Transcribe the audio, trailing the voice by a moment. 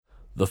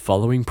The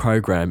following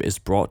program is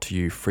brought to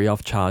you free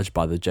of charge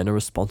by the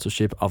generous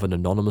sponsorship of an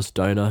anonymous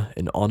donor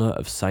in honor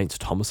of Saints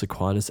Thomas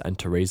Aquinas and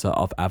Teresa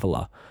of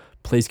Avila.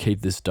 Please keep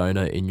this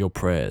donor in your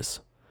prayers.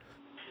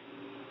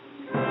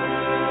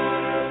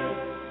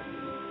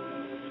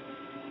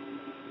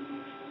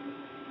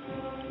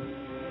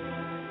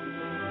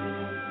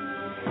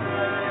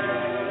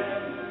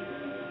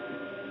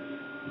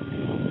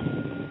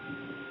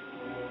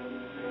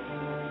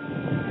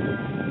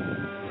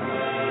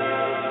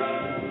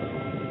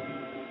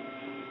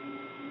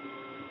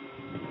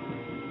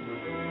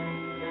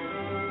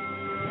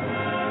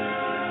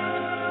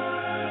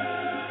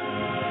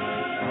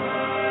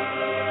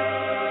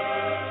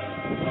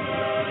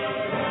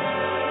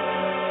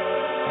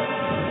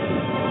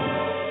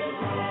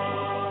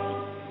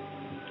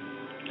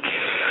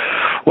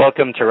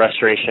 Welcome to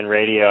Restoration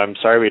Radio. I'm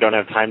sorry we don't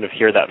have time to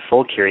hear that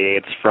full Kyrie.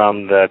 It's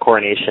from the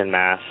Coronation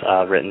Mass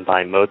written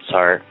by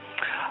Mozart.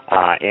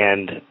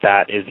 And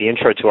that is the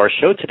intro to our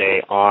show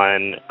today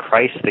on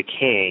Christ the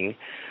King.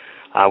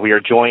 We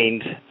are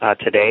joined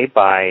today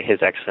by His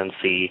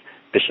Excellency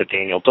Bishop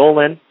Daniel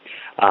Dolan.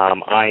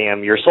 I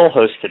am your sole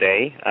host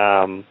today,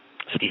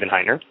 Stephen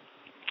Heiner,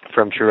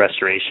 from True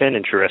Restoration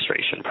and True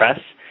Restoration Press.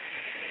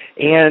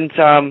 And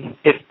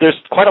if there's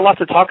quite a lot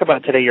to talk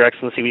about today, Your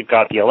Excellency. We've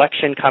got the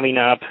election coming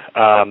up.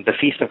 The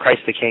Feast of Christ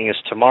the King is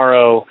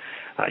tomorrow.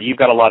 You've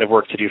got a lot of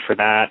work to do for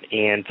that.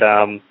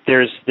 And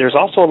there's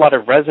also a lot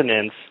of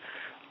resonance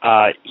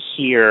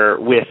here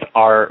with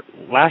our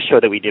last show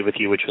that we did with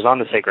you, which was on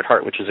the Sacred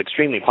Heart, which was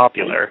extremely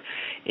popular.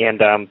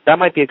 And that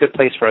might be a good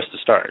place for us to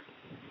start.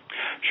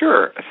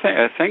 Sure.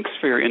 Thanks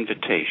for your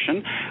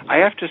invitation. I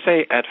have to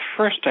say, at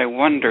first I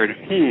wondered,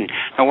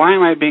 now why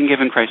am I being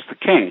given Christ the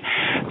King?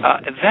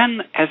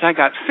 Then, as I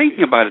got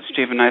thinking about it,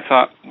 Stephen, I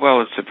thought,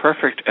 well, it's a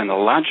perfect and a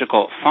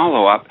logical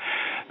follow-up.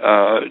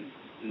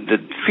 The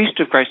Feast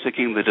of Christ the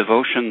King, the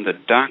devotion, the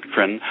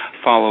doctrine,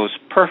 follows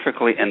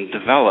perfectly and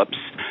develops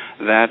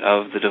that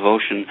of the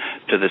devotion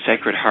to the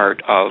Sacred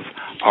Heart of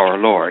our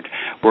Lord.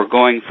 We're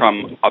going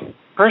from a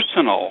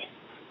personal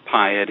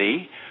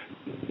piety,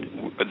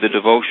 the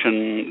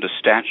devotion, the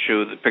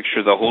statue, the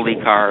picture, the holy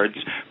cards,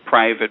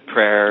 private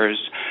prayers,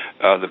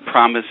 the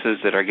promises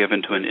that are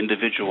given to an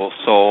individual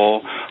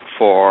soul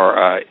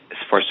for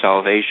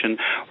salvation.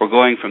 We're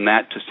going from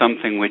that to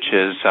something which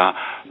is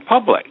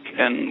public.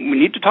 And we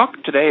need to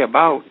talk today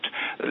about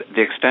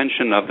the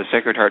extension of the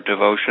Sacred Heart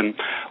devotion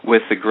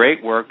with the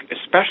great work,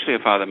 especially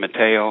of Father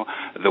Mateo,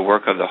 the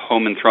work of the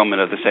Home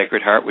Enthronement of the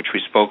Sacred Heart, which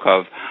we spoke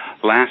of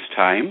last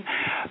time.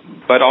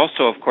 But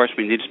also, of course,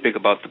 we need to speak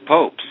about the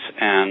popes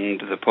and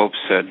the Pope's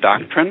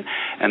doctrine,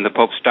 and the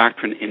Pope's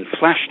doctrine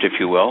infleshed, if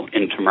you will,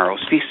 in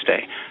tomorrow's feast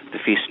day, the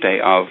feast day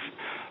of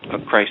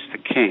Christ the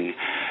King.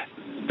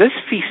 This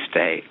feast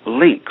day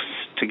links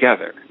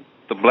together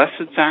the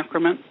Blessed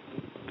Sacrament,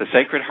 the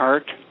Sacred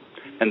Heart,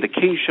 and the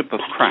kingship of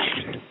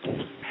Christ.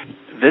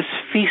 This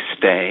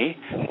feast day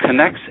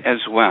connects as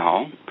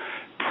well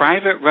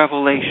private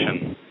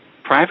revelation.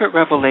 Private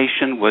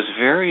revelation was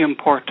very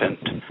important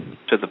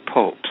to the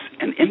popes.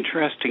 An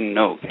interesting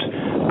note,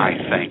 I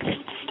think.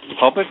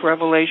 Public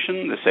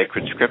revelation, the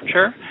sacred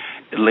scripture,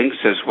 it links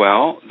as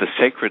well the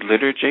sacred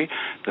liturgy.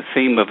 The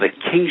theme of the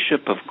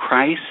kingship of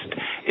Christ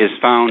is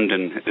found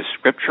in the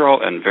scriptural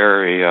and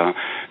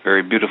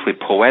very beautifully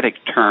poetic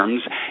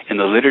terms in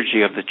the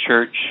liturgy of the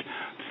Church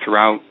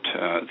throughout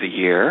the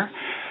year.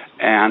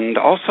 And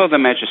also the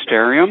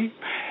magisterium,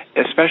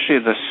 especially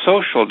the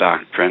social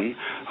doctrine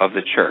of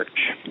the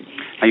Church.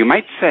 Now, you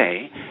might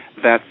say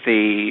that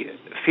the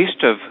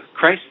Feast of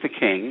Christ the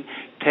King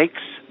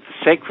takes the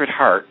Sacred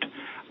Heart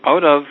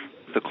out of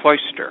the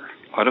cloister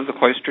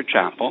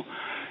chapel,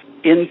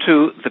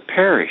 into the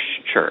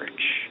parish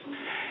church.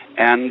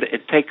 And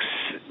it takes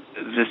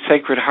the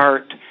Sacred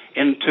Heart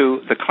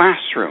into the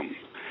classroom.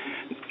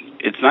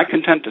 It's not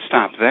content to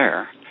stop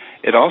there.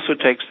 It also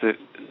takes the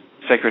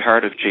Sacred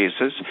Heart of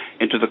Jesus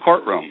into the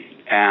courtroom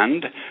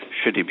and,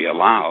 should he be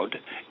allowed,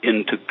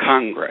 into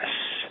Congress.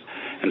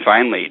 And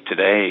finally,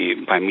 today,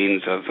 by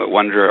means of a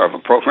wonder of a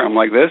program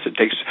like this, it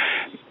takes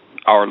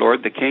our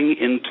Lord the King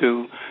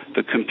into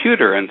the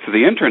computer and through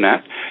the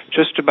internet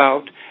just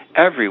about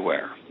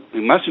everywhere. We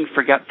mustn't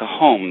forget the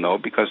home, though,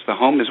 because the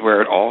home is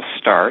where it all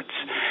starts.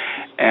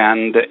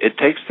 And it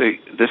takes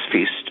this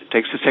feast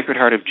takes the Sacred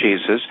Heart of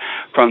Jesus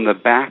from the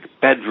back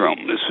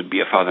bedroom. This would be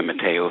a Father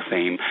Mateo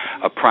theme,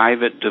 a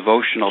private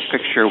devotional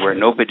picture where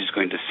nobody's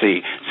going to see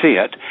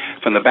it,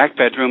 from the back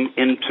bedroom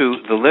into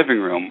the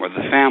living room or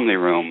the family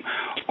room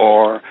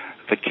or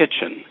the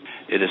kitchen.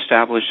 It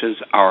establishes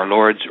our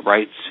Lord's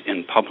rights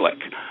in public,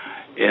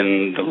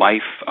 in the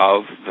life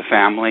of the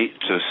family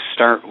to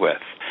start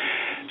with.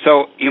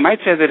 So you might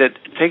say that it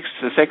takes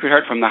the Sacred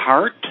Heart from the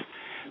heart.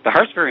 The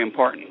heart's very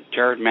important.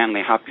 Jared Manley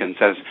Hopkins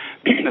says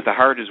that the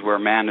heart is where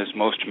man is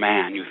most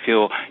man. You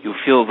feel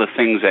the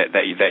things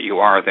that you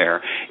are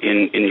there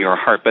in your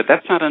heart. But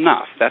that's not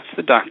enough. That's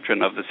the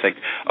doctrine of this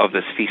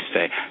feast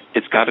day.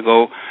 It's got to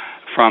go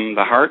from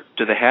the heart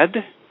to the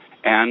head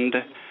and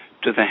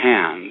to the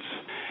hands.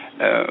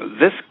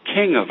 This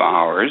King of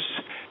ours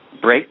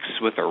breaks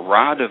with a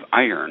rod of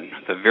iron,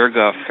 the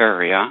Virga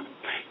Feria,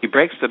 he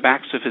breaks the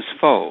backs of his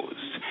foes.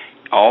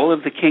 All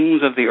of the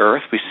kings of the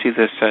earth, we see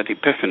this at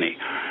Epiphany,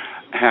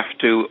 have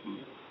to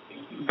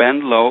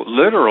bend low,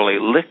 literally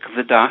lick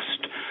the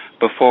dust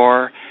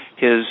before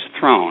his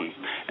throne.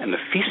 And a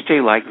feast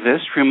day like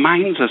this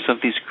reminds us of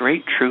these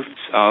great truths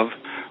of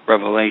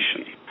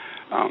Revelation.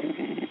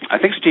 I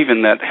think,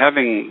 Stephen, that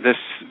having this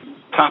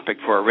topic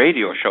for a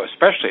radio show,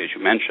 especially as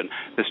you mentioned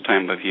this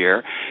time of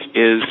year,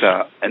 is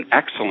an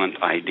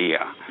excellent idea.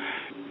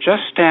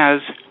 Just as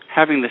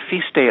having the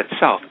feast day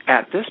itself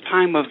at this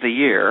time of the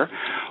year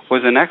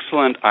was an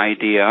excellent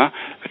idea,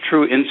 a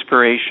true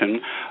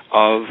inspiration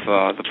of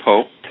the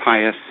Pope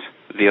Pius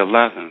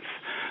XI.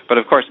 But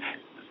of course,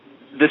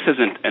 this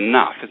isn't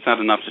enough. It's not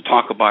enough to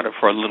talk about it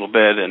for a little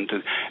bit and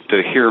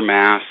to hear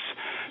Mass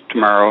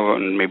tomorrow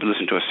and maybe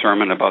listen to a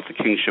sermon about the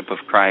kingship of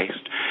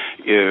Christ.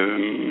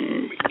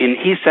 In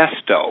his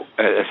esto,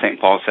 as St.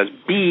 Paul says,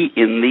 be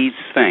in these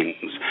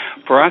things.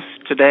 For us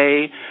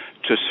today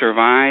to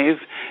survive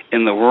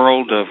in the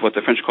world of what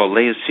the French call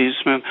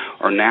laïcisme,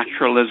 or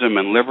naturalism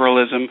and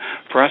liberalism,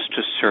 for us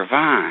to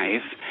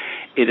survive,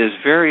 it is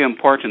very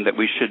important that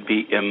we should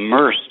be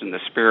immersed in the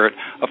spirit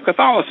of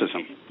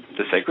Catholicism,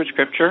 the sacred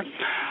scripture,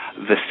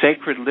 the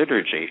sacred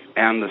liturgy,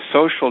 and the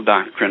social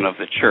doctrine of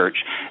the Church.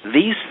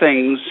 These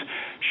things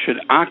should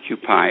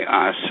occupy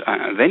us.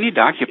 They need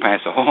to occupy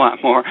us a whole lot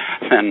more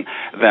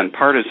than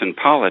partisan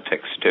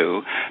politics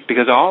do,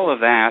 because all of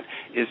that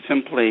is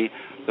simply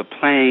the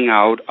playing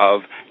out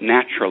of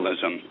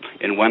naturalism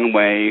in one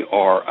way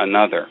or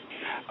another.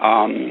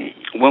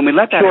 When we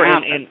let that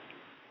happen...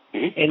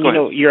 And you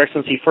know, Your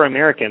Excellency, for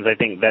Americans, I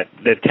think that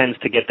tends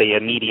to get the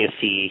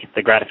immediacy,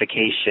 the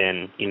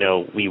gratification,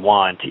 we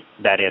want,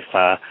 that if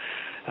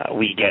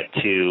we get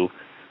to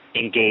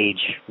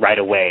engage right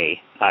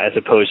away, as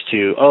opposed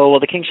to,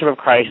 the kingship of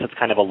Christ, that's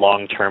kind of a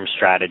long-term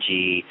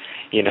strategy.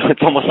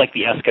 It's almost like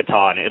the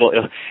eschaton.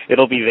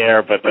 It'll be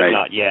there, but right.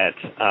 Not yet.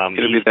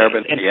 It'll be there,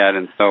 but not yet.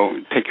 And so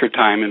take your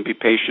time and be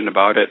patient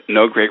about it.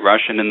 No great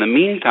rush. And in the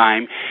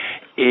meantime,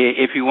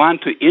 if you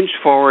want to inch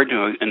forward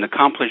and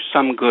accomplish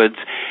some goods,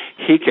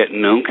 hic et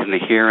nunc, in the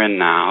here and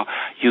now,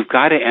 you've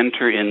got to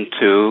enter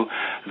into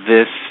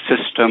this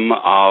system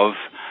of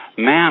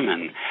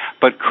mammon.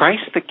 But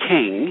Christ the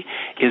King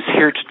is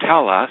here to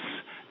tell us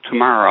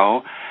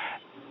tomorrow,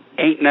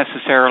 ain't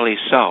necessarily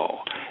so.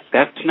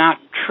 That's not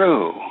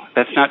true.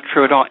 That's not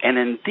true at all. And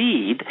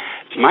indeed,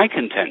 it's my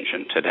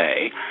contention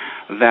today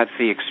that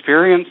the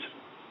experience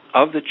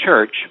of the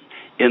Church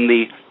in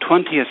the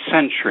 20th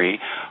century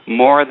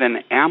more than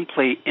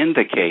amply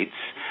indicates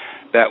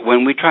that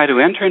when we try to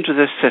enter into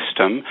this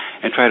system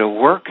and try to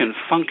work and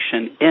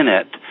function in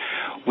it,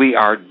 we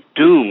are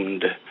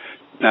doomed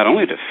not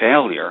only to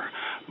failure,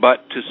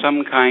 but to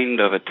some kind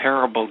of a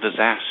terrible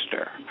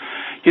disaster.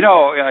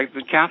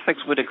 The Catholics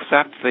would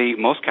accept,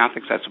 most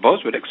Catholics, I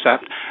suppose, would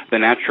accept the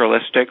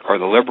naturalistic or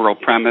the liberal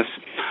premise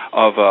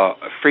of a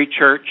free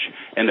church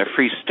and a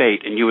free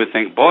state, and you would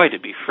think, boy, to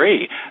be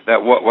free,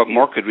 that what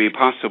more could we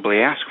possibly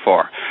ask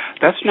for?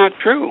 That's not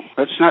true.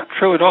 That's not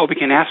true at all. We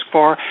can ask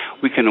for,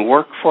 we can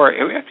work for,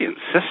 we have to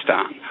insist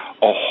on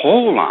a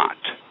whole lot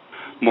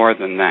more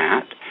than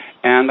that.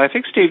 And I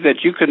think, Steve,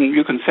 that you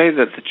can say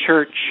that the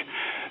Church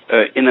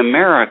in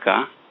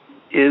America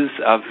is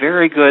a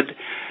very good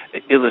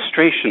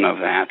illustration of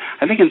that.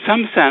 I think in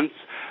some sense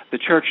the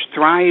Church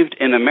thrived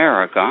in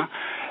America,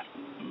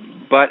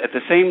 but at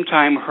the same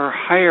time her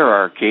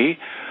hierarchy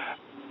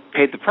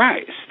paid the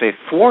price. They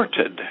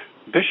thwarted,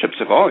 bishops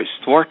have always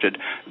thwarted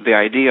the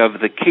idea of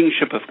the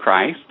kingship of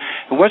Christ.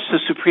 And what's the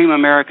supreme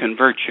American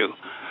virtue?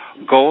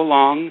 Go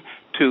along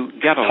to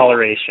get along.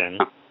 Toleration.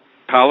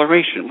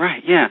 Toleration,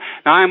 right, yeah.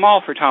 Now, I'm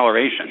all for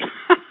toleration.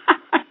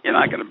 You're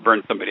not going to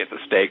burn somebody at the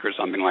stake or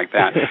something like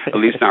that, at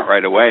least not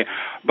right away.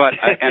 But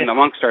and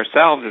amongst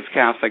ourselves as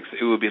Catholics,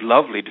 it would be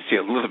lovely to see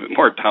a little bit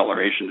more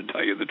toleration, to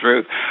tell you the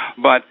truth.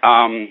 But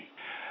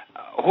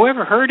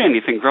whoever heard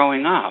anything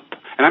growing up,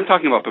 and I'm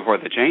talking about before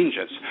the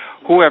changes,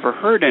 whoever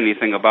heard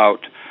anything about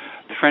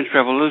the French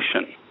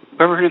Revolution,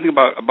 whoever heard anything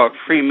about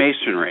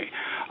Freemasonry,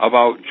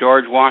 about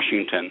George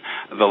Washington,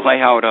 the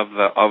layout of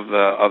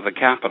the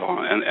Capitol,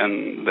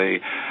 and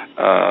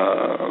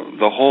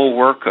the whole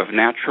work of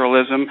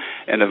naturalism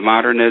and of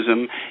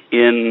modernism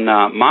in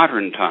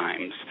modern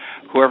times.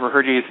 Whoever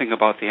heard anything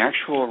about the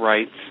actual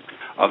rights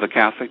of the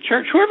Catholic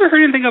Church? Whoever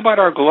heard anything about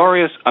our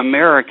glorious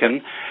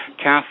American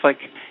Catholic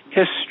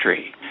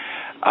history?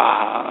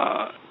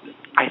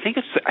 I think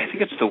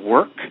it's the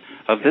work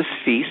of this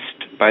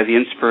feast by the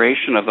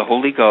inspiration of the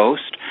Holy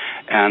Ghost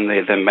and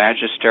the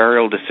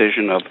magisterial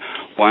decision of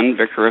one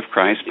Vicar of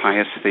Christ,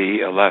 Pius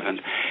XI.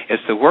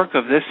 It's the work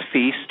of this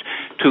feast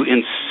to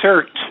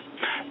insert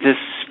this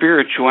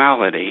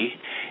spirituality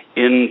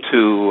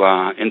into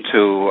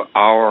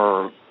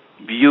our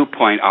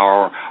viewpoint,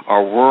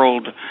 our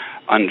world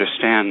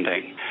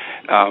understanding,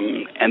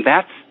 and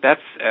that's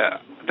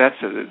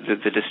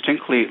the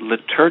distinctly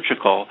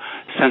liturgical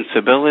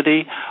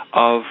sensibility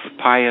of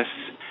Pius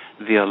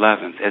XI.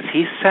 As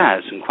he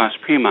says in Quas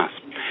Primas,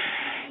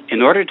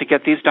 in order to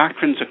get these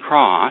doctrines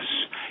across,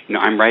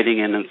 I'm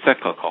writing an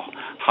encyclical.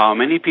 How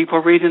many people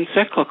read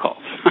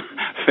encyclicals?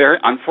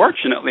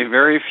 Unfortunately,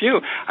 very few.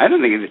 I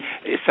don't think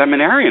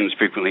seminarians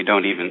frequently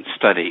don't even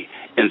study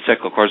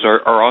encyclicals,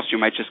 or else you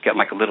might just get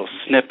like a little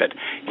snippet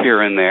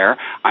here and there.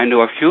 I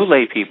know a few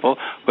lay people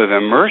who have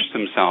immersed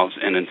themselves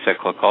in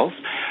encyclicals,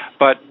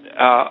 but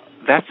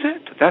that's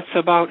it. That's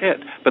about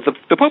it. But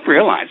the Pope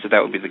realized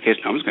that would be the case.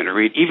 I was going to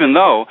read, even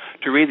though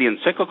to read the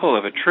encyclical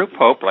of a true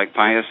Pope like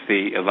Pius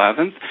XI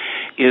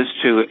is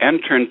to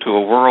enter into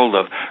a world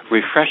of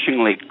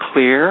refreshingly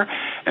clear,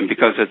 and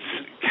because it's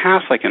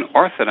Catholic and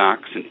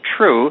Orthodox and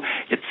true,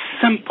 it's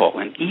simple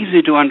and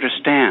easy to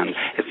understand.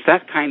 It's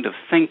that kind of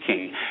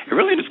thinking. It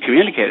really does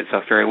communicate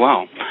itself very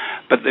well.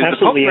 But the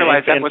Pope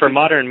realized and for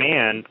modern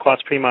man, Quas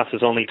Primas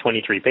is only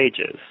 23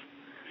 pages.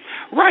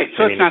 Right,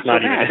 so it's not so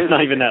bad. It's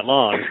not even that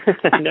long.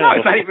 No,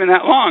 it's not even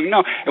that long.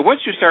 No, and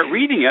once you start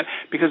reading it,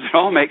 because it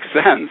all makes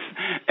sense,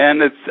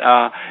 and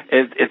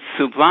it's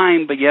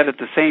sublime, but yet at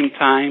the same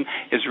time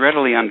is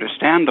readily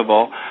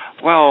understandable.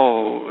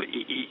 Well,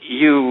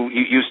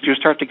 you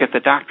start to get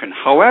the doctrine.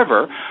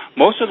 However,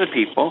 most of the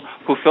people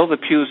who fill the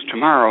pews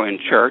tomorrow in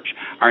church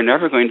are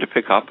never going to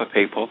pick up a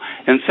papal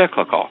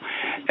encyclical,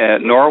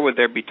 nor would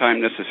there be time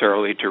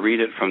necessarily to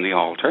read it from the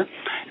altar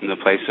in the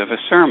place of a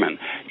sermon.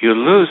 You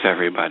lose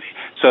everybody.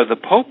 So the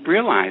Pope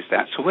realized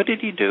that. So what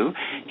did he do?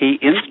 He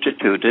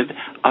instituted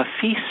a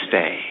feast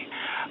day.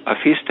 A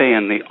feast day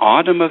in the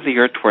autumn of the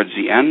year, towards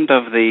the end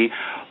of the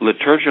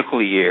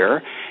liturgical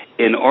year,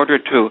 in order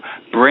to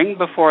bring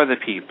before the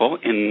people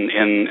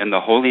in the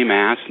Holy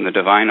Mass, in the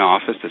Divine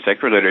Office, the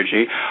Sacred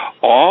Liturgy,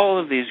 all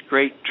of these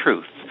great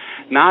truths.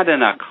 Not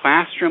in a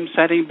classroom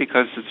setting,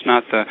 because it's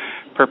not the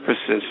purpose,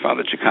 as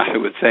Father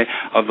Cekada would say,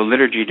 of the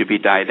liturgy to be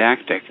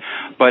didactic,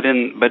 but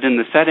in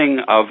the setting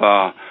of,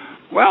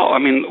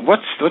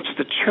 what's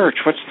the church?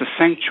 What's the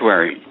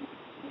sanctuary?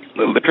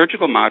 The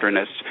liturgical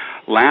modernists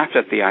laughed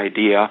at the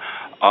idea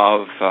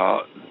of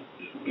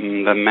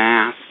the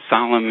Mass,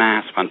 solemn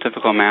Mass,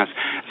 pontifical Mass,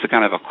 as a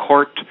kind of a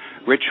court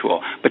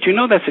ritual. But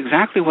that's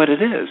exactly what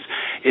it is.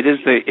 It is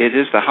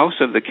the house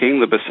of the King,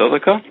 the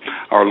Basilica.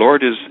 Our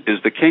Lord is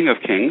the King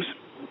of Kings,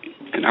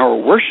 and our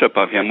worship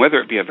of Him, whether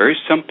it be a very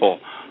simple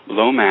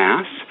low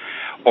Mass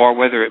or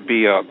whether it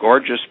be a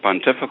gorgeous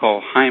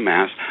pontifical high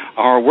Mass,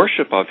 our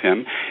worship of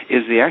Him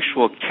is the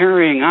actual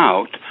carrying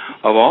out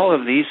of all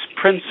of these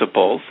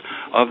principles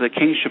of the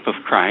kingship of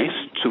Christ,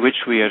 to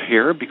which we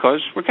adhere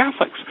because we're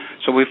Catholics.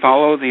 So we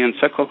follow the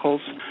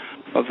encyclicals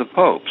of the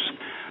popes.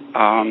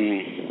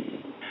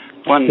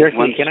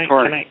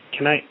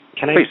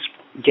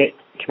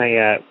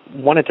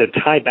 Wanted to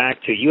tie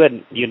back to you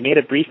had made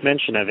a brief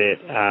mention of it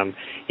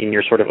in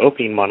your sort of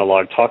opening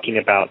monologue, talking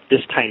about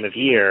this time of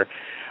year.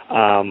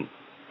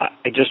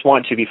 I just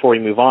want to, before we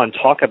move on,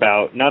 talk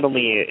about not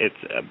only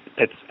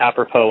it's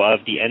apropos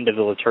of the end of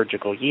the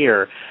liturgical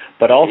year,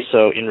 but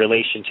also in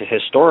relation to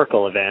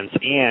historical events,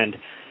 and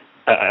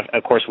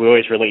of course we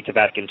always relate to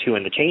Vatican II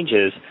and the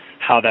changes,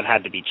 how that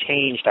had to be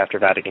changed after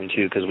Vatican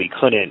II because we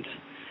couldn't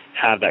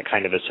have that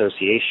kind of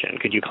association.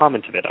 Could you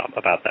comment a bit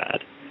about that?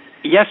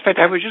 Yes, in fact,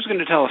 I was just going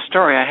to tell a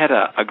story. I had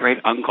a great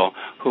uncle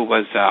who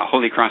was a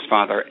Holy Cross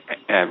Father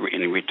and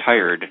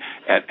retired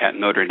at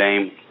Notre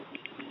Dame,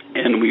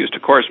 and we used to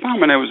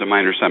correspond when I was a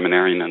minor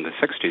seminarian in the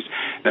 60s.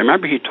 And I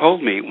remember he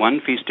told me one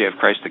feast day of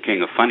Christ the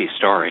King, a funny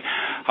story,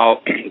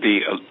 how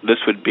this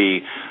would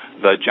be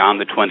the John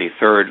the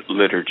 23rd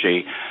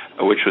liturgy,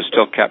 which was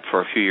still kept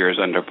for a few years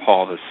under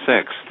Paul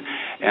VI.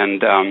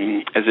 And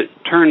as it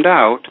turned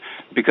out,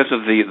 because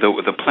of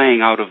the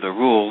playing out of the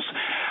rules,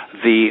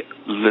 the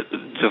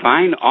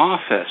divine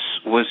office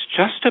was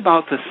just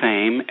about the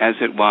same as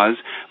it was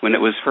when it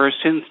was first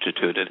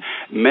instituted.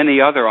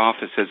 Many other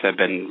offices have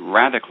been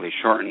radically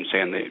shortened, say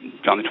in the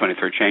John the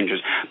 23rd changes,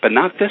 but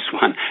not this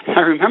one.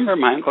 I remember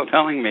my uncle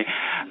telling me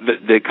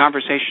the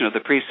conversation of the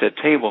priests at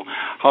table,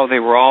 how they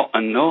were all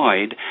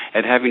annoyed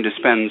at having to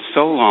spend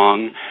so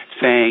long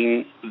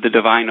saying the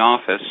divine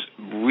office,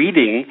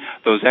 reading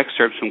those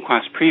excerpts from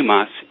Quas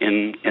Primas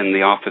in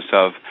the office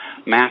of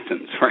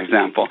Matins, for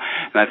example.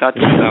 And I thought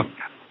to myself,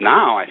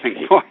 now I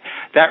think, boy,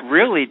 that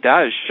really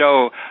does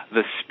show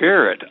the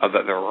spirit of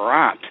the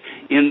rot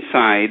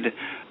inside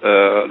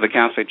the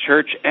Catholic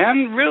Church,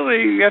 and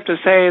really, you have to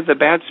say, the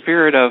bad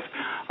spirit of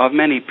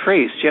many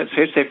priests. Yet,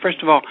 so say,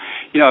 first of all,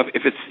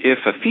 if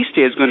a feast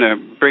day is going to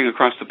bring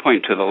across the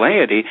point to the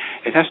laity,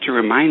 it has to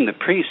remind the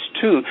priest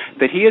too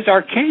that he is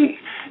our king,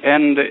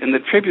 and in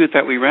the tribute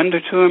that we render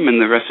to him in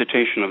the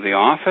recitation of the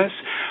office,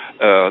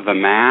 the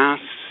Mass,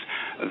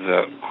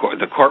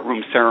 the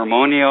courtroom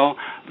ceremonial,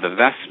 the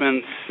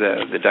vestments,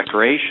 the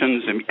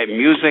decorations,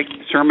 music,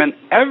 sermon,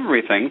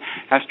 everything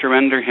has to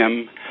render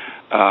him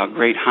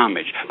great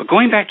homage. But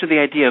going back to the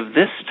idea of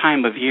this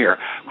time of year,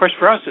 of course,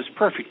 for us it's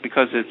perfect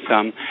because it's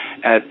an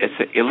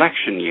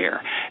election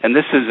year, and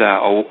this is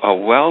a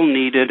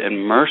well-needed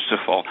and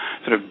merciful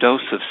sort of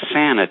dose of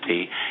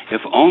sanity.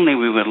 If only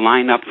we would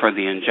line up for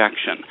the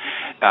injection,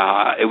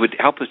 it would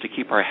help us to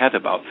keep our head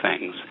about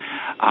things.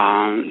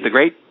 The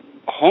great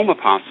home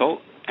apostle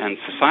and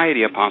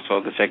society apostle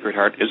of the Sacred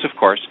Heart is, of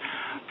course,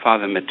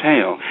 Father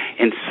Matteo.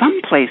 In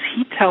some place,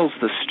 he tells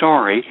the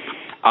story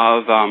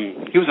of,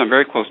 he was on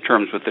very close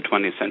terms with the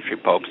 20th century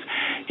popes.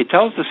 He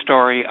tells the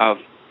story of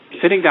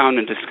sitting down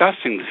and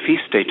discussing the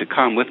feast day to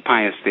come with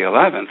Pius XI,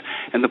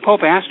 and the Pope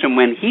asked him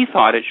when he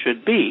thought it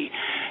should be.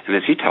 And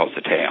as he tells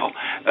the tale,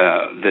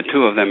 the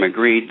two of them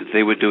agreed that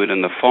they would do it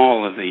in the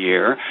fall of the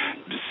year,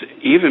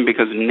 even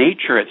because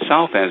nature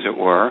itself, as it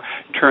were,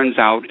 turns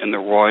out in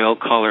the royal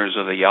colors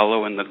of the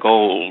yellow and the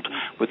gold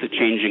with the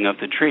changing of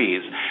the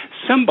trees,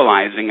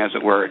 symbolizing, as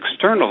it were,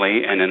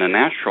 externally and in a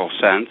natural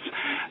sense,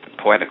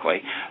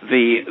 poetically,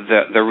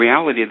 the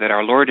reality that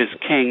our Lord is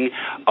King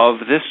of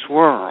this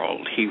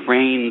world. He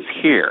reigns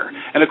here.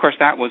 And, of course,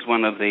 that was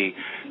one of the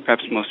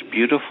perhaps most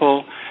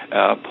beautiful,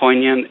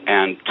 poignant,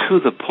 and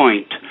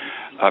to-the-point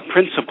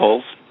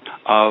principles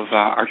of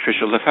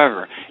Archbishop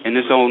Lefebvre in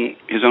his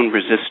own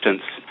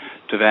resistance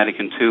to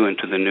Vatican II and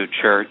to the new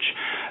Church,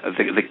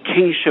 the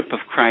kingship of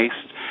Christ.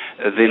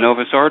 The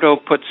Novus Ordo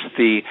puts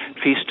the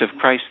Feast of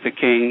Christ the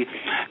King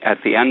at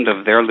the end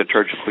of their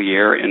liturgical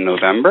year in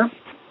November,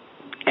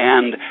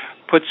 and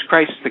puts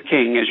Christ the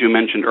King, as you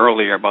mentioned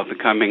earlier about the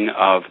coming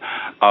of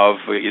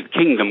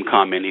kingdom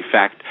come, in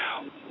effect,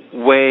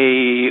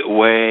 way,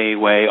 way,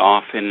 way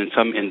off in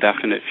some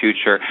indefinite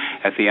future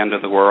at the end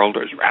of the world,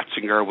 or as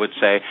Ratzinger would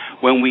say,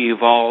 when we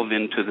evolve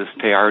into this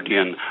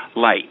Teilhardian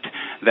light,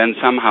 then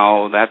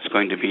somehow that's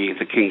going to be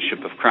the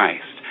kingship of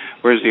Christ.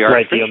 Whereas the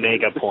the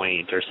Omega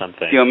point or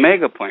something. The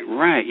Omega point,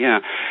 right, yeah.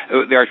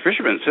 The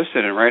Archbishop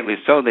insisted, and rightly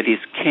so, that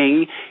he's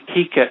king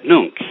hic et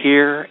nunc,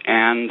 here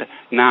and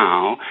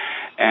now,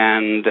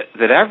 and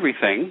that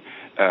everything,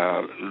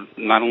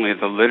 not only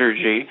the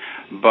liturgy,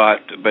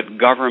 but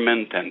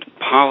government and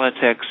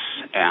politics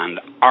and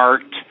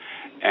art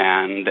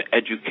and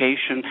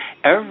education,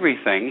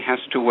 everything has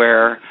to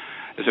wear,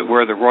 as it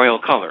were, the royal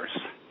colors,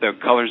 the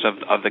colors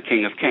of the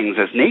King of Kings,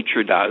 as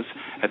nature does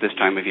at this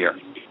time of year.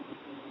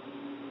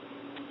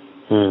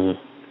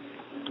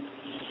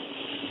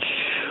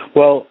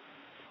 Well,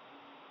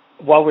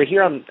 while we're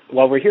here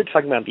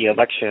talking about the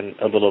election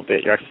a little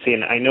bit, Your Excellency,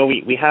 and I know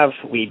we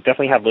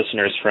definitely have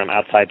listeners from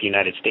outside the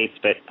United States,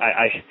 but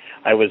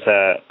I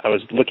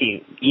was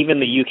looking. Even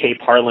the UK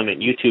Parliament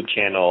YouTube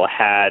channel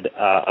had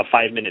a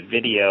 5-minute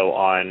video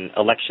on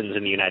elections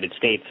in the United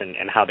States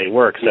and how they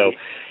work. So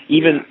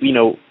even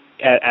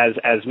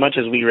as much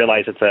as we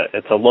realize it's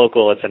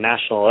a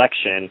national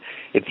election,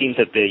 it seems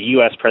that the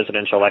U.S.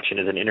 presidential election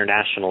is an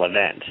international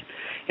event,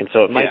 and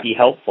so it might be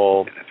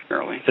helpful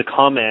to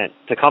comment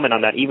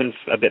on that, even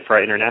a bit for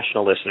our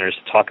international listeners,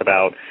 to talk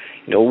about,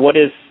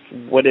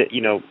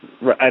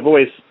 I've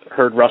always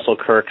heard Russell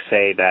Kirk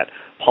say that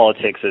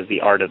politics is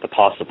the art of the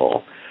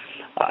possible,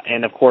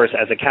 and of course,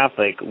 as a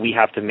Catholic, we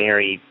have to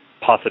marry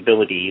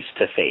possibilities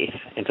to faith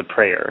and to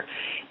prayer.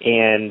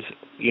 And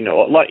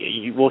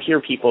we'll hear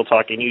people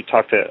talk, and you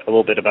talked a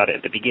little bit about it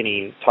at the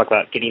beginning, talk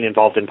about getting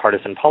involved in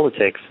partisan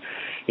politics.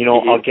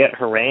 I'll get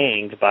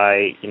harangued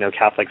by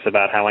Catholics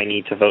about how I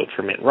need to vote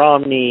for Mitt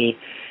Romney,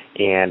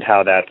 and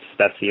how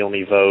that's the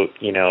only vote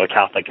a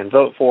Catholic can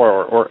vote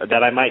for, or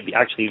that I might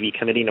actually be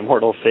committing a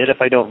mortal sin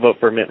if I don't vote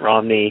for Mitt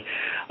Romney.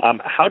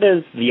 How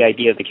does the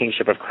idea of the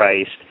kingship of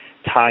Christ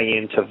tie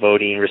into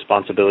voting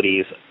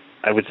responsibilities,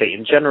 I would say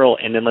in general,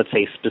 and then let's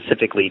say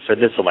specifically for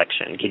this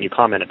election? Can you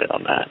comment a bit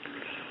on that?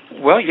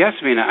 Well, yes.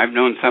 I mean, I've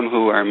known some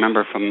who I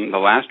remember from the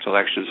last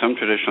election, some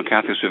traditional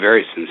Catholics who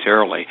very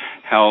sincerely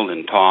held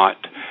and taught,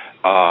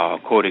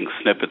 quoting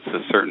snippets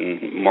of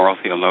certain moral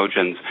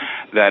theologians,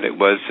 that it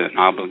was an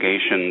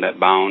obligation that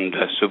bound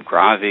sub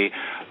gravi,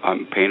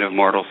 pain of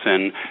mortal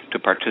sin, to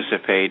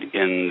participate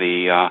in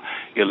the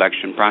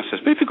election process.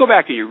 But if you go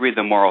back and you read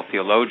the moral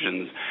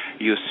theologians,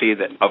 you see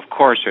that, of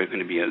course, there's going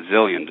to be a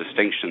zillion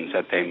distinctions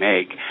that they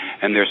make,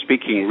 and they're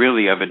speaking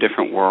really of a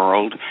different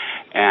world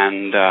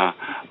and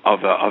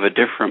of a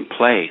different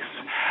place.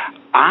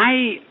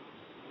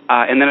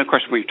 And then, of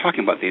course, when you're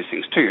talking about these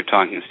things, too, you're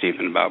talking,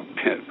 Stephen, about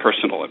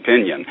personal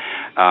opinion,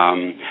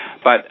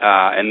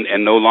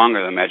 and no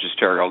longer the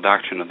magisterial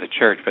doctrine of the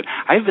Church. But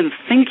I've been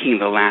thinking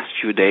the last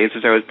few days,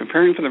 as I was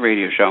preparing for the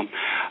radio show,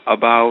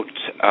 about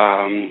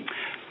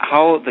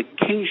how the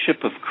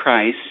kingship of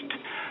Christ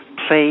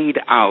played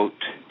out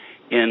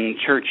in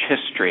Church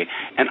history.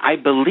 And I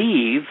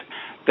believe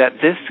that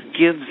this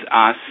gives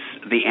us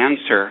the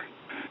answer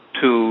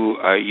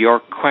to your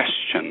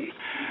question.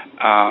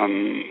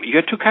 You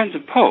had two kinds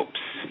of popes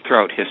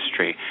throughout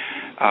history.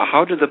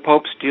 How did the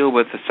popes deal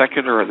with the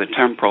secular or the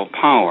temporal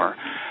power?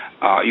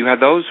 You had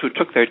those who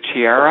took their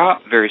tiara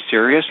very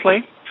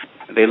seriously.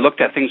 They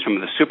looked at things from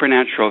the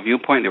supernatural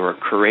viewpoint. They were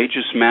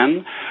courageous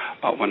men.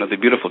 One of the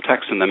beautiful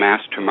texts in the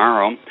Mass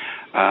tomorrow,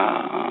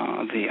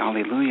 the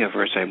Alleluia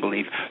verse, I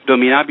believe,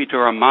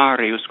 Dominabitur a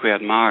mare usque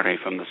ad mare,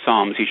 from the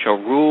Psalms. He shall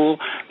rule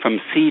from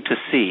sea to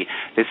sea.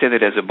 They say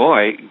that as a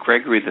boy,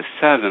 Gregory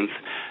VII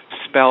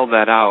spelled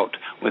that out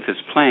with his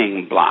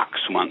playing blocks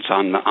once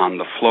on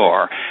the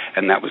floor,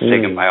 and that was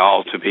taken by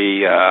all to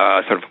be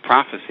sort of a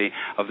prophecy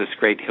of this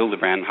great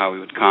Hildebrand, how he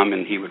would come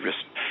and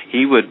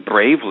he would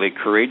bravely,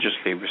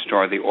 courageously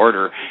restore the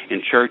order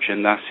in church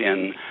and thus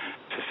in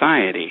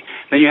society.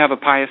 Then you have a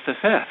Pius V,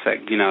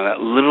 that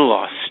little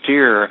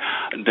austere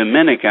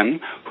Dominican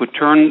who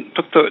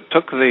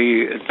took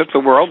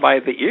the world by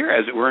the ear,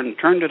 as it were, and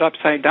turned it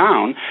upside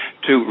down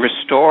to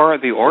restore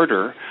the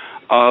order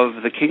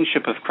of the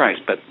kingship of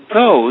Christ. But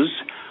those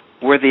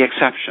were the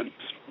exceptions.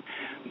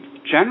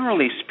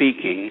 Generally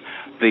speaking,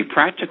 the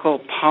practical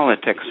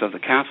politics of the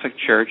Catholic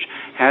Church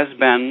has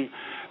been,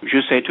 would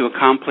you say, to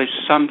accomplish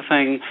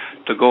something,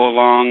 to go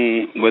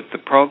along with the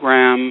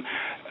program.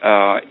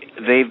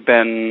 They've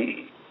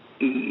been,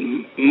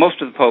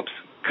 most of the popes,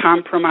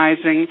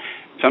 compromising,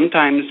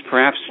 sometimes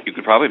perhaps you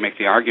could probably make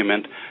the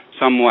argument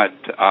somewhat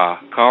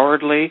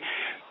cowardly,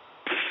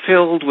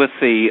 filled with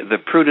the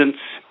prudence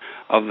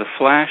of the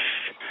flesh.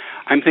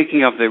 I'm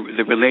thinking of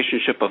the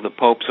relationship of the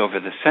popes over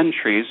the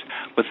centuries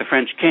with the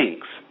French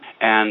kings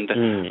and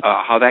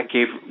how that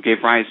gave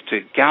rise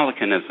to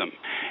Gallicanism.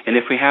 And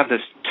if we have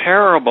this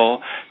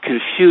terrible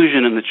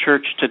confusion in the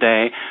church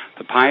today,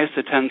 the Pius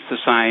X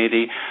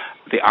Society,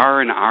 the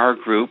R&R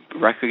group,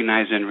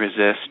 Recognize and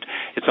Resist,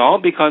 it's all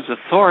because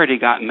authority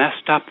got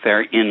messed up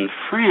there in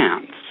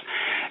France.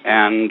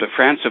 And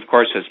France, of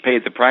course, has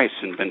paid the price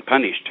and been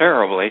punished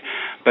terribly,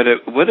 but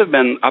it would have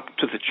been up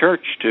to the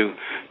church to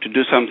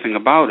do something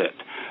about it.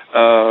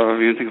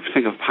 You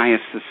think of Pius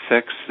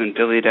VI and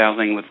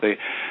dilly-dallying with the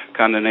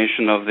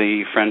condemnation of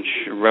the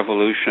French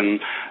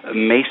Revolution,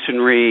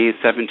 Masonry,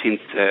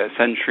 17th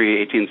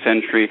century, 18th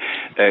century,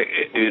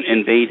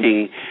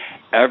 invading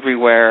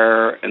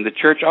everywhere, and the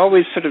church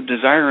always sort of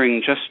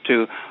desiring just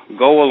to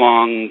go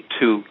along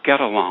to get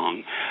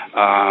along.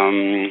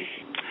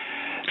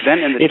 Then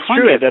in the it's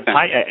true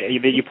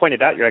that you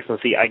pointed out, Your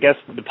Excellency. I guess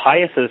the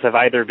Piuses have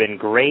either been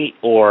great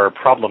or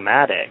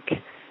problematic.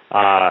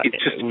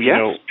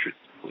 You're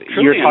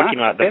talking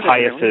about the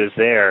Piuses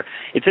there.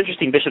 It's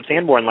interesting. Bishop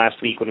Sanborn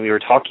last week, when we were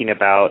talking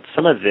about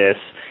some of this,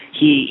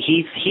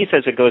 he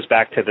says it goes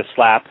back to the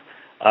slap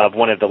of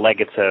one of the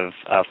legates of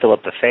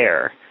Philip the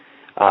Fair.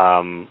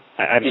 I'm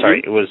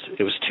sorry, it was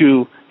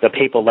to the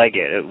papal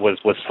legate. It was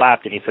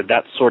slapped, and he said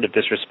that's sort of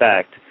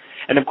disrespect.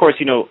 And of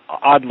course,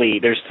 oddly,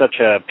 there's such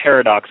a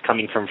paradox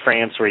coming from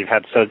France, where you've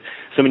had so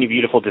many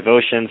beautiful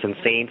devotions and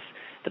saints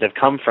that have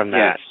come from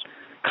that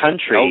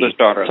country, eldest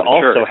daughter to of the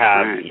also church.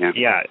 have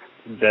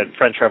the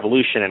French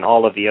Revolution and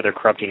all of the other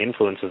corrupting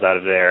influences out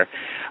of there.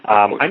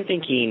 I'm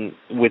thinking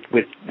with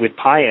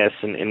Pius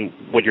and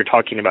what you're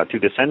talking about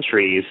through the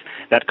centuries,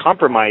 that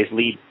compromise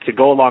lead to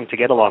go along to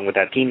get along with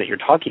that theme that you're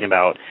talking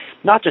about,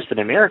 not just an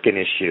American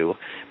issue,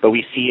 but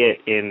we see it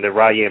in the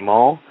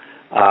Ralliement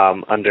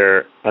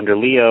under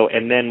Leo,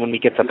 and then when we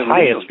get to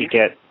Pius,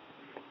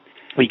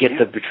 we get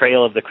the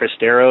betrayal of the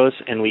Cristeros,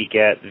 and we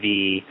get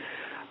the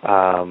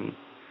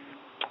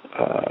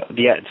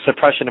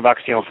suppression of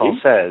Action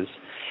Française.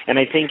 And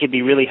I think it'd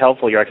be really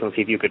helpful, Your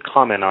Excellency, if you could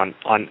comment on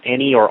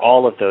any or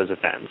all of those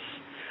events.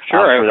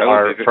 Sure,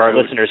 for our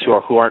listeners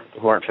who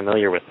aren't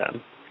familiar with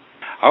them.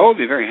 I will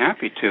be very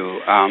happy to.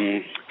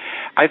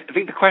 I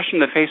think the question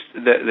that faced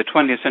the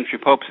 20th century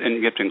popes, and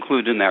you have to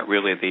include in that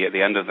really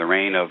the end of the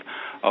reign of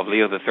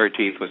Leo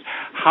XIII, was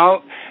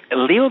how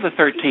Leo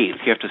XIII,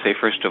 you have to say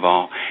first of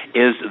all,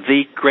 is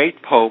the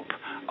great pope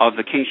of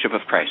the kingship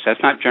of Christ.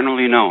 That's not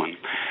generally known,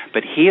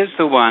 but he is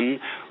the one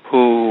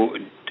who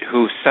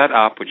set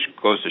up, which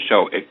goes to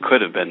show it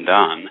could have been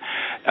done,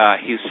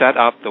 he set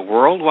up the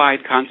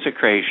worldwide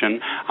consecration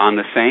on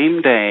the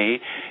same day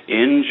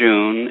in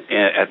June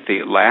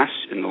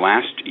in the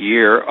last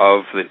year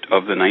of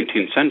the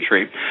 19th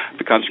century,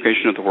 the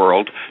consecration of the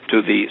world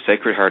to the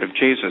Sacred Heart of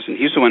Jesus. And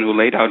he's the one who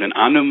laid out an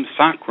Annum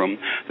Sacrum,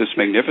 this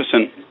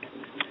magnificent,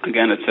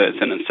 again,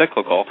 it's an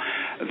encyclical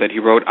that he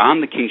wrote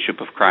on the kingship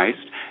of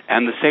Christ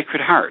and the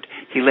Sacred Heart.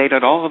 He laid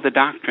out all of the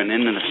doctrine,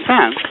 and in a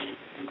sense,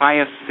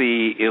 Pius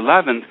XI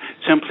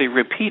simply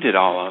repeated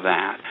all of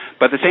that.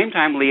 But at the same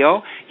time,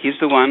 Leo, he's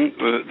the one,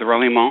 the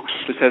Ralliement,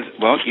 who says,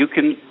 well, you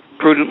can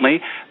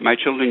prudently, my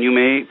children, you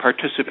may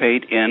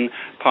participate in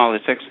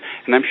politics.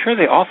 And I'm sure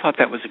they all thought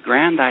that was a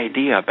grand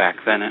idea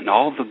back then and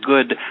all the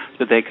good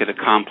that they could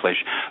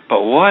accomplish.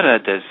 But what a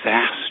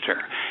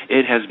disaster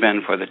it has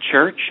been for the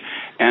church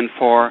and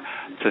for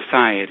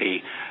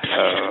society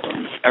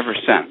ever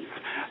since.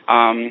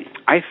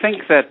 I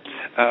think that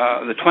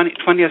the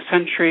 20th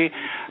century,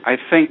 I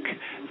think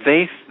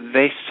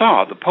they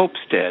saw, the popes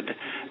did,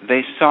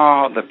 they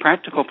saw the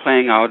practical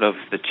playing out of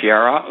the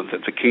tiara,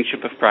 the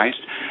kingship of Christ,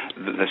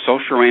 the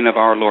social reign of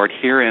our Lord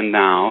here and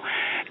now,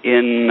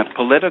 in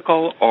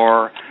political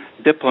or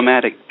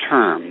diplomatic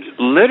terms.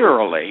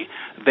 Literally,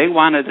 they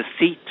wanted a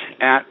seat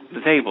at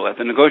the table, at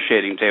the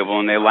negotiating table,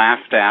 and they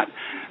laughed at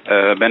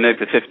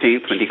Benedict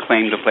XV when he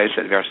claimed a place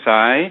at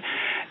Versailles,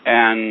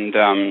 and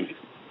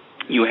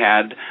you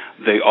had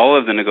all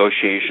of the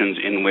negotiations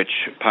in which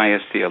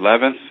Pius XI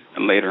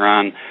and later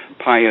on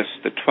Pius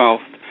XII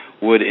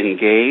would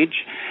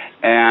engage,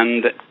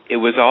 and it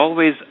was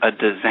always a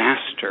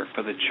disaster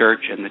for the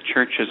church, and the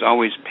church has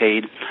always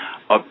paid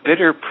a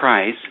bitter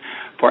price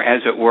for,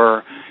 as it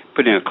were,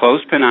 putting a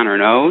clothespin on her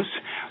nose,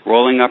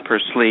 rolling up her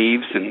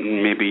sleeves,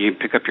 and maybe you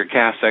pick up your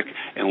cassock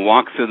and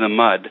walk through the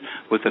mud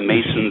with the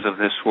masons of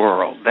this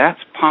world. That's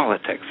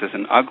politics. It's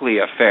an ugly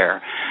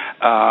affair.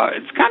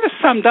 It's kind of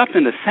summed up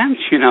in a sense,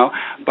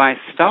 by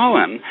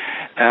Stalin.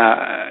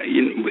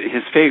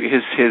 His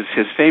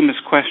famous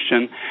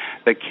question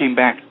that came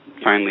back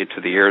finally to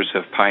the ears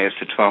of Pius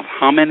XII,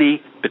 how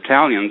many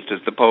battalions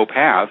does the Pope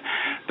have?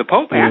 The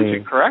Pope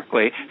answered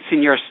correctly,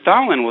 Signor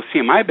Stalin will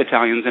see my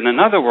battalions in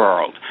another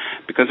world,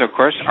 because, of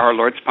course, our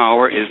Lord's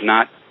power is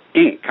not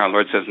ink. Our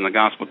Lord says in the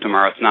Gospel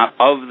tomorrow, it's not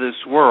of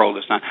this world,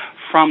 it's not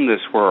from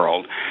this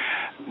world.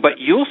 But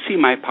you'll see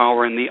my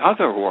power in the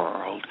other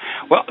world.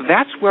 Well,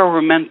 that's where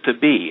we're meant to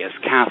be as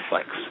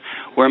Catholics.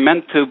 We're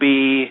meant to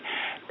be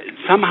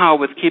somehow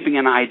with keeping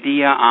an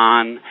idea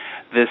on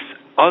this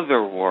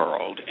other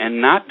world,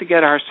 and not to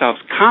get ourselves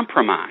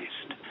compromised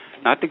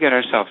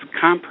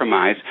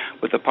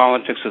with the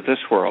politics of this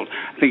world.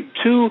 I think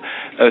two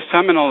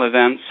seminal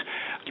events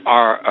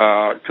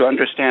are to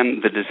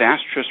understand the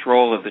disastrous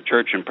role of the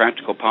Church in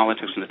practical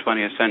politics in the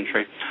 20th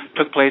century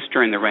took place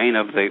during the reign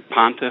of the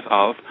pontiff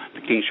of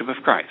the kingship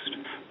of Christ,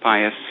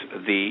 Pius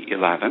XI.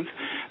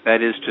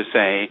 That is to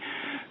say,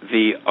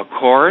 the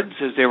Accords,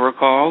 as they were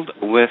called,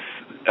 with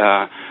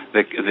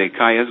the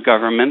Calles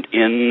government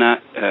in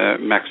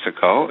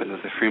Mexico,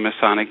 the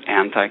Freemasonic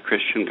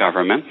anti-Christian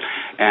government,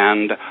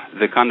 and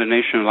the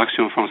condemnation of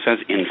l'Action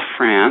Française in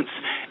France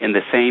in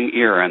the same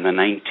era, in the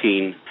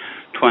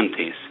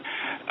 1920s.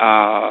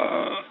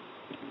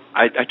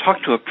 I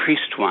talked to a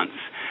priest once,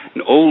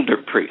 an older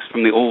priest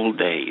from the old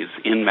days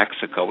in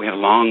Mexico. We had a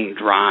long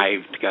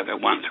drive together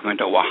once. We went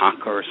to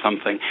Oaxaca or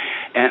something.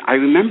 And I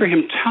remember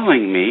him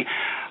telling me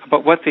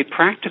about what the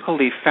practical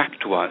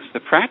effect was. The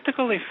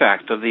practical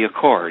effect of the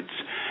Accords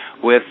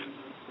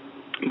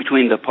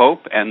between the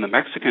Pope and the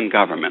Mexican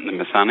government, the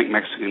Masonic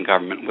Mexican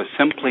government, was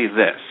simply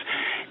this.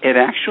 It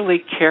actually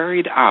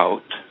carried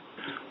out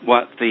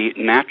what the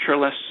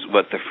naturalists,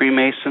 what the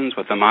Freemasons,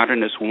 what the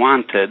modernists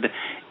wanted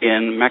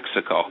in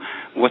Mexico.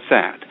 What's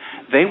that?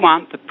 They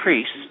want the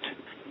priest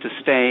to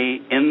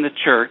stay in the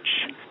church.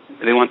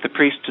 They want the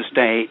priest to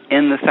stay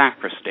in the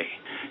sacristy,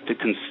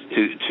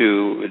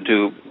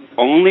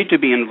 only to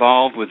be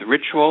involved with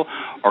ritual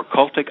or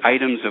cultic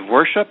items of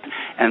worship,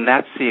 and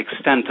that's the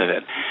extent of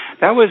it.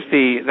 That was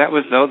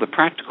the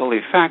practical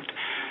effect,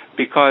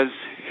 because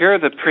here are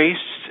the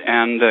priests,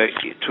 and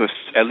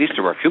at least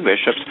there were a few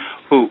bishops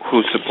who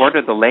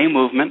supported the lay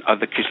movement of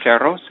the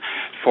Cristeros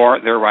for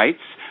their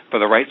rights, for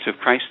the rights of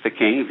Christ the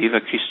King,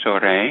 Viva Cristo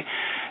Rey.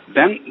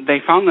 Then they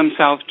found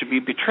themselves to be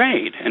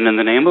betrayed, and in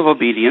the name of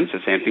obedience, the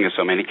same thing as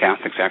so many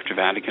Catholics after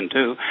Vatican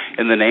II,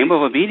 in the name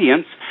of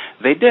obedience,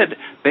 they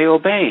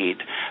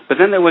obeyed. But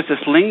then there was this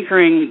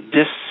lingering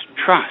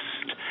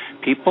distrust.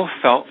 People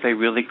felt they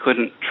really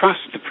couldn't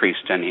trust the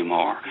priest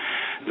anymore.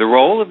 The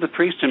role of the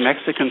priest in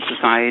Mexican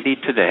society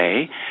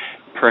today,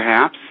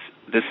 perhaps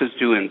this is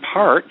due in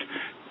part,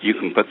 you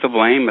can put the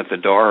blame at the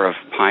door of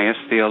Pius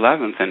XI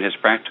and his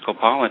practical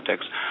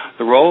politics.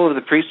 The role of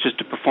the priest is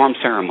to perform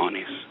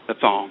ceremonies.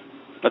 That's all.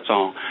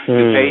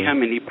 You pay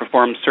him and he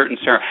performs certain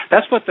ceremonies.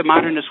 That's what the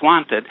modernists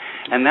wanted,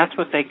 and that's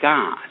what they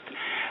got.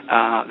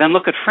 Then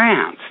look at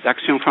France,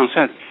 Action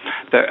Française.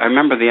 I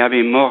remember the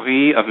Abbé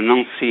Maury of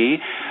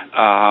Nancy,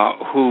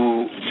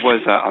 who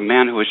was a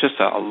man who was just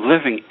a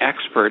living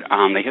expert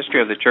on the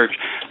history of the church,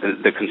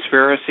 the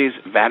conspiracies,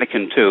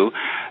 Vatican II.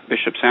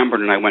 Bishop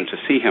Sambord and I went to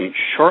see him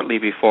shortly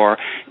before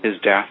his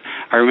death.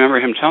 I remember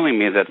him telling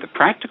me that the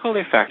practical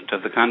effect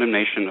of the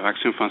condemnation of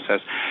Action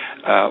Française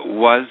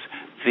was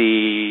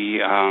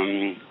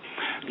the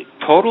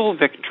total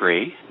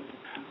victory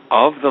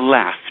of the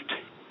left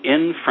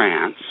in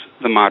France,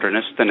 the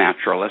modernists, the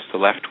naturalists, the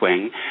left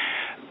wing,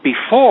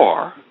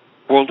 before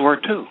World War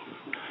II.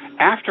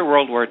 After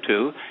World War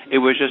II, it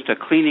was just a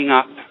cleaning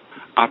up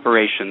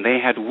operation. They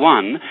had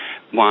won.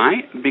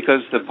 Why?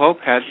 Because the Pope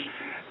had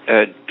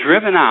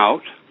driven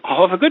out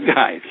all of the good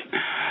guys.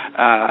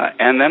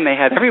 And then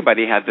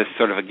everybody had this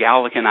sort of a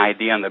Gallican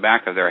idea in the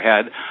back of their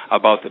head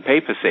about the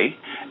papacy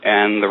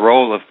and the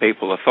role of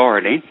papal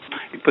authority.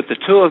 You put the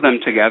two of them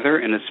together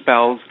and it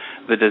spells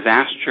the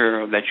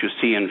disaster that you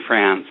see in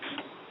France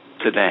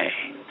today.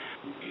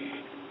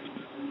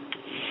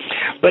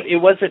 But it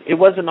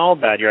wasn't all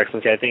bad, Your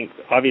Excellency. I think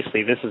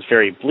obviously this is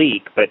very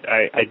bleak, but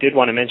I did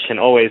want to mention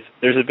always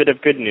there's a bit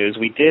of good news.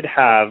 We did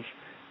have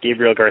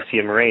Gabriel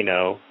Garcia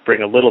Moreno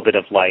bring a little bit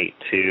of light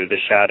to the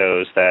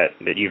shadows that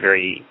you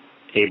very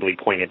ably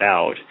pointed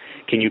out.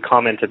 Can you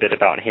comment a bit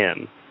about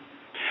him?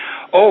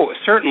 Oh,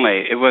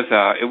 certainly. It was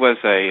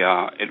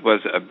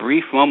a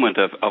brief moment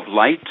of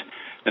light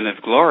and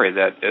of glory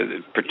that,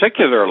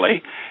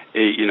 particularly,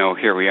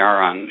 here we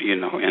are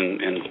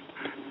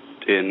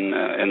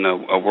in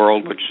a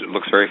world which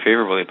looks very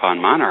favorably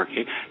upon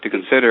monarchy, to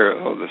consider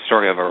the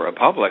story of a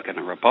republic, and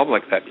a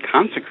republic that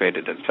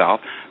consecrated itself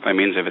by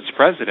means of its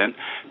president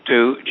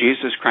to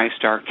Jesus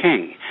Christ our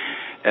King.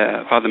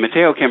 Father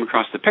Mateo came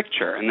across the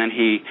picture, and then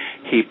he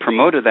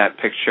promoted that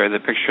picture, the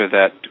picture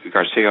that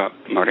Garcia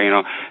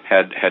Moreno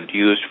had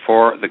used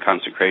for the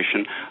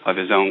consecration of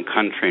his own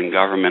country and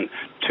government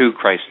to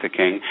Christ the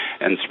King,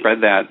 and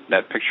spread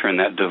that picture and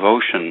that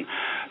devotion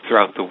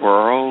throughout the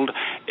world.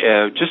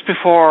 Just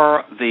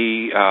before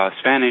the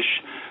Spanish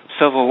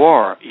Civil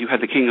War, you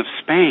had the King of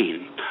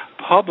Spain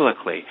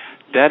publicly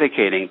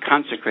dedicating,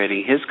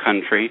 consecrating his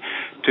country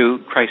to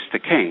Christ the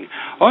King.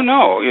 Oh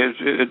no,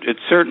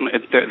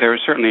 there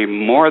is certainly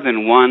more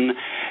than one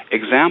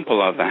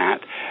example of that.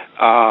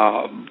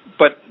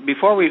 But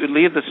before we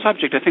leave the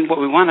subject, I think what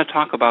we want to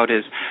talk about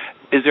is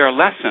there a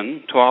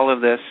lesson to all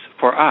of this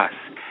for us?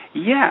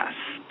 Yes,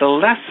 the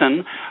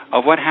lesson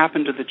of what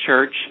happened to the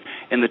church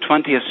in the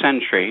 20th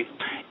century,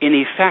 in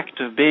effect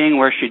of being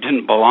where she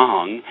didn't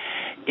belong,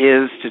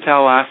 is to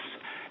tell us,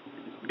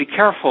 be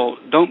careful,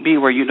 don't be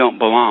where you don't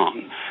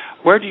belong.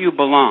 Where do you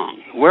belong?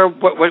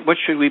 What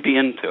should we be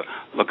into?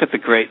 Look at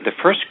the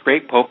first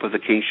great pope of the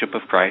kingship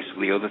of Christ,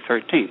 Leo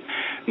XIII.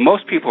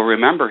 Most people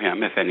remember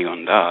him, if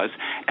anyone does,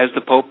 as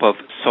the pope of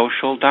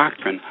social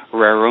doctrine,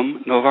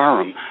 rerum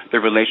novarum, the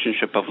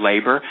relationship of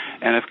labor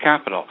and of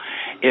capital.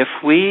 If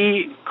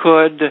we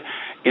could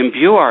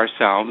imbue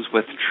ourselves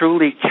with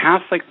truly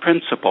Catholic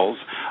principles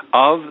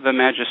of the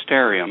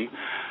magisterium,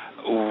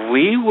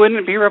 we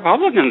wouldn't be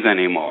Republicans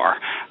anymore.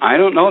 I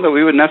don't know that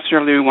we would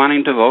necessarily be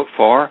wanting to vote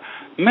for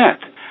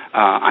Mitt.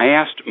 I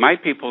asked my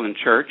people in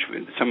church,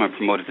 someone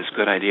promoted this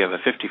good idea of a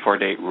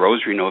 54-day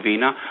rosary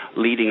novena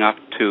leading up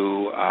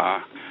to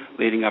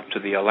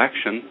the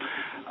election,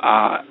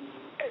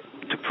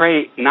 to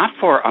pray not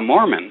for a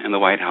Mormon in the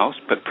White House,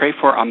 but pray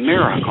for a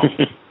miracle.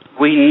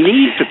 We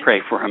need to pray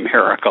for a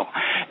miracle.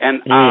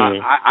 And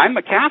I'm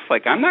a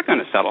Catholic. I'm not going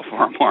to settle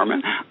for a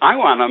Mormon. I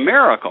want a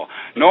miracle.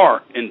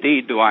 Nor,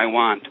 indeed, do I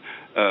want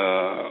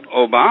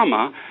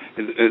Obama,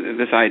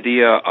 this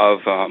idea of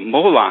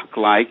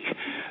Moloch-like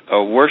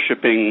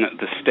worshiping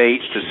the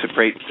state, to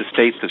separate the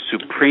state, the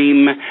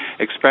supreme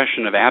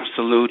expression of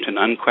absolute and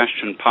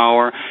unquestioned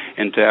power,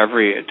 into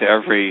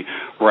every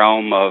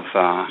realm of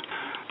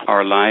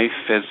our life.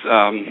 As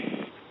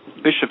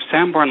Bishop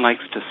Sanborn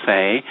likes to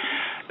say,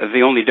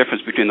 the only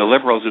difference between the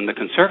liberals and the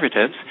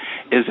conservatives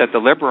is that the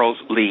liberals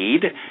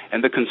lead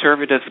and the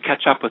conservatives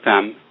catch up with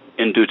them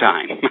in due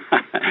time.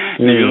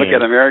 If you look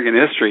at American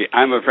history,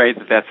 I'm afraid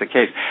that that's the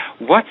case.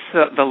 What's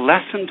the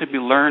lesson to be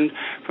learned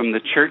from the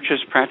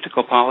church's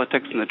practical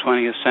politics in the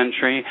 20th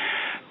century?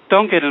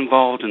 Don't get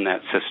involved in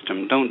that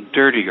system. Don't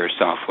dirty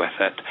yourself with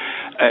it.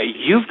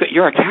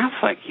 You're a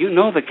Catholic. You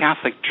know the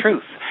Catholic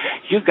truth.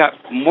 You've got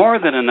more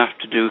than enough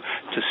to do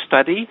to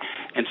study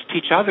and to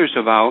teach others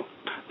about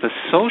the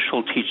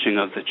social teaching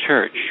of the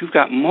church. You've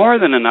got more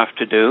than enough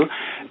to do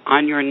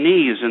on your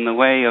knees in the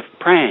way of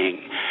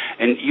praying.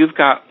 And you've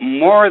got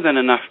more than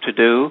enough to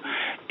do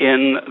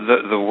in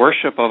the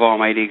worship of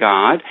Almighty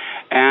God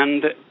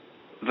and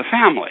the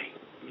family,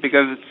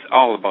 because it's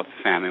all about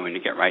the family when you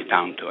get right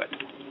down to it.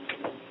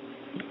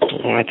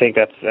 Well, I think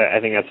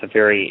that's a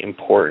very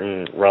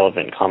important,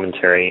 relevant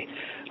commentary.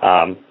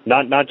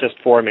 Not just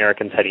for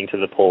Americans heading to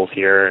the polls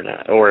here,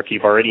 or if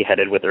you've already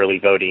headed with early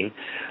voting,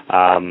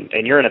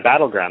 and you're in a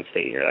battleground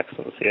state, Your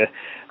Excellency.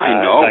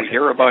 I know. We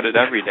hear about it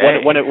every day.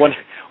 One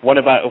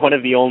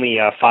of the only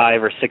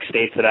 5 or 6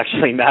 states that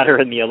actually matter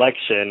in the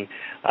election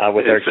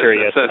with our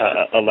curious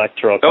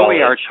electoral college.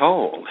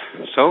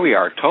 So we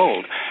are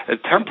told.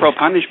 Temporal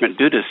punishment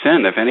due to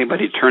sin. If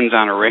anybody turns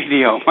on a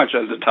radio, much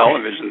as a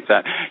television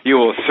set, you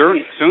will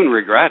soon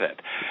regret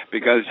it,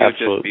 because you'll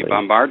just be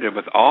bombarded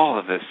with all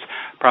of this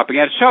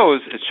propaganda.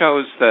 It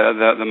shows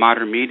the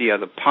modern media,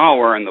 the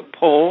power and the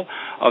pull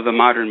of the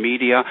modern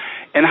media,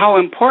 and how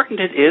important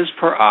it is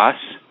for us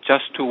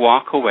just to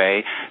walk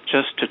away,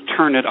 just to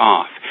turn it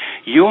off.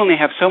 You only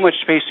have so much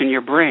space in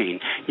your brain.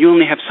 You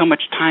only have so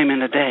much time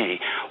in a day.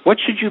 What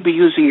should you be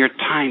using your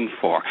time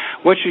for?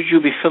 What should you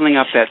be filling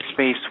up that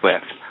space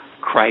with?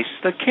 Christ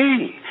the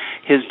King,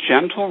 his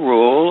gentle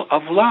rule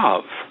of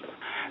love.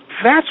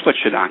 That's what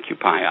should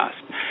occupy us.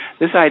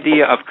 This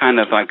idea of kind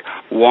of like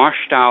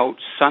washed out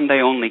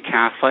Sunday-only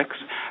Catholics.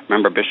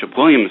 Remember, Bishop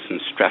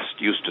Williamson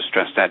used to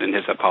stress that in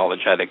his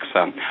apologetics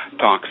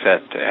talks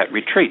at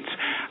retreats.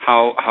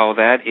 How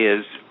that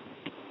is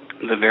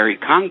the very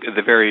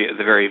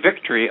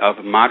victory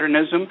of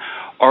modernism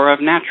or of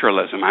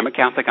naturalism. I'm a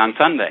Catholic on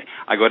Sunday.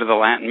 I go to the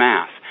Latin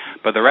Mass.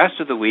 But the rest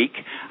of the week,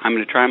 I'm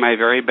going to try my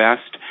very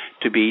best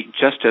to be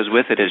just as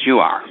with it as you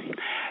are.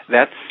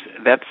 That's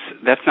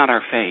not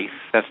our faith.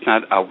 That's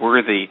not a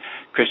worthy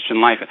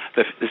Christian life.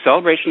 The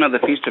celebration of the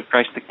Feast of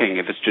Christ the King,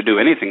 if it's to do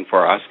anything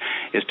for us,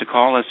 is to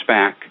call us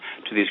back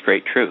to these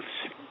great truths.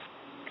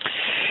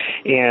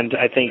 And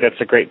I think that's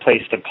a great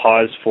place to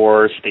pause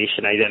for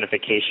station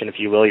identification, if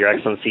you will, Your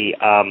Excellency.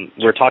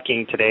 We're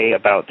talking today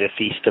about the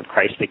Feast of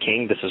Christ the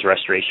King. This is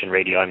Restoration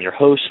Radio. I'm your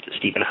host,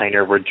 Stephen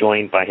Heiner. We're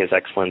joined by His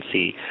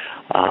Excellency,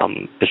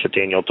 Bishop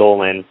Daniel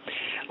Dolan.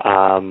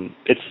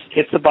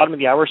 It's the bottom of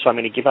the hour, so I'm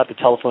going to give out the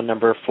telephone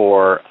number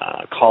for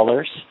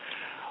callers.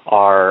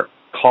 Our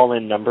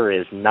call-in number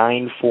is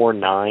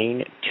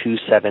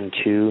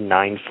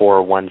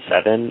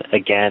 949-272-9417.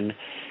 Again,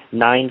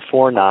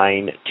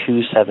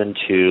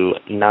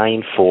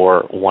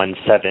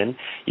 949-272-9417.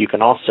 You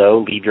can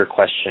also leave your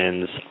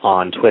questions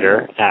on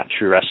Twitter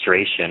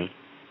 @TrueRestoration.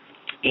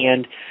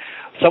 And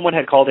someone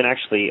had called in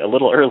actually a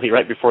little early,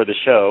 right before the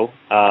show,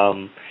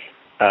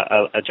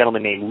 a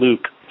gentleman named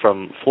Luke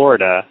from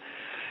Florida,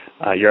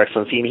 Your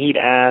Excellency, and he'd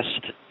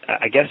asked,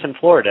 I guess in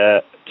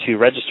Florida, to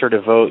register to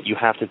vote, you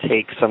have to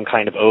take some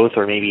kind of oath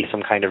or maybe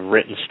some kind of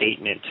written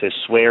statement to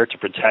swear to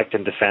protect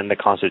and defend the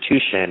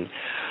Constitution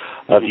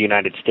of the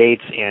United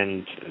States.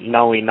 And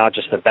not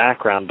just the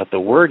background, but the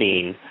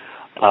wording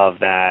of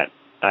that.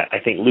 I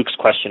think Luke's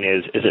question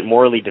is it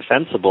morally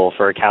defensible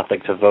for a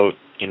Catholic to vote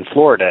in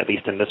Florida, at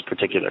least in this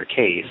particular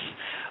case,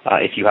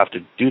 if you have to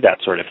do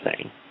that sort of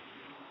thing?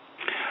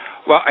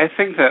 Well, I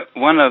think that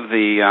one of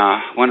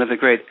the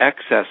great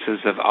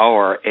excesses of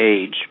our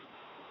age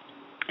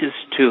is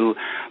to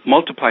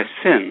multiply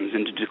sins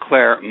and to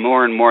declare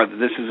more and more that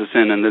this is a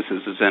sin and this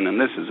is a sin and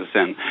this is a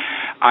sin.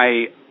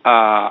 I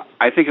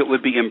think it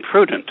would be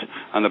imprudent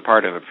on the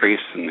part of a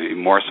priest, and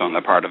more so on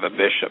the part of a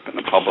bishop in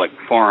a public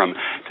forum,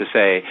 to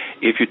say,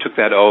 if you took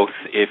that oath,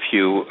 if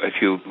you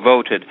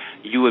voted,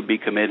 you would be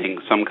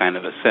committing some kind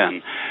of a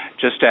sin.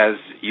 Just as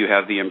you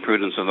have the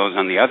imprudence of those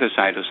on the other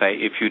side who say,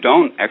 if you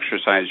don't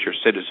exercise your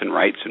citizen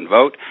rights and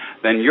vote,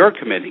 then you're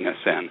committing a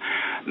sin.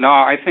 No,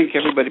 I think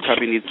everybody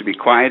probably needs to be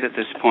quiet at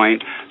this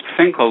point,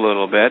 think a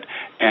little bit,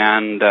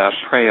 and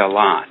pray a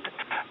lot.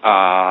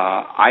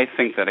 I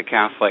think that a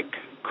Catholic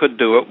could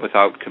do it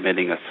without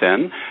committing a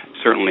sin,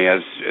 certainly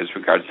as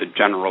regards the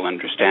general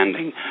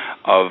understanding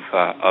of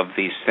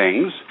these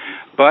things.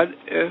 But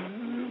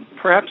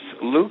perhaps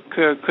Luke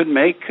could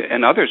make,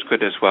 and others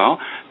could as well,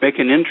 make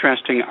an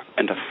interesting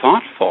and a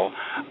thoughtful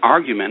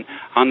argument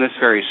on this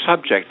very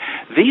subject.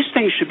 These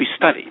things should be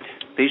studied.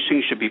 These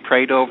things should be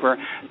prayed over.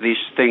 These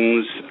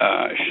things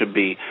should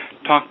be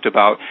talked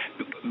about,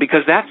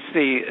 because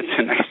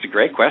it's a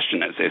great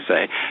question, as they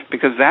say,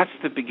 because that's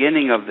the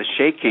beginning of the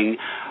shaking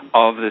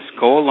of this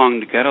go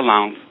along to get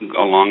along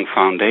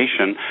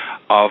foundation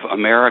of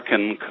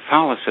American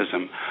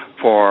Catholicism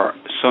for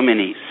so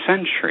many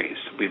centuries.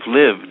 We've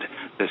lived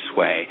this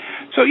way.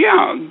 So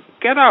yeah,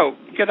 get out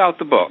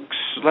the books.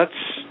 Let's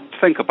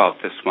think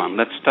about this one.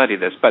 Let's study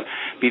this. But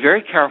be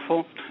very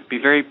careful, be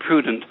very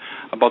prudent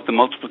about the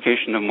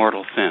multiplication of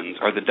mortal sins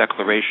or the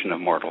declaration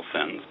of mortal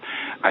sins.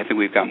 I think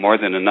we've got more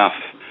than enough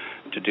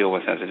to deal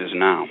with as it is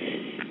now.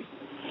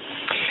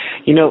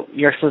 You know,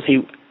 Your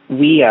Excellency,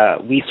 we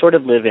sort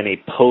of live in a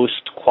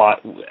post-quad.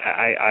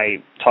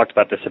 I talked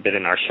about this a bit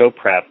in our show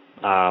prep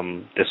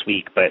this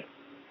week, but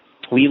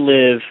we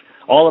live,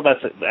 all of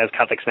us as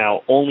Catholics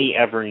now only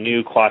ever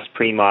knew Quas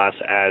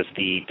Primas as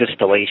the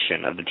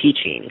distillation of the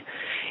teaching.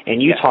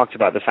 And you talked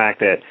about the fact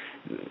that,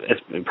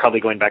 probably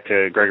going back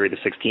to Gregory the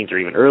 16th or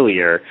even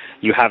earlier,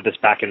 you have this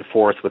back and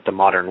forth with the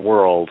modern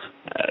world,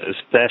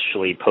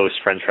 especially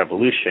post-French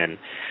Revolution.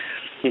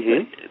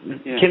 Mm-hmm.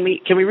 Yeah.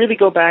 Can we really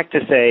go back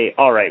to say,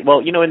 all right, well,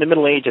 in the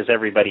Middle Ages,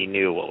 everybody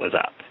knew what was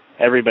up.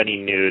 Everybody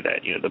knew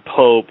that, the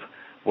Pope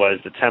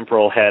was the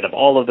temporal head of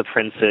all of the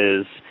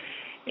princes,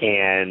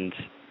 and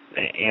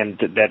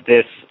that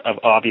this,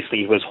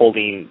 obviously, was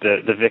holding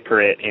the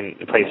vicariate in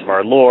the place of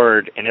our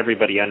Lord, and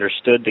everybody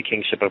understood the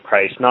kingship of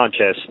Christ, not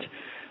just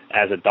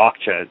as a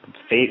doctrine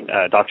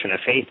of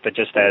faith, but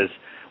just as,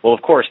 well,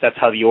 of course, that's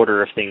how the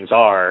order of things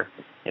are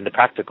in the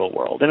practical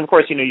world. And of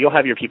course, you'll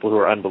have your people who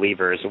are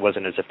unbelievers. It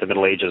wasn't as if the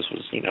Middle Ages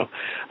was,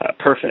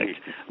 perfect.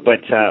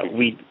 But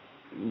we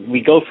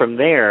go from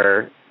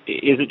there.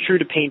 Is it true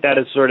to paint that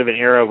as sort of an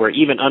era where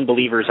even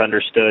unbelievers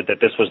understood that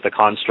this was the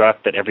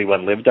construct that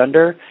everyone lived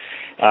under,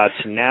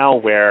 to now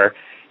where,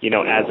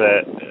 as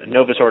a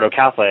Novus Ordo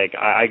Catholic,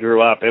 I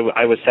grew up,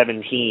 I was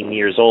 17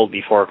 years old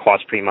before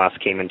Quas Primas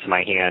came into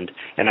my hand,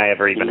 and I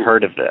ever even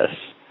heard of this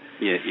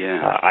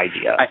idea.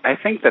 I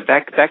think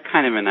that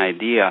kind of an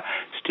idea,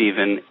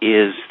 Stephen,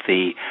 is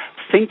the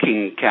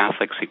thinking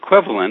Catholic's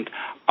equivalent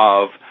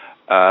of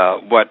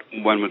what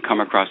one would come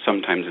across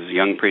sometimes as a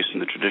young priest in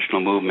the traditional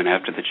movement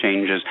after the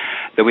changes,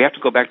 that we have to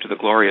go back to the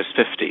glorious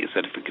 50s,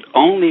 that if we could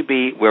only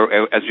be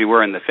as we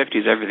were in the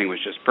 50s, everything was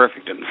just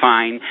perfect and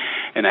fine,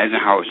 and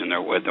Eisenhower was in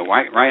there with the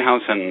White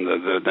House, and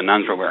the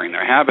nuns were wearing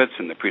their habits,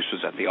 and the priest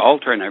was at the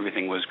altar, and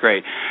everything was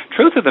great.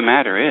 Truth of the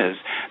matter is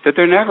that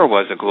there never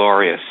was a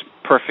glorious,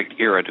 perfect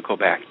era to go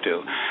back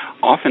to.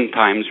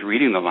 Oftentimes,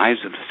 reading the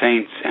lives of the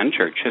saints and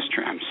church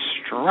history, I'm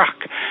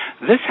struck.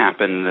 This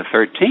happened in the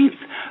 13th,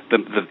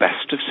 the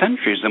best of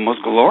centuries, the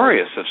most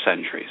glorious of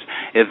centuries.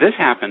 If this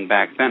happened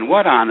back then,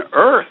 what on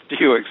earth do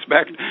you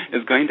expect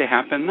is going to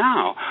happen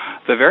now?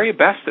 The very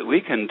best that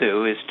we can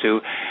do is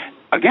to,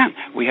 again,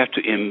 we have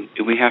to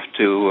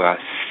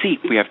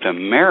seep, we have to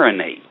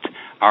marinate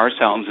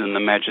ourselves in the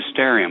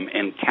magisterium,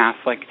 in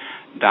Catholic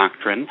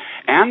doctrine,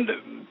 and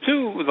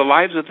to the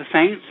lives of the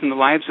saints and the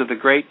lives of the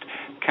great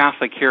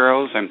Catholic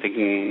heroes. I'm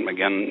thinking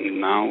again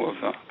now of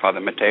Father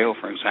Mateo,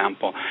 for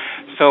example.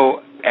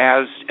 So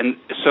as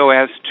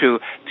to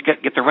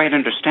get the right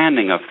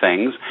understanding of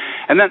things.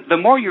 And then the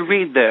more you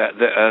read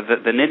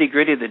the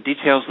nitty-gritty, the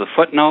details, the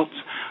footnotes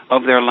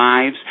of their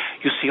lives,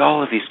 you see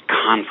all of these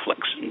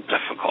conflicts and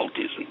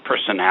difficulties and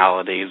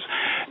personalities,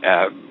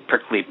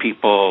 prickly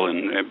people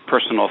and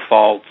personal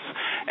faults,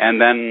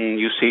 and then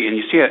you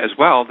see as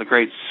well the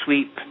great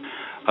sweep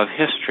of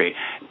history.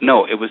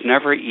 No, it was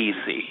never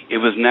easy. It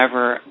was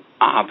never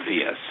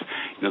obvious.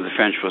 You know, the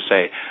French will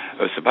say,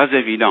 "C'est pas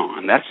évident,"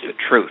 and that's the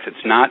truth.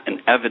 It's not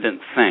an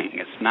evident thing.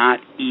 It's not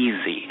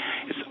easy.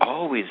 It's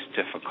always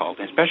difficult,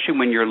 especially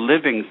when you're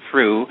living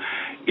through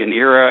an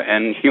era,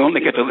 and you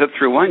only get to live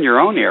through your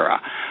own era.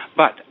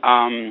 But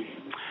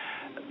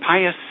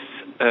Pius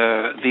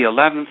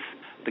XI,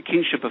 the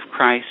Kingship of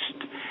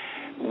Christ,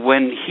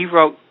 when he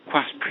wrote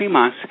Quas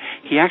Primas,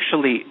 he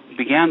actually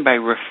began by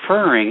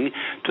referring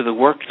to the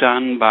work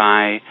done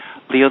by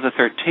Leo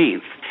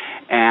XIII.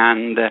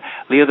 And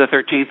Leo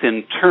XIII,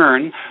 in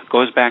turn,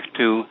 goes back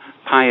to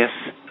Pius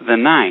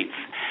IX.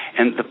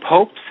 And the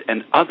popes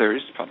and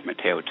others, Father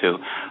Matteo too,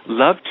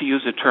 love to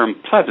use the term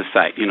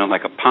plebiscite,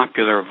 like a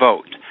popular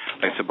vote.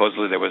 Like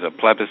supposedly there was a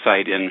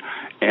plebiscite in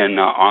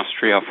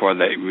Austria for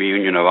the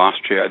reunion of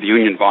Austria, the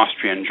Union of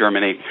Austria and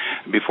Germany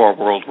before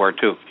World War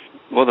II.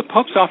 Well, the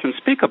popes often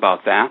speak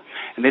about that,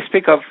 and they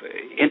speak of,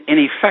 in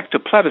effect, a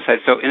plebiscite.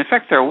 So, in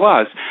effect, there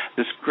was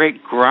this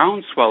great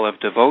groundswell of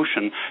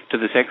devotion to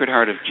the Sacred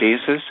Heart of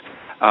Jesus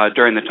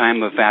during the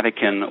time of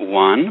Vatican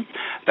I.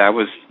 That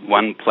was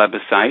one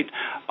plebiscite.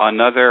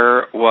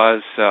 Another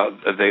was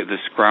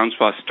this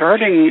groundswell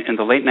starting in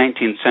the late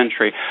 19th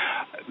century,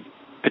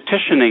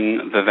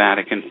 petitioning the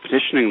Vatican,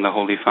 petitioning the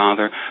Holy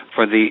Father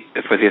for the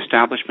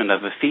establishment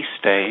of a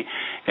feast day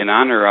in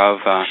honor of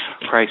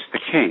Christ the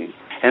King.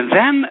 And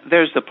then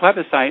there's the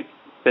plebiscite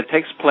that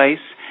takes place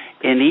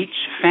in each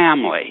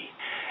family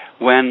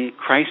when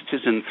Christ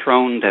is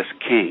enthroned as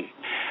king.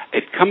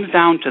 It comes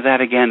down to that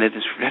again.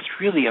 That's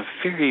really a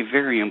very,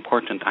 very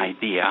important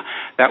idea.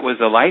 That was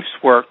the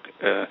life's work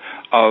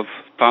of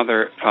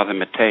Father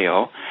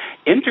Matteo.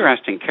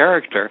 Interesting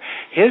character.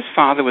 His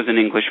father was an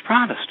English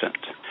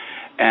Protestant,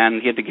 and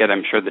he had to get,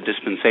 I'm sure, the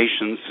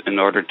dispensations in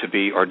order to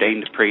be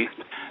ordained priest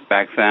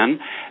back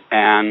then.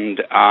 And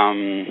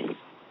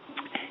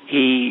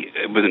he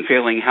was in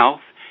failing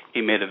health. He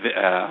made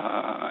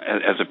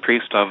as a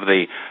priest of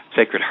the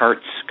Sacred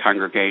Hearts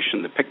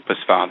congregation, the Picpus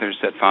Fathers,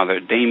 that Father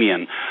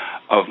Damien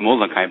of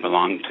Molokai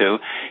belonged to.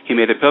 He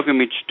made a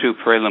pilgrimage to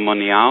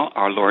Paray-le-Monial.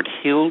 Our Lord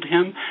healed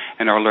him,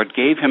 and our Lord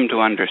gave him to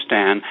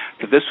understand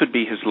that this would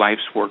be his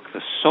life's work, the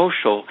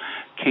social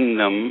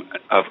kingdom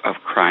of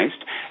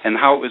Christ, and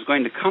how it was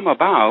going to come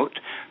about,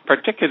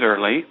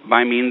 particularly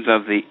by means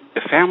of the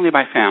family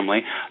by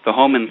family, the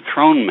home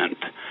enthronement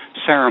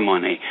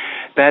ceremony.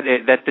 That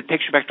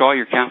takes you back to all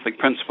your Catholic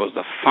principles.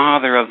 The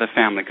father of the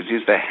family, because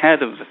he's the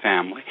head of the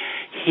family.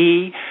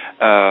 He,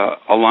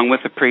 along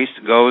with the priest,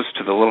 goes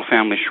to the little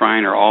family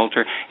shrine or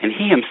altar, and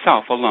he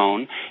himself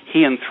alone,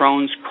 he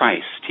enthrones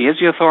Christ. He is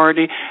the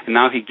authority, and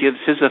now he gives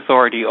his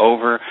authority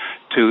over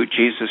to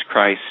Jesus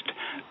Christ,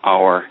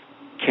 our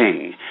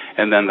King.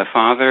 And then the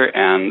father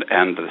and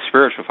the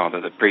spiritual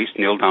father, the priest,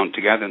 kneel down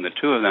together, and the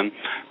two of them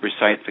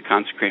recite the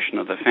consecration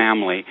of the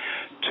family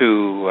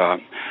to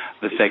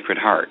the Sacred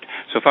Heart.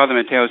 So Father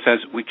Matteo says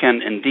we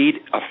can indeed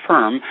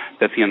affirm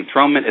that the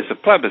enthronement is a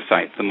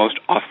plebiscite, the most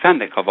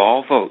authentic of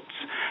all votes,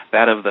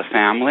 that of the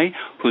family,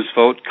 whose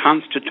vote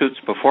constitutes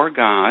before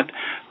God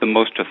the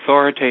most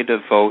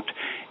authoritative vote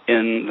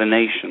in the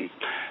nation.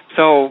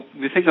 So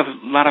we think of a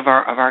lot of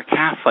our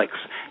Catholics.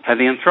 Have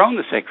they enthroned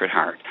the Sacred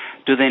Heart?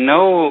 Do they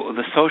know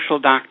the social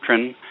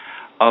doctrine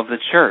of the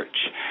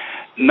Church?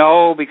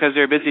 No, because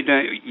they're busy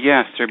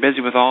they're busy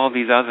with all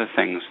these other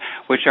things,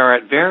 which are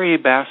at very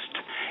best,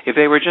 if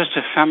they were just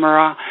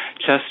ephemera,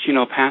 just,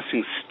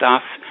 passing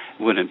stuff,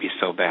 it wouldn't be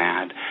so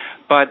bad.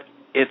 But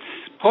it's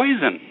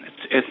poison.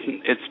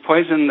 It's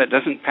poison that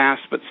doesn't pass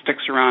but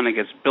sticks around and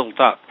gets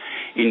built up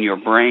in your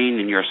brain,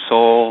 in your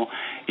soul,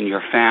 in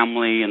your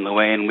family, in the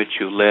way in which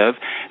you live.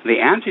 The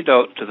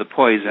antidote to the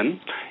poison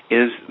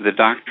is the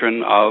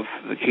doctrine of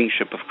the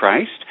kingship of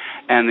Christ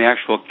and the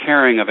actual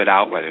carrying of it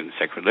out, whether in the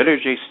sacred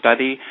liturgy,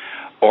 study,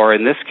 or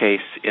in this case,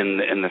 in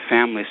the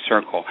family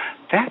circle.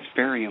 That's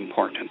very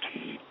important.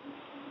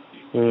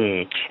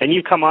 And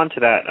you come on to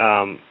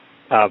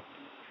that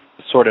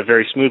sort of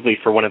very smoothly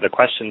for one of the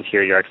questions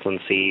here, Your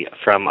Excellency,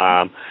 from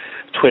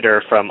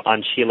Twitter from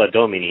Anchila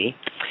Domini.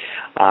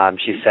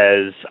 She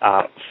says,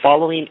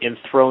 following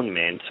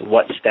enthronement,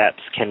 what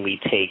steps can we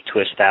take to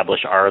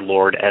establish our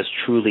Lord as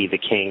truly the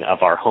King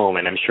of our home?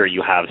 And I'm sure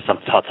you have some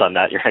thoughts on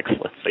that, Your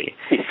Excellency.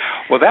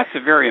 Well, that's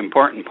a very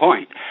important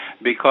point,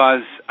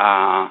 because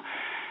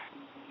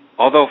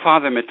although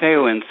Father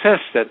Matteo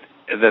insists that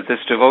this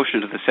devotion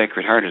to the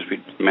Sacred Heart, as we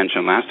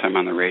mentioned last time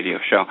on the radio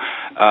show,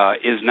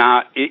 is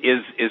not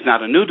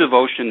a new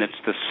devotion. It's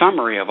the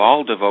summary of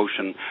all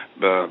devotion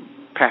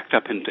packed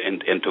up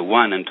into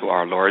one, into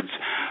our Lord's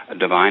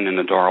divine and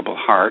adorable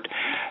heart.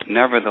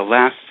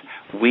 Nevertheless,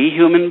 we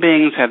human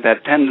beings have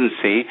that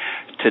tendency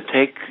to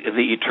take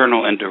the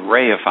eternal and to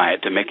reify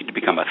it, to make it to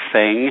become a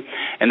thing.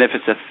 And if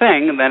it's a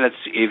thing, then it's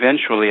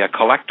eventually a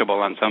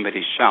collectible on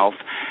somebody's shelf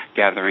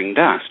gathering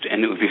dust.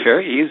 And it would be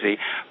very easy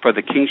for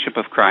the kingship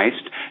of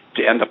Christ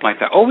to end up like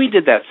that. Oh, we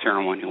did that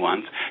ceremony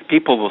once.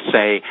 People will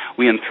say,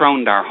 we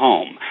enthroned our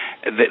home.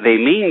 They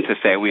mean to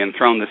say we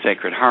enthroned the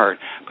Sacred Heart,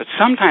 but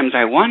sometimes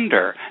I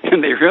wonder,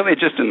 and they really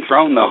just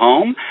enthroned the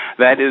home?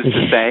 That is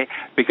to say,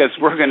 because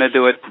we're going to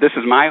do it, this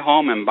is my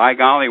home, and by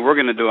golly, we're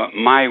going to do it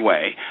my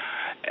way.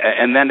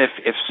 And then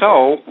if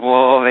so,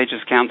 well, they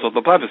just canceled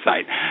the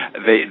plebiscite.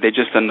 They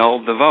just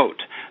annulled the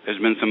vote.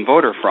 There's been some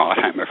voter fraud,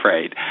 I'm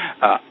afraid.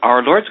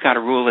 Our Lord's got to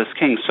rule as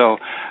king. So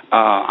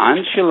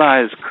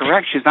Angela is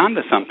correct. She's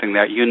onto something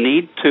there. You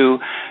need to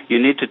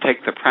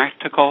take the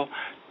practical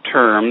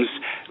terms,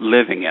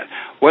 living it.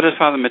 What does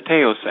Father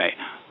Mateo say?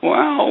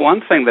 Well,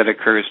 one thing that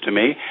occurs to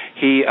me,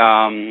 he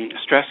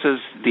stresses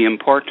the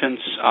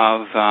importance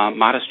of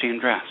modesty in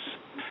dress,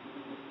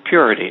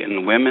 purity,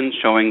 and women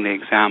showing the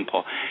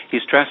example. He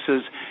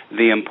stresses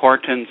the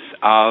importance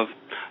of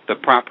the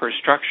proper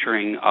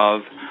structuring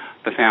of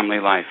the family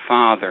life,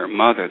 father,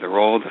 mother, the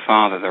role of the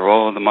father, the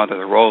role of the mother,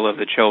 the role of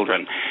the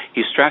children.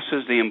 He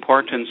stresses the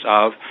importance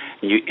of,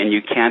 and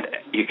you can't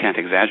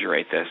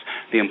exaggerate this,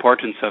 the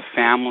importance of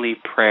family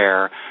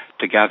prayer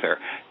together,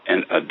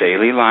 and a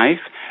daily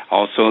life,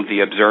 also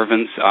the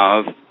observance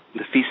of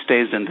the feast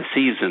days and the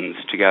seasons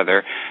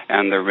together,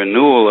 and the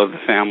renewal of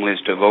the family's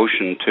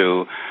devotion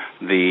to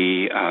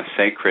the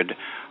Sacred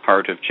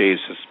Heart of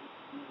Jesus.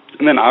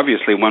 And then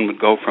obviously one would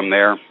go from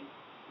there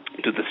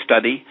to the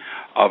study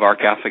of our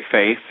Catholic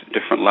faith,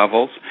 different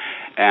levels,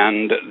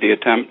 and the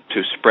attempt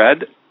to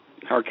spread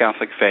our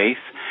Catholic faith.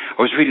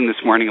 I was reading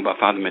this morning about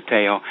Father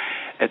Mateo.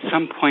 At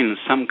some point in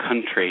some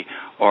country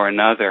or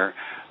another,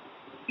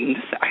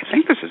 I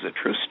think this is a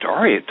true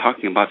story,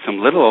 talking about some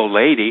little old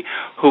lady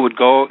who would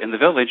go in the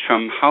village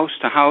from house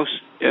to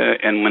house,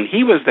 and when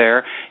he was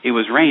there, it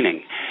was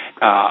raining.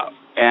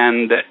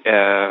 And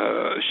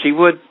she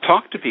would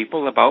talk to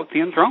people about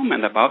the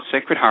enthronement, about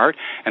Sacred Heart,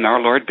 and our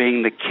Lord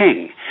being the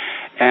King.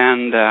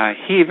 And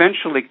he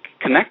eventually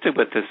connected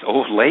with this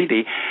old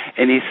lady,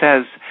 and he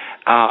says,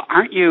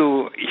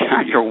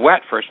 you're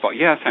wet, first of all.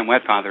 Yes, I'm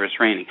wet, Father, it's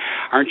raining.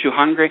 Aren't you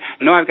hungry?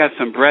 No, I've got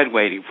some bread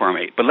waiting for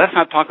me. But let's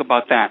not talk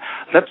about that.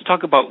 Let's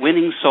talk about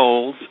winning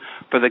souls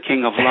for the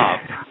King of Love.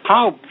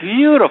 How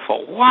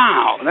beautiful.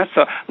 Wow. That's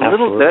a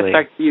little, that's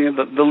like,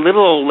 the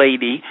little old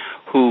lady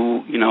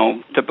who,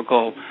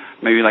 typical,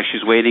 maybe like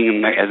she's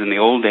waiting, as in the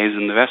old days,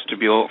 in the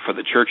vestibule for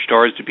the church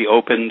doors to be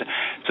opened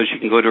so she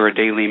can go to her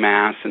daily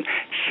Mass. And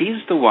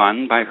she's the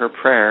one, by her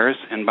prayers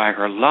and by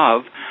her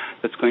love,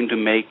 that's going to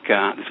make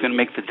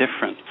the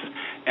difference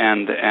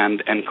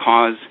and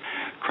cause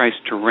Christ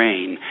to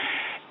reign.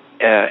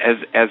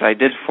 As I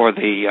did for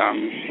the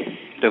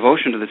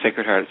devotion to the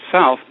Sacred Heart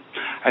itself,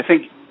 I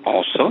think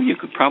also you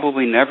could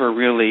probably never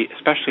really,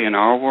 especially in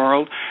our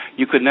world,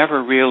 you could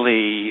never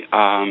really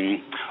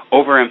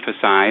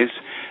overemphasize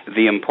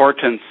the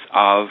importance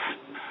of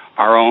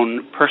our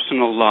own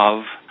personal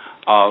love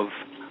of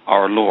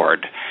our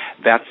Lord.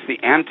 That's the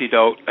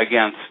antidote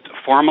against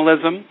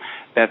formalism.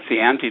 That's the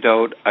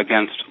antidote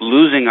against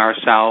losing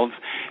ourselves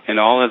in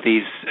all of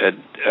these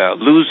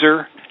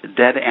loser,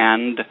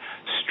 dead-end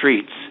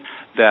streets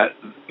that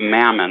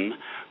Mammon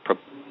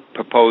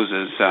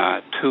proposes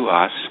to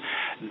us.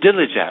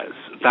 Diligez,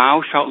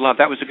 thou shalt love.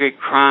 That was a great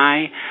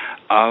cry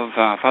of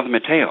Father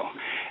Mateo.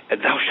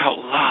 Thou shalt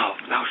love,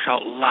 thou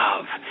shalt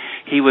love.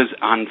 He was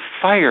on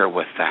fire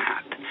with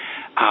that.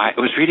 I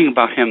was reading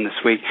about him this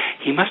week.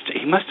 He must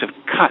have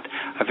cut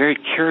a very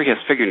curious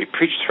figure, and he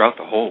preached throughout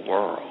the whole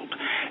world.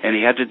 And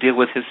he had to deal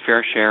with his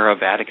fair share of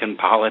Vatican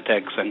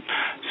politics and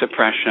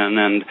suppression,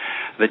 and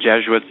the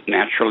Jesuits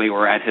naturally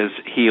were at his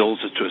heels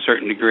to a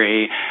certain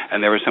degree,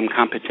 and there was some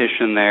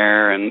competition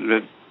there,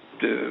 and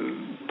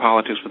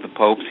politics with the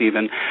popes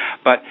even.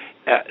 But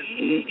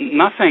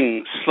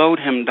nothing slowed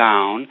him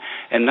down,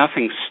 and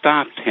nothing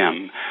stopped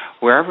him.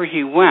 Wherever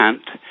he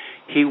went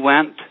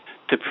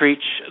to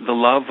preach the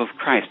love of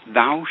Christ.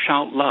 Thou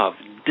shalt love,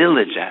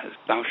 diligez,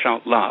 thou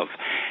shalt love.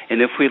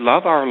 And if we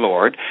love our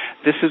Lord,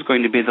 this is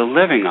going to be the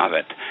living of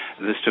it,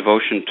 this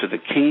devotion to the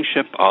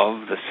kingship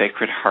of the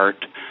Sacred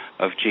Heart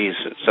of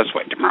Jesus. That's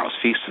why tomorrow's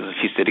feast is a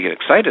feast day to get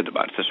excited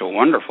about. It's such a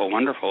wonderful,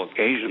 wonderful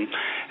occasion,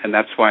 and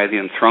that's why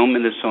the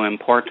enthronement is so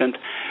important.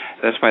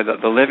 That's why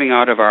the living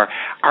out of our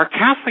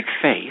Catholic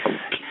faith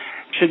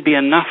should be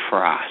enough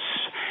for us.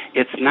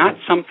 It's not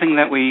something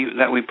that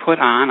we put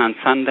on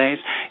Sundays.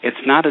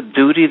 It's not a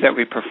duty that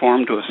we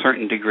perform to a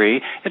certain degree.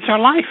 It's our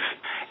life.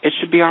 It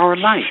should be our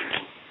life.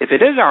 If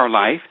it is our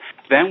life,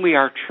 then we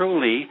are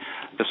truly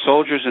the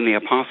soldiers and the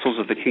apostles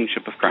of the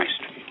kingship of Christ.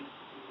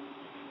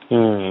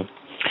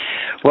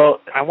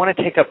 Well, I want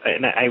to take up,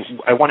 and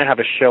I want to have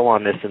a show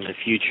on this in the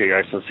future, Your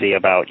Excellency,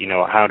 about,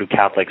 how do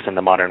Catholics in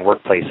the modern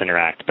workplace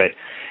interact. But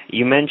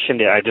you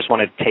mentioned it. I just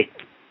want to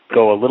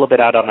go a little bit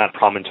out on that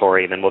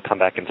promontory, and then we'll come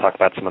back and talk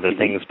about some other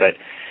things. But,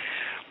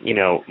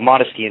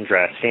 modesty in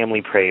dress,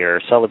 family prayer,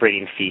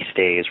 celebrating feast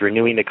days,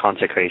 renewing the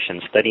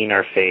consecration, studying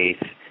our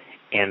faith,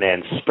 and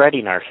then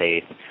spreading our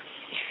faith,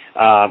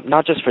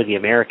 not just for the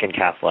American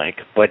Catholic,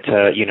 but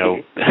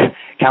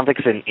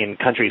Catholics in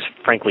countries,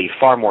 frankly,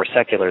 far more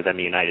secular than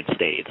the United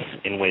States,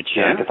 in which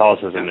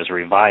Catholicism is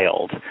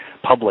reviled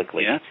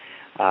publicly. Yeah.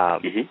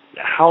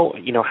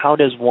 How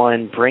does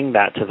one bring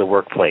that to the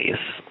workplace?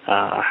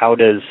 How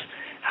does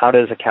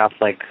a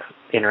Catholic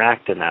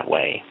interact in that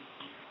way?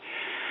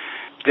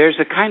 There's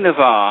a kind of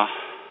a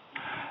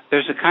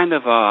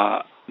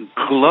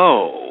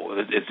glow.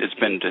 It's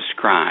been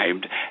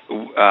described.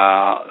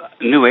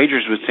 New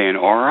Agers would say an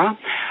aura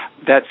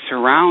that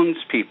surrounds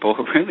people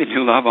who really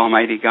do love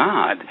Almighty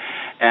God.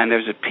 And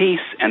there's a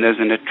peace and there's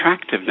an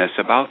attractiveness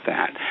about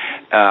that.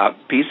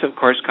 Peace, of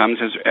course, comes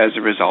as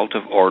a result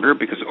of order,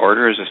 because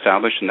order is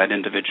established in that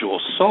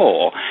individual's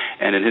soul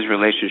and in his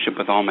relationship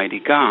with Almighty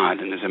God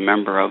and as a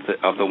member of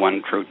the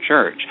one true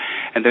church.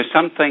 And there's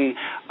something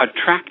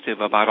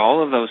attractive about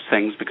all of those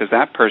things because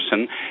that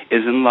person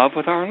is in love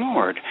with our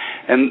Lord.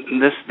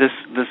 And this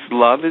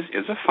love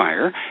is a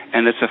fire,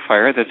 and it's a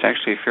fire that's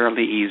actually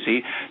fairly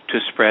easy to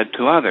spread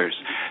to others.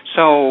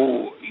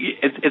 So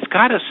it's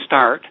got to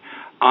start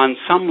on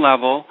some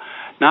level,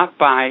 not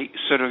by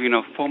sort of,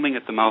 foaming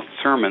at the mouth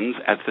sermons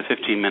at the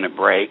 15-minute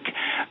break,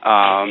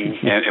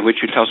 in which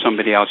you tell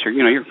somebody else,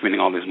 you're committing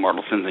all these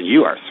mortal sins and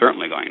you are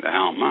certainly going to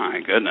hell. My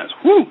goodness.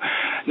 Whew.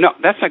 No,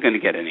 that's not going to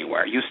get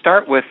anywhere. You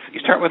start with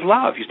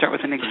love. You start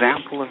with an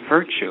example of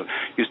virtue.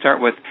 You start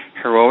with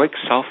heroic,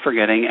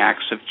 self-forgetting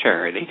acts of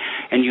charity,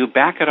 and you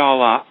back it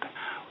all up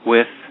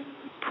with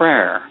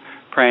prayer.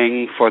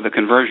 Praying for the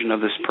conversion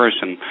of this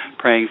person,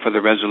 praying for the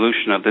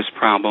resolution of this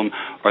problem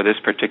or this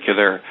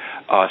particular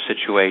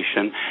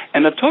situation.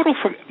 And to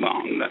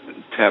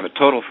have a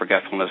total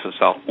forgetfulness of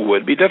self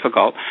would be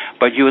difficult,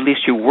 but at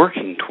least you're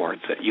working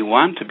towards it. You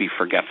want to be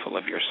forgetful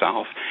of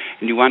yourself,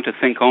 and you want to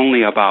think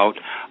only about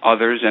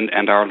others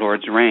and our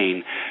Lord's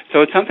reign.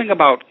 So it's something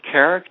about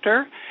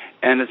character,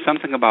 and it's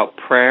something about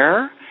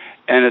prayer,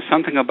 and it's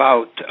something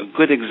about a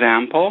good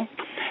example.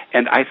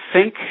 And I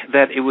think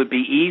that it would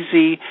be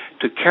easy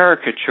to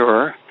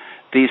caricature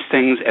these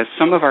things, as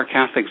some of our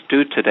Catholics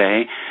do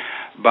today,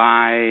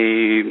 by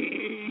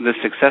the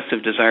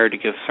excessive desire to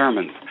give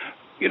sermons.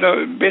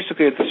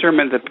 Basically it's a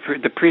sermon,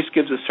 the priest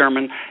gives a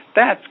sermon,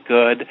 that's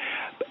good.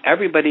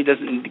 Everybody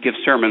doesn't give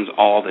sermons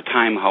all the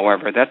time,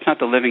 however. That's not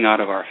the living out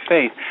of our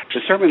faith.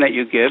 The sermon that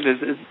you give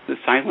is the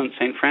silent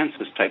St.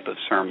 Francis type of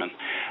sermon.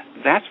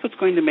 That's what's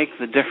going to make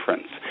the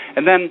difference.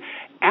 And then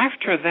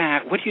after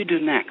that, what do you do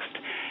next?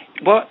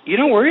 Well, you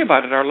don't worry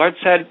about it. Our Lord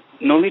said,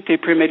 nolite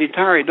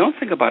premeditare, don't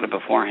think about it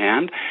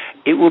beforehand.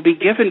 It will be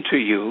given to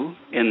you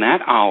in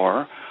that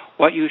hour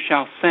what you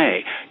shall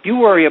say. You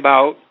worry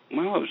about, it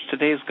was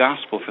today's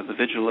gospel for the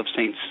vigil of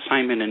Saints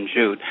Simon and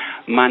Jude,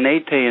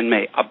 manete in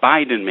me,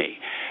 abide in me,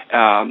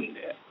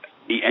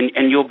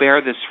 and you'll bear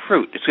this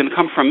fruit. It's going to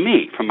come from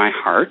me, from my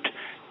heart,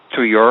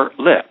 through your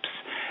lips.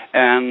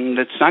 And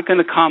it's not going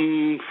to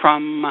come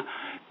from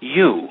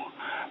you.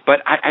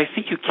 But I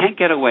think you can't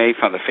get away,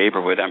 Father Faber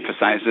would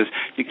emphasize this,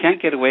 you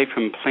can't get away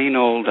from plain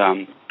old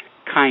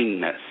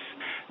kindness.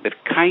 That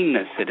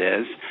kindness it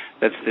is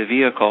that's the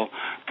vehicle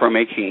for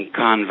making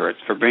converts,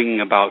 for bringing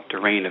about the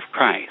reign of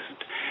Christ.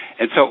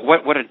 And so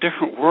what a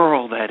different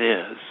world that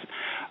is,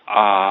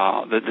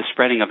 the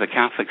spreading of the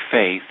Catholic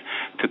faith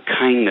through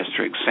kindness,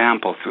 through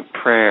example, through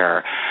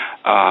prayer,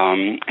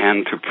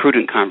 and through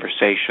prudent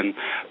conversation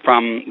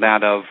from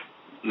that of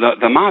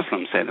the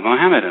Muslims, say, the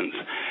Mohammedans,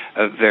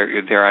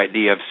 their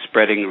idea of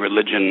spreading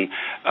religion,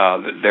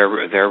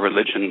 their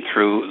religion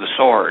through the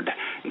sword,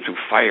 and through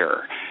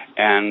fire,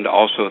 and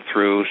also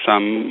through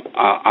some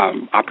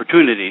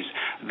opportunities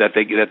that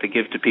they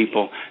give to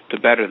people to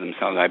better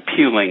themselves,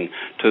 appealing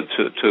to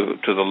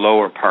the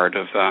lower part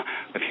of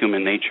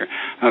human nature.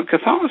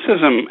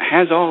 Catholicism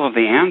has all of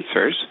the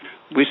answers.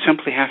 We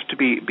simply have to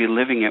be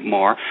living it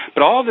more.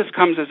 But all of this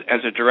comes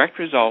as a direct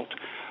result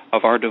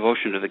of our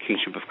devotion to the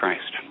kingship of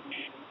Christ.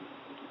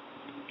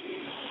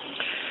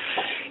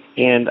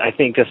 And I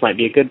think this might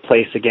be a good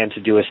place, again, to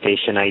do a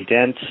station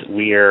ident.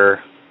 We're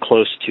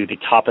close to the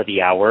top of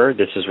the hour.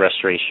 This is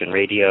Restoration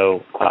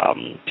Radio.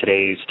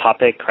 Today's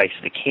topic, Christ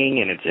the King,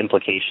 and its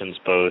implications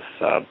both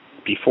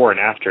before and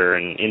after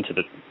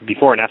the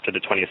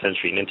 20th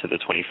century and into the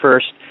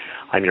 21st.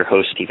 I'm your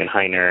host, Stephen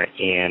Heiner,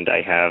 and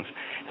I have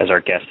as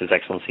our guest His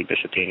Excellency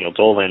Bishop Daniel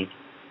Dolan.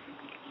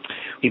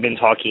 We've been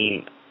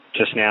talking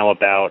just now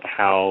about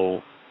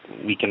how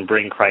we can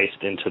bring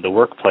Christ into the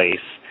workplace.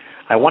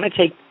 I want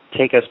to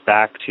take us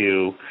back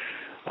to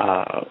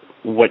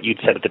what you'd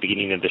said at the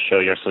beginning of the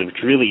show, which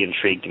really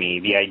intrigued me,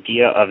 the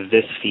idea of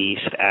this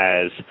feast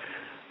as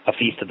a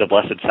feast of the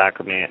Blessed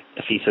Sacrament,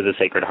 a feast of the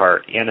Sacred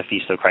Heart, and a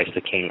feast of Christ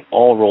the King,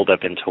 all rolled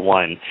up into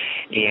one.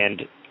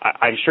 And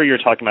I'm sure you're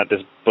talking about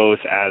this both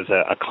as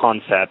a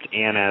concept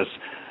and as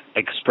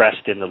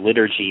expressed in the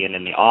liturgy and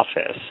in the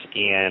office.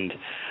 And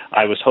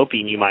I was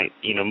hoping you might,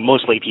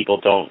 most lay people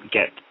don't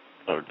get,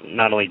 or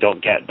not only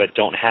don't get, but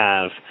don't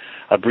have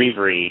a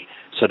breviary,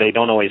 so they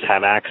don't always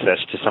have access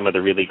to some of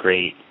the really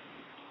great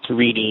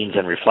readings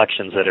and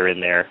reflections that are in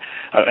there.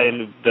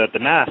 And the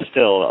Mass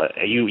still,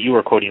 you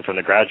were quoting from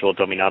the Gradual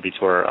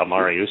Dominabitur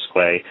Amare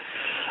Usque.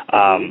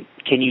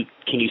 Can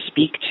you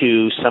speak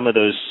to some of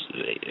those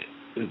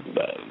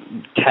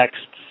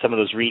texts, some of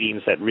those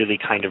readings that really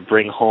kind of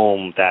bring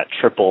home that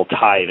triple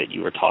tie that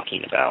you were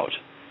talking about?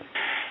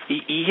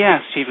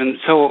 Yes, Stephen.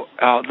 So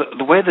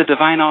the way the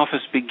Divine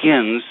Office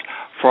begins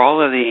for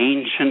all of the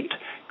ancient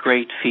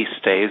great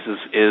feast days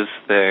is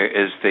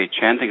the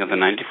chanting of the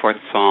 94th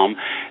Psalm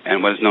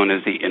and what is known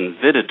as the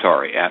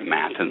Invitatory at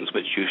Matins,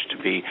 which used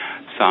to be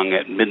sung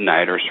at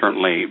midnight or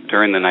certainly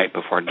during the night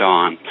before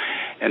dawn.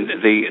 And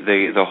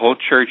the whole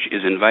church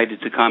is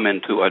invited to come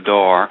and to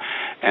adore.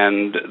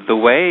 And the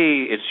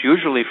way it's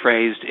usually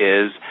phrased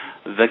is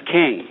the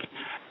King.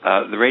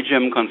 The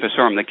Regem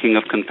Confessorum, the King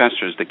of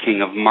Confessors, the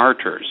King of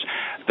Martyrs,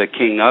 the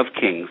King of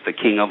Kings, the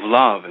King of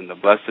Love, and the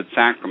Blessed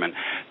Sacrament.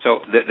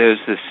 So there's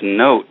this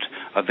note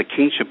of the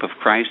kingship of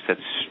Christ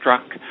that's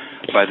struck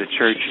by the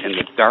Church in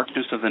the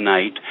darkness of the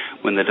night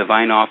when the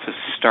Divine Office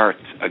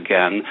starts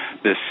again,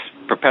 this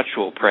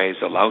perpetual praise,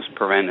 the Laus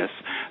Perennis,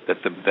 that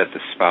the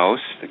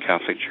spouse, the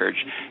Catholic Church,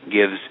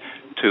 gives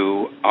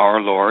to our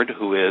Lord,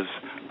 who is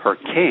her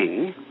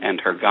King and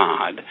her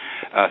God,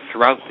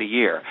 throughout the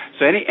year.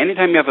 So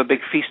anytime you have a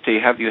big feast day,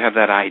 you have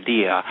that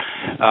idea.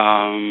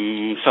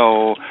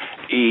 So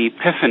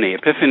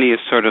Epiphany is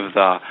sort of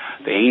the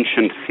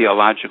ancient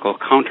theological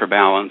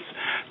counterbalance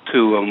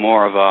to a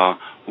more of a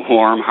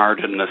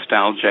warm-hearted,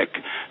 nostalgic,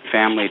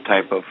 family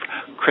type of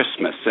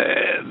Christmas.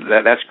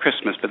 That's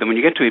Christmas. But then when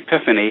you get to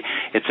Epiphany,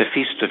 it's a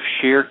feast of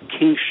sheer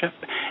kingship.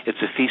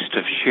 It's a feast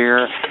of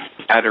sheer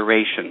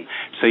adoration.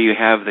 So you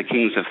have the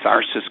kings of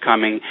Tharsis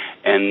coming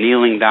and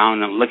kneeling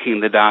down and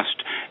licking the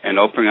dust and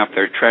opening up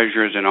their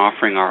treasures and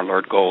offering our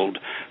Lord gold,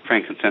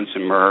 frankincense,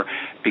 and myrrh,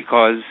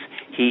 because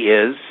he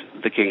is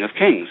the King of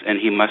Kings, and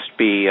he must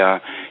be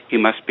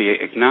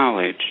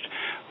acknowledged.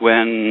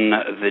 When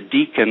the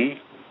deacon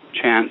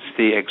chants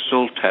the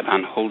Exultet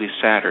on Holy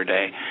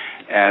Saturday,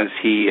 as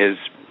he is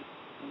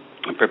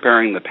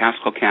preparing the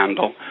Paschal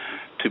candle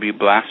to be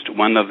blessed,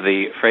 one of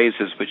the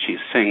phrases which he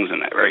sings in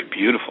that very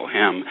beautiful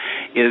hymn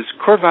is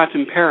Curvat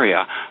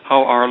Imperia,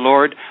 how our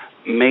Lord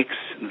makes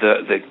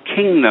the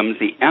kingdoms,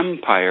 the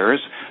empires,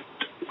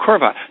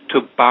 curva,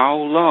 to bow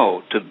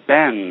low, to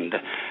bend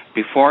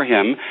before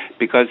him,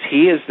 because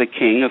he is the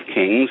King of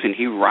Kings and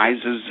he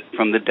rises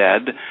from the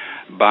dead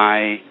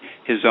by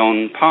his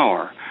own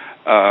power.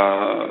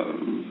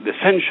 The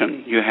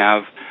Ascension, you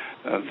have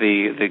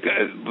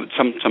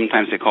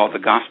sometimes they call it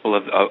the gospel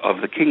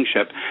of the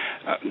kingship.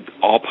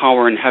 All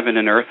power in heaven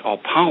and earth, all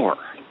power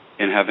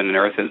in heaven and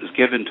earth is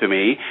given to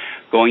me.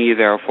 Going ye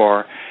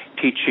therefore,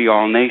 teach ye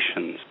all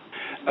nations.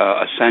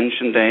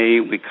 Ascension Day,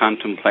 we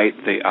contemplate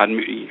the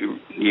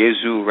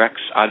Jesu Rex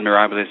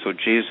Admirabilis, so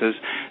Jesus,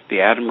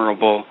 the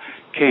admirable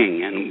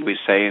King, and we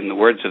say in the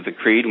words of the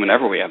Creed,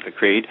 whenever we have the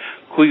Creed,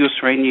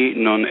 cuius regni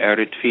non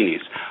erit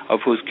finis, of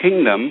whose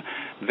kingdom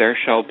there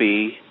shall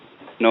be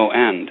no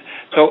end.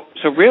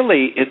 So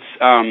really, it's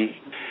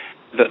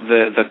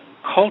the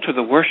cult or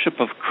the worship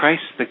of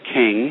Christ the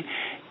King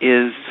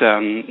is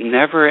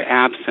never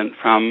absent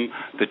from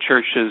the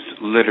Church's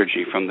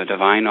liturgy, from the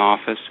Divine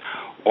Office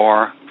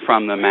or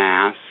from the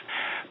Mass.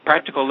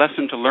 Practical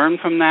lesson to learn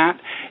from that: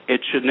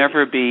 it should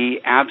never be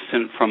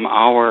absent from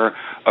our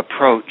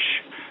approach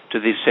to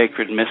these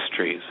sacred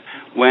mysteries.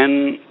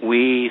 When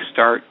we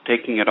start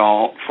taking it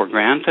all for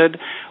granted,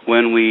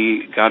 when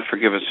we, God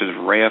forgive us, sort of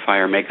reify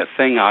or make a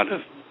thing out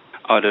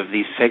of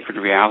these sacred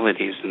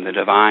realities and the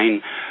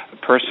divine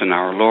person,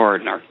 our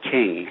Lord and our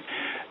King,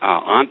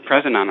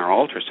 present on our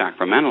altar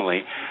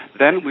sacramentally,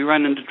 then we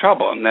run into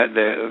trouble, and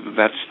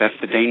that's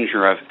the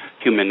danger of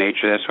human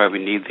nature. That's why we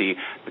need the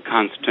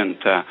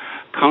constant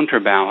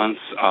counterbalance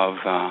of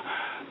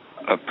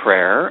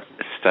prayer,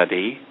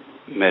 study,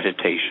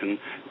 meditation,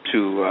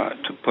 to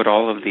put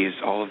all of these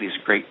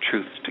great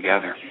truths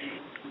together.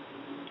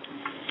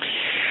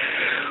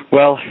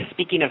 Well,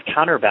 speaking of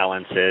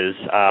counterbalances,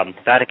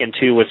 Vatican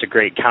II was a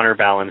great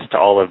counterbalance to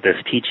all of this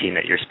teaching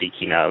that you're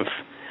speaking of.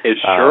 It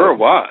sure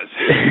was.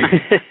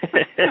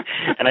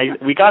 And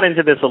we got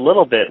into this a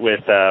little bit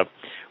with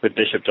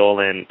Bishop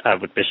Dolan,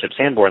 with Bishop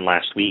Sanborn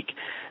last week.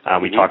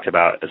 We talked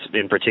about,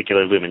 in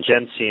particular, Lumen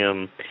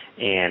Gentium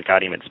and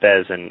Gaudium et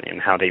Spes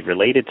and how they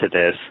related to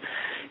this.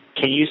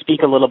 Can you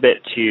speak a little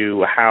bit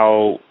to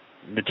how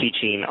the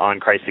teaching on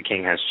Christ the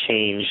King has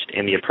changed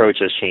and the approach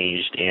has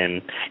changed,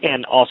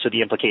 and also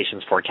the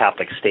implications for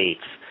Catholic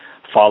states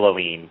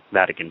following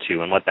Vatican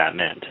II and what that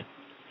meant?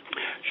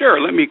 Sure.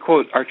 Let me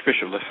quote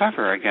Archbishop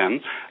Lefebvre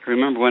again. I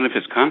remember one of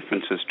his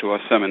conferences to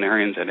us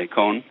seminarians at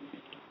Econ,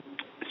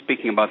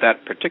 speaking about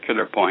that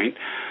particular point,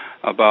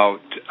 about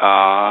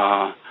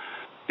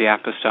the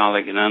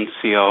Apostolic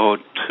Nuncio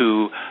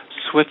to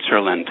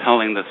Switzerland,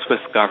 telling the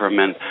Swiss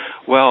government,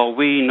 well,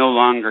 we no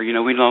longer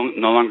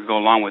go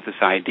along with this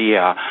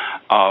idea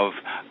of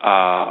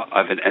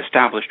an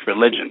established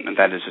religion, and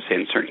that is to say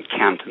in certain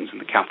cantons, in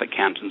the Catholic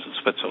cantons of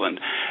Switzerland.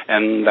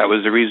 And that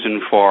was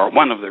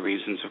one of the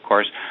reasons, of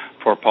course,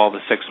 for Paul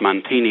VI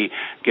Montini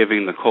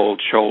giving the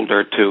cold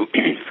shoulder to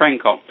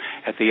Franco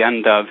at the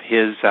end of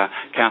his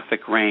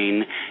Catholic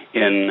reign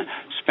in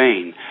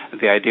Spain.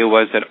 The idea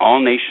was that all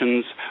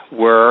nations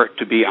were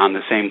to be on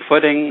the same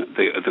footing,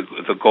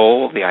 the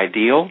goal, the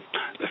ideal,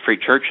 the free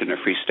church and a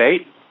free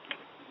state,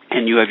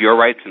 and you have your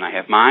rights and I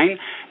have mine,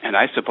 and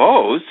I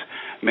suppose,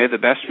 may the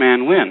best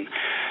man win.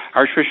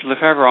 Archbishop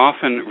Lefebvre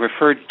often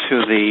referred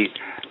to the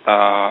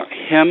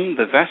hymn,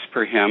 the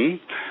Vesper hymn,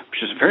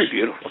 which is a very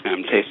beautiful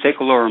hymn, Te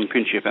Secolorum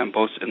Principem,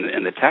 both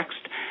in the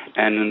text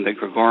and in the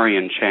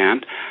Gregorian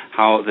chant,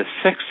 how the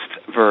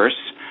sixth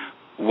verse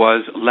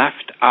was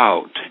left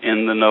out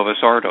in the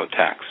Novus Ordo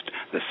text.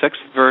 The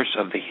sixth verse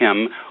of the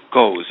hymn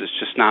goes. It's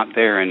just not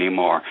there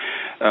anymore.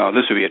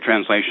 This would be a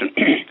translation.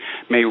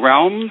 May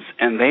realms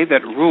and they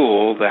that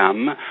rule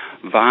them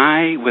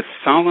vie with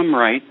solemn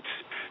rites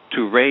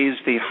to raise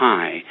thee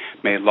high.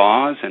 May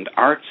laws and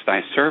arts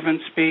thy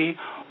servants be,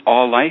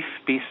 all life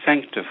be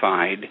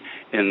sanctified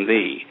in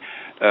thee.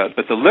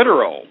 But the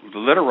literal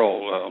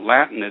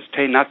Latin is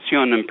te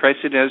nationem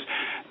presides,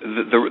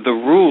 the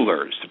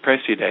rulers, the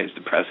presides,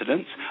 the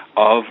presidents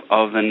of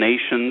the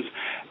nations.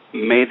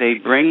 May they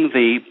bring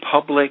thee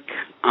public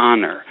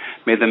honor.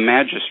 May the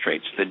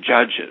magistrates, the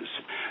judges,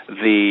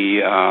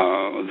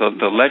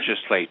 the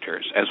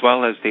legislators, as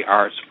well as the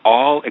arts,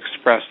 all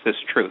express this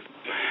truth.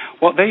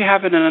 Well, they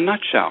have it in a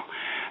nutshell.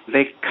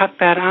 They cut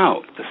that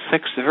out, the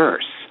sixth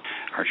verse.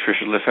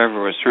 Archbishop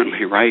Lefebvre was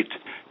certainly right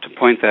to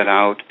point that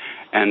out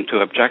and to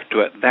object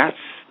to it. That's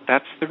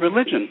the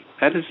religion.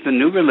 That is the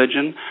new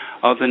religion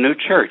of the new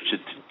church.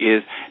 It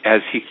is,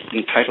 as he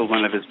entitled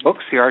one of his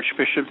books, the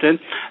Archbishop did,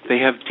 they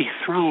have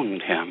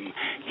dethroned him.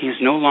 He's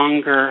no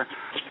longer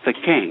the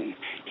king.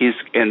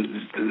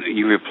 And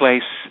you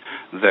replace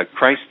the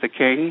Christ the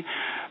King,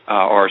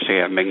 or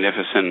say a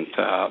magnificent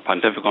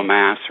pontifical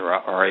mass,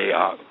 or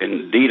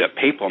indeed a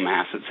papal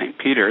mass at St.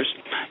 Peter's.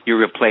 You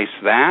replace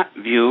that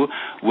view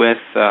with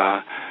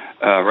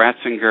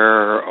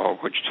Ratzinger or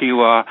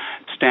Wojtyła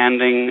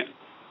standing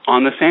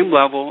on the same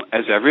level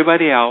as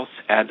everybody else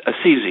at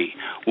Assisi,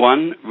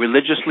 one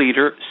religious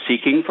leader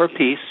seeking for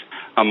peace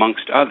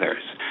amongst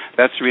others.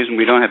 That's the reason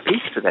we don't have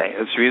peace today.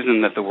 That's the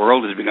reason that the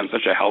world has become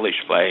such a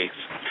hellish place,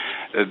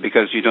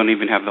 because you don't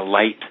even have the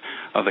light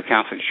of the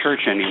Catholic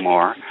Church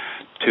anymore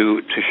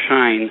to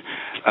shine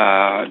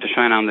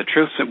on the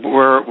truth.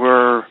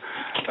 We're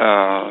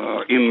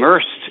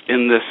immersed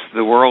in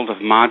the world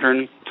of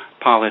modern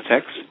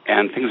politics,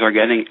 and things are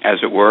getting,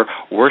 as it were,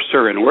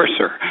 worser and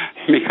worser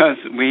because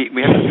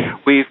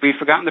we've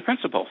forgotten the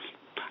principles,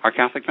 our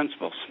Catholic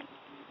principles.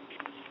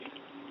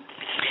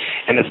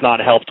 And it's not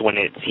helped when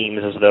it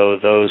seems as though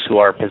those who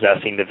are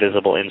possessing the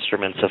visible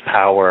instruments of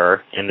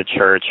power in the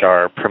church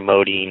are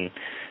promoting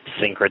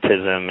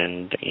syncretism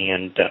and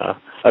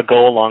a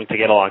go along to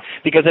get along.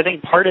 Because I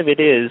think part of it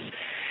is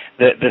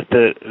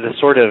the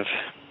sort of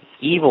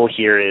evil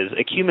here is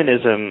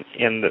ecumenism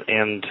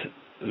and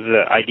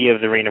the idea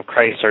of the reign of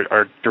Christ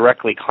are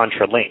directly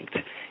contralinked.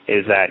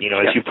 Is that,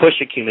 as you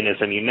push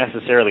ecumenism, you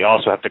necessarily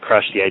also have to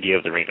crush the idea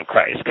of the reign of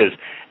Christ, because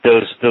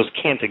those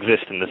can't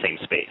exist in the same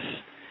space.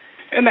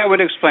 And that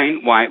would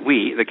explain why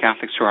we, the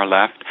Catholics who are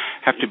left,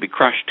 have to be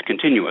crushed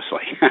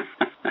continuously.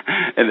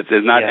 And it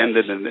is not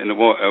ended, and it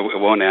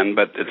won't end,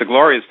 but it's a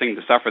glorious thing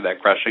to suffer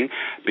that crushing,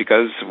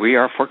 because we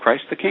are for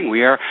Christ the King. We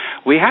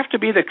have to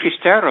be the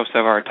Christeros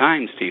of our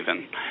time,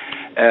 Stephen.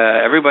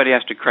 Everybody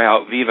has to cry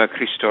out "Viva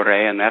Cristo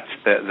Rey," and that's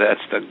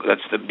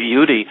the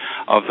beauty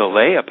of the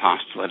lay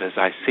apostolate, as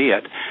I see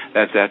it.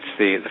 That's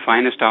the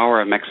finest hour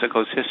of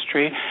Mexico's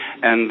history,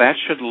 and that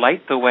should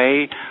light the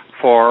way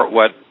for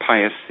what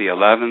Pius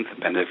XI,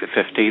 Benedict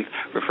XV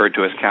referred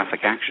to as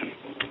Catholic action.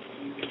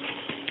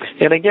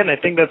 And again, I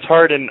think that's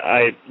hard. And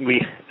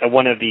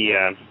one of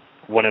the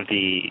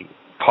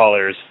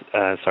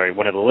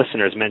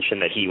listeners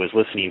mentioned that he was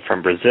listening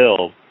from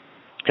Brazil.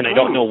 And I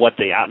don't know what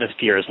the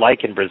atmosphere is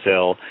like in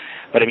Brazil,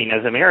 but I mean,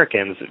 as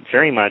Americans,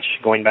 very much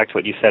going back to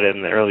what you said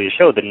in the earlier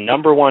show, the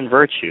number one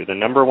virtue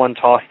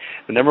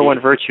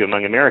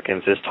among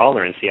Americans is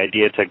tolerance. The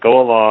idea to go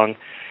along.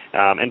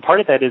 And part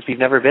of that is we've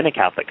never been a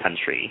Catholic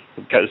country,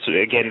 because,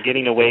 again,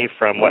 getting away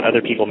from what other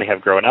people may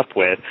have grown up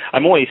with.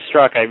 I'm always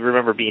struck, I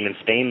remember being in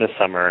Spain this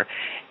summer,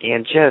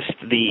 and just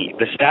the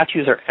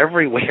statues are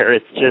everywhere.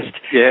 It's just,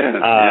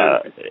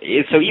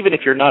 so even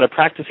if you're not a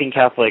practicing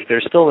Catholic,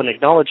 there's still an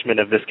acknowledgement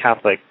of this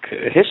Catholic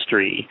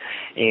history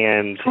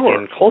and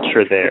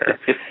culture there.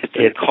 It's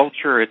in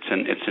culture, it's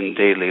in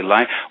daily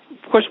life.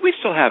 Of course, we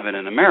still have it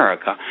in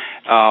America.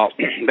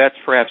 That's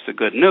perhaps the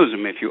good news. I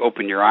mean, if you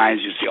open your eyes,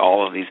 you see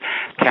all of these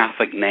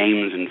Catholic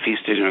names and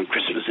feast days,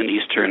 Christmas and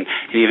Easter and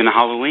even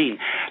Halloween.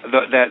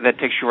 That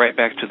takes you right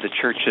back to the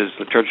church's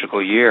liturgical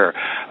year.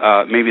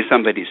 Maybe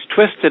somebody's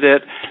twisted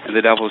it, and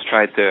the devil's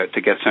tried to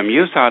get some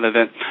use out of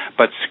it,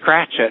 but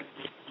scratch it.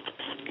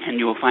 and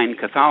you will find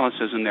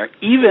Catholicism there,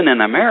 even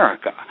in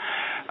America.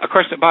 Of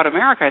course, about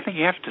America, I think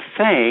you have to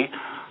say,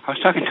 I was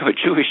talking to a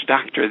Jewish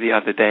doctor the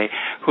other day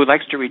who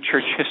likes to read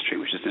church history,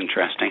 which is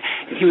interesting.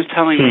 And he was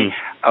telling me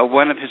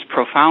one of his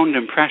profound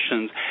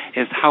impressions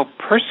is how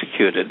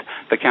persecuted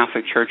the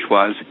Catholic Church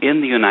was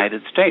in the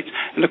United States.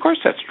 And, of course,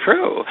 that's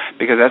true,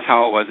 because that's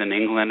how it was in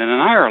England and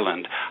in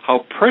Ireland,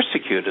 how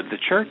persecuted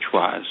the church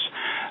was.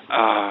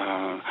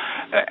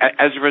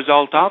 As a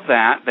result of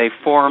that, they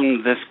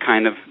formed this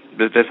kind of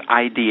this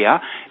idea,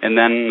 and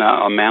then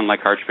a man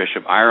like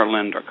Archbishop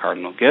Ireland or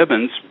Cardinal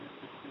Gibbons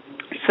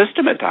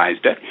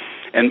systematized it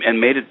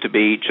and made it to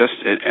be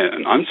just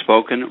an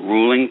unspoken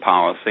ruling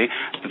policy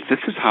that this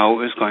is how it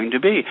was going to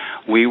be.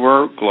 We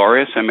were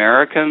glorious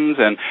Americans,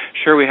 and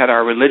sure, we had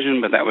our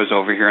religion, but that was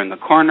over here in the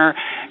corner,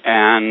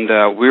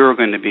 and we were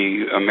going to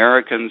be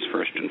Americans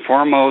first and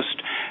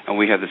foremost, and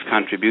we had this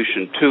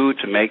contribution, too,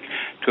 to make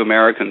to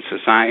American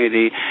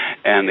society,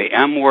 and the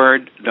M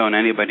word, don't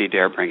anybody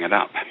dare bring it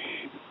up.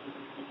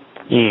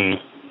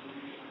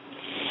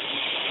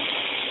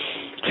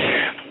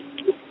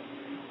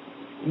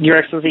 Your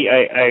Excellency,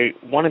 I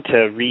wanted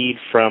to read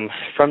from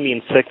the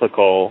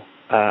encyclical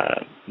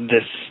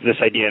this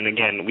idea, and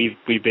again,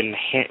 we've been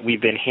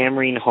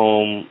hammering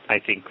home, I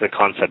think, the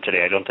concept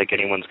today. I don't think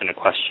anyone's going to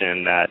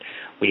question that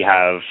we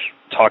have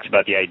talked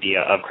about the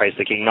idea of Christ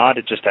the King, not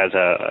just as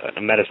a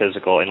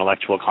metaphysical,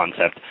 intellectual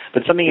concept,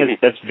 but something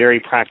that's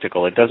very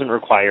practical. It doesn't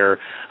require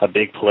a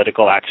big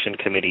political action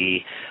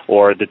committee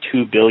or the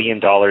 $2 billion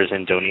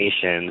in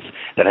donations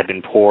that have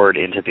been poured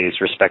into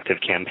these respective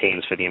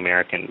campaigns for the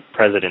American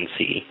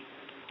presidency.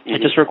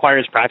 It just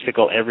requires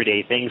practical,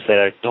 everyday things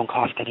that don't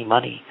cost any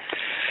money.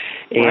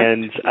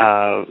 And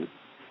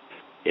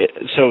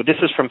so this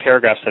is from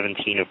paragraph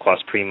 17 of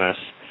Quas Primas.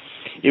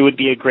 It would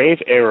be a grave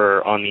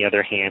error, on the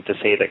other hand, to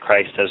say that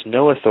Christ has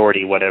no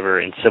authority whatever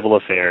in civil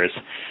affairs,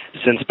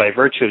 since by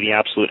virtue of the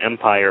absolute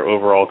empire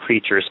over all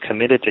creatures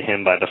committed to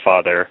him by the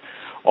Father,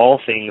 all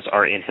things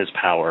are in his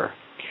power.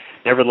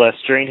 Nevertheless,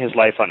 during his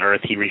life on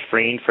earth, he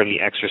refrained from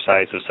the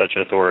exercise of such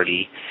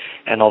authority,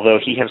 and although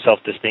he himself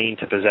disdained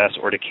to possess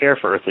or to care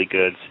for earthly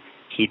goods,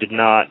 he did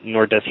not,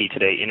 nor does he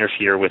today,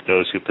 interfere with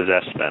those who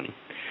possess them.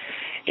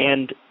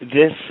 And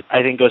this,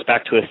 I think, goes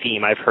back to a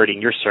theme I've heard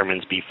in your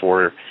sermons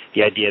before,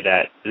 the idea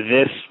that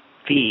this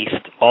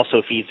feast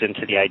also feeds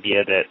into the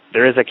idea that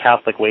there is a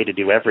Catholic way to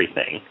do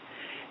everything,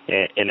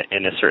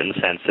 in a certain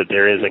sense, that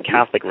there is a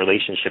Catholic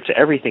relationship to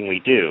everything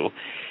we do.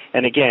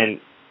 And again,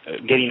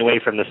 getting away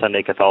from the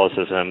Sunday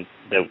Catholicism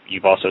that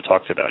you've also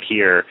talked about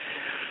here,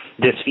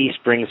 this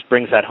feast brings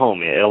that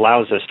home. It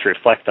allows us to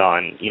reflect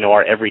on,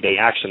 our everyday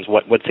actions.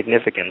 What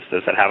significance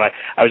does that have?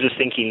 I was just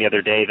thinking the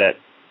other day that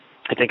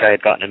I think I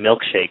had gotten a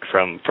milkshake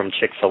from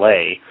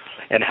Chick-fil-A,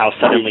 and how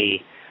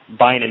suddenly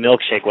buying a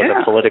milkshake was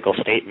a political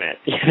statement.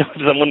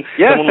 Someone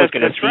was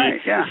going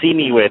to see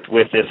me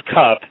with this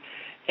cup,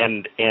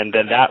 and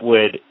then that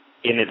would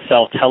in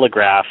itself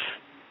telegraph,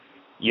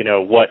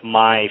 what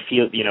my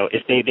feel.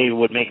 If they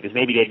would make this,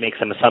 maybe they'd make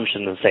some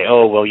assumptions and say,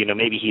 oh, well,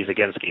 maybe he's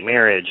against gay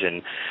marriage,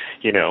 and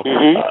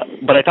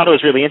But I thought it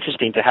was really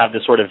interesting to have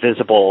this sort of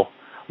visible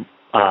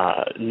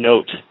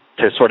note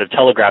to sort of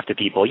telegraph to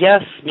people,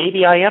 yes,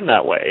 maybe I am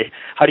that way.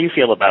 How do you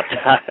feel about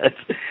that?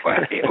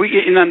 Well,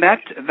 that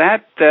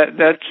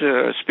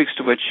speaks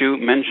to what you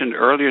mentioned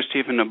earlier,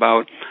 Stephen,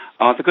 about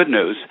the good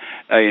news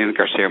in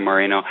Garcia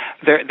Moreno.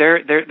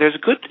 There's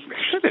good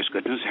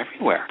news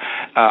everywhere.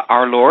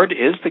 Our Lord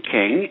is the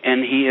King,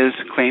 and He is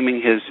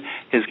claiming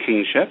His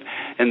kingship.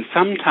 And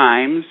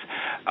sometimes,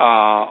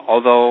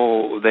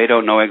 although they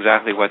don't know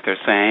exactly what they're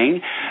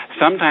saying,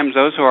 sometimes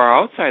those who are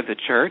outside the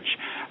church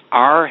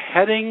are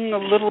heading a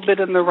little bit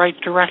in the right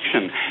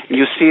direction.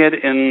 You see it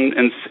in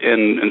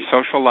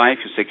social life.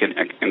 You see it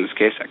in this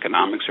case,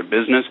 economics or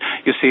business.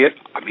 You see it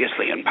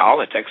obviously in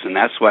politics, and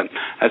that's what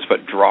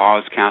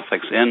draws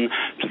Catholics in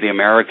to the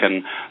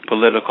American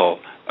political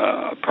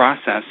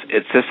process.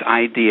 It's this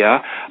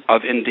idea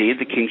of indeed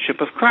the kingship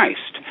of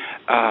Christ.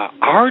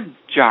 Our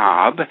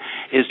job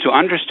is to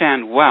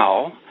understand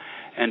well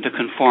and to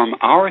conform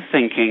our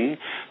thinking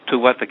to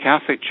what the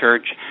Catholic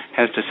Church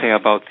has to say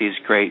about these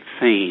great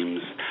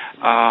themes.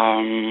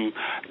 Leo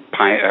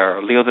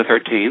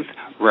XIII,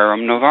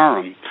 Rerum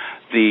Novarum,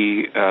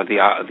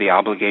 the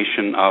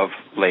obligation of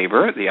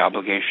labor, the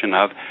obligation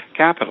of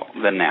capital,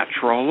 the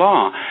natural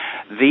law.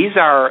 These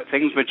are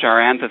things which are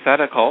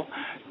antithetical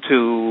to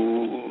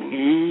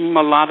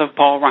a lot of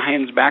Paul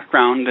Ryan's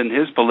background and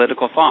his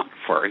political thought,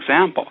 for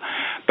example.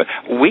 But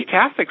we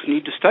Catholics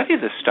need to study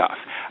this stuff.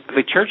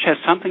 The Church has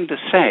something to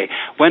say.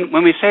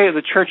 When we say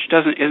the Church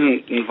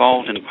isn't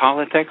involved in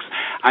politics,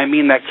 I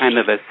mean that kind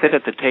of a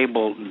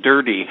sit-at-the-table,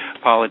 dirty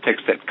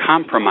politics that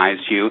compromise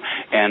you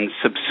and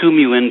subsume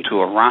you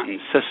into a rotten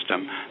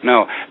system.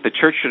 No, the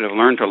Church should have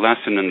learned a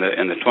lesson in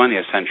the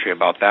 20th century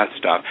about that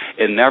stuff.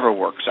 It never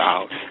works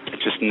out. It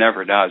just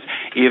never does.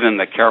 Even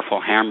the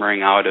careful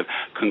hammering out of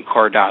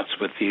concordats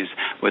with these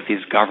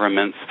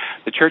governments,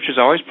 the Church has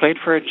always played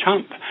for a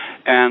chump.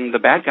 And the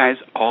bad guys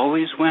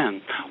always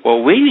win.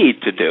 What we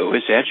need to do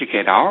is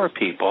educate our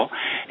people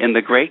in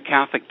the great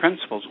Catholic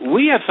principles.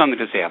 We have something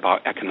to say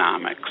about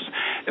economics.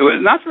 It was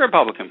not the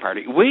Republican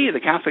Party. We, the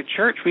Catholic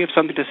Church, we have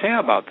something to say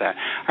about that.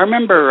 I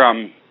remember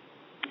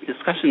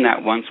discussing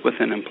that once with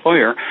an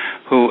employer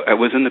who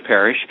was in the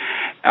parish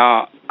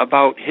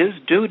about his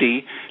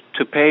duty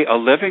to pay a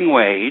living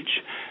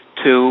wage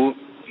to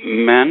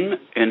men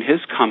in his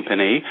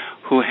company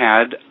who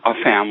had a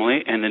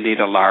family, and indeed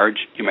a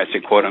large, you might say,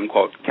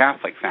 quote-unquote,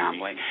 Catholic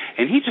family.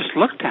 And he just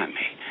looked at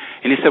me,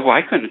 and he said, well,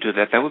 I couldn't do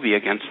that. That would be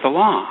against the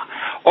law.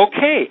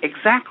 Okay,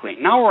 exactly.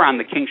 Now we're on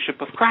the kingship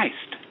of Christ.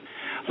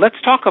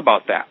 Let's talk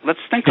about that. Let's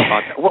think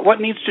about that. What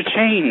needs to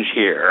change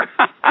here?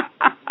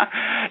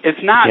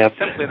 It's not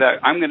simply that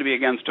I'm going to be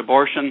against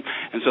abortion,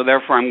 and so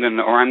therefore I'm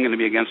going to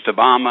be against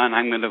Obama, and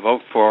I'm going to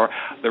vote for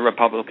the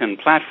Republican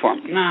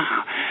platform. No,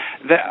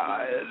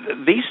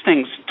 these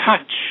things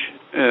touch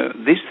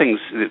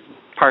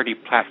party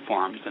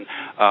platforms and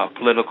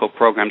political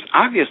programs.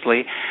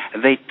 Obviously,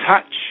 they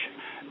touch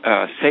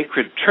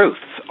sacred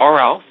truths, or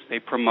else they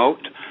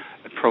promote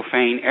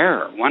profane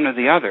error, one or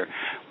the other.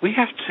 We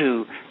have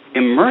to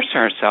immerse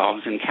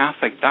ourselves in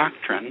Catholic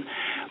doctrine,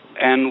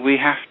 and we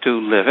have to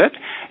live it,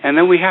 and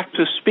then we have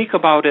to speak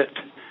about it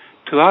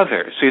to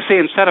others. So you see,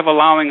 instead of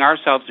allowing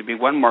ourselves to be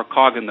one more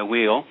cog in the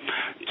wheel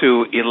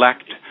to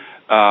elect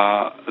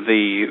the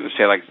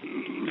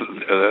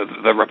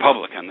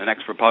Republican, the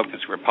next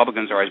Republicans.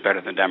 Republicans are always better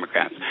than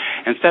Democrats.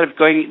 Instead of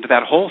going into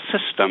that whole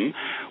system,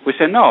 we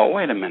say, no,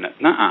 wait a minute.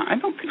 I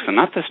don't think so,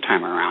 not this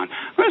time around.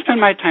 I'm going to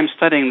spend my time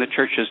studying the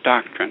Church's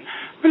doctrine.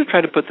 I'm going to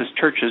try to put this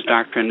Church's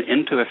doctrine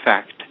into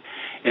effect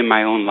in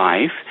my own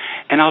life,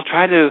 and I'll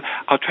try to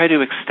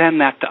extend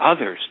that to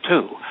others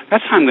too.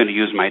 That's how I'm going to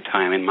use my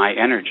time and my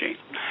energy.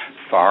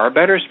 Far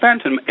better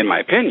spent, in my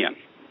opinion.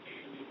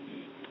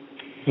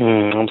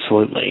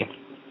 Absolutely.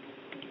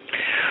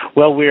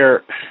 Well,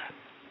 we're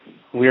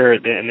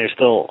and there's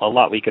still a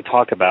lot we could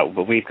talk about,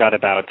 but we've got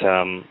about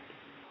 10,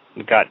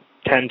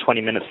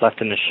 20 minutes left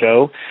in the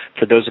show.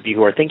 For those of you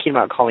who are thinking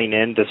about calling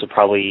in, this is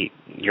probably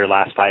your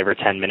last 5 or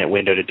 10 minute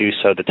window to do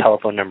so. The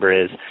telephone number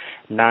is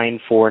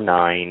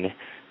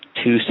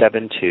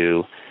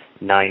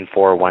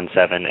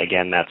 949-272-9417.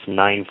 Again, that's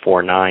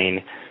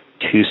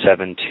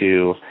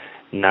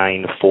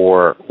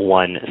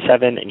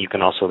 949-272-9417. And you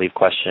can also leave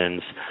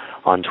questions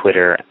on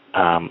Twitter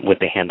with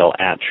the handle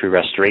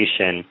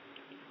 @TrueRestoration.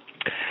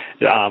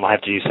 I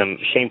have to do some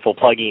shameful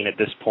plugging at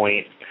this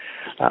point,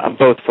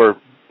 both for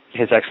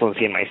His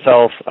Excellency and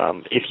myself.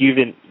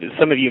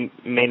 Some of you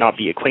may not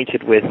be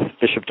acquainted with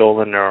Bishop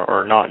Dolan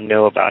or not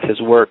know about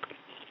his work,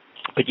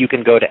 but you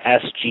can go to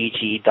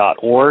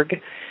sgg.org,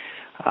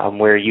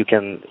 where you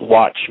can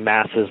watch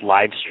masses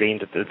live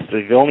streamed. It's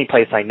the only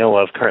place I know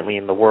of currently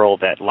in the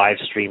world that live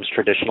streams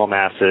traditional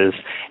masses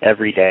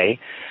every day.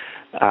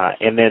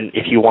 And then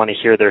if you want to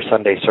hear their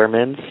Sunday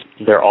sermons,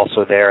 they're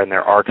also there and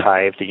they're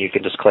archived, and you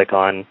can just click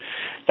on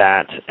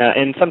that.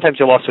 And sometimes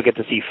you'll also get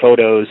to see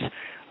photos.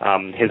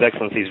 His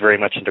Excellency is very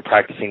much into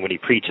practicing what he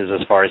preaches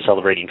as far as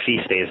celebrating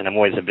feast days, and I'm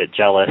always a bit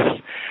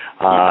jealous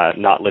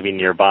not living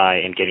nearby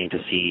and getting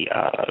to see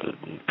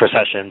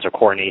processions or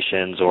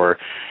coronations or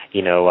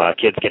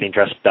kids getting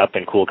dressed up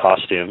in cool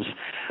costumes.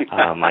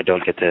 I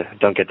don't get to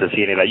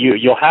see any of that.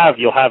 You'll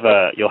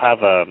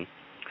have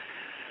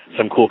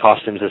some cool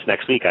costumes this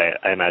next week, I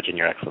imagine,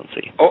 Your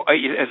Excellency. Oh,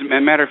 as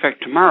a matter of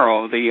fact,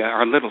 tomorrow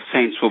our little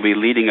saints will be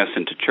leading us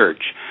into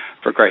church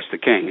for Christ the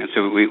King. And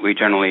so we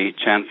generally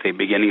chant the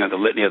beginning of the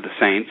Litany of the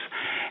Saints,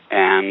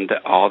 and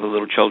all the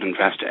little children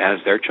dressed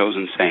as their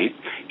chosen saint.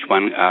 Each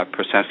one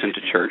process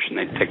into church, and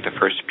they take the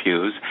first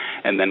pews,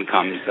 and then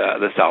comes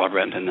the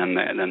celebrant, and then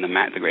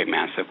the great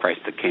Mass of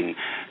Christ the King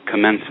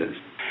commences.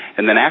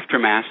 And then after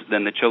Mass,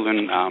 then the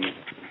children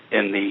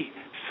in the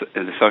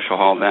social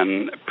hall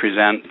then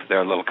present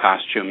their little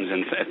costumes,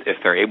 and if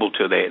they're able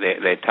to,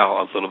 they tell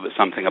us a little bit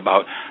something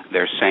about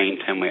their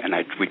saint, and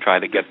we try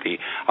to get the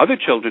other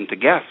children to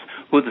guess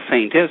who the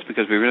saint is,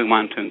 because we really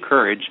want to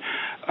encourage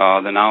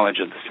the knowledge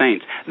of the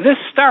saints. This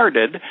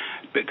started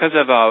because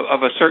of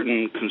a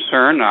certain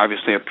concern,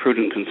 obviously a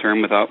prudent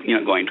concern without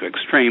going to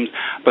extremes,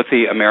 but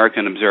the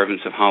American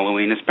observance of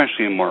Halloween,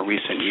 especially in more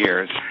recent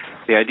years.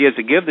 The idea is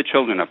to give the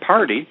children a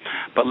party,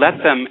 but let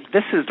them,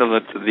 this is the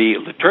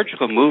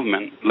liturgical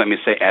movement, let me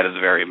say, at its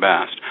very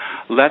best.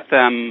 Let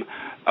them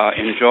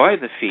enjoy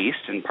the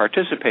feast and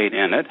participate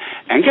in it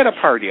and get a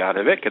party out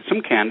of it, get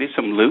some candy,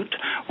 some loot,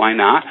 why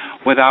not,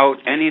 without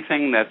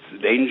anything that's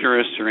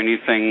dangerous or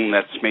anything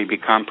that's maybe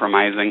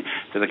compromising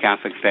to the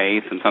Catholic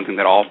faith, and something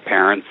that all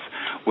parents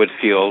would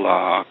feel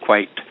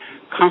quite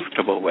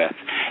comfortable with.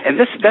 And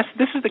this is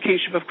the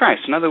kingship of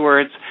Christ. In other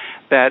words,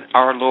 that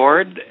our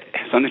Lord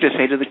has something to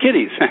say to the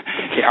kiddies.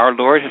 Our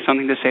Lord has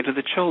something to say to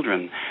the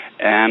children.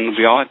 And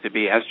we all have to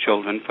be as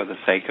children for the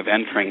sake of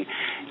entering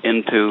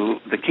into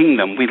the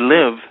kingdom. We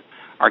live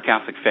our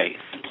Catholic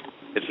faith.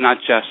 It's not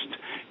just,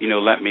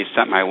 let me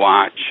set my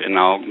watch and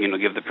I'll,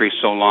 give the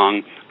priest so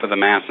long for the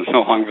Mass and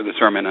so long for the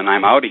sermon and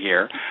I'm out of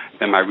here.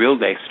 Then my real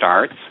day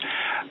starts.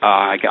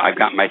 I've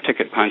got my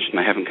ticket punched and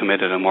I haven't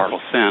committed a mortal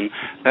sin.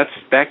 That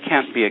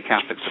can't be a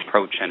Catholic's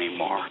approach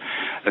anymore.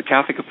 The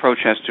Catholic approach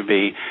has to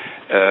be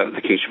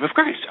the kingship of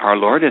Christ. Our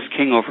Lord is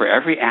king over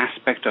every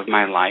aspect of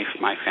my life,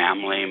 my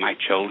family, my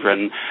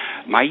children,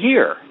 my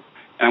year.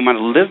 And I want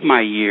to live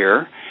my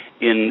year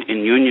in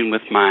union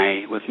with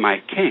my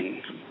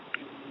king.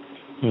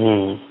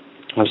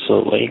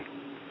 Absolutely.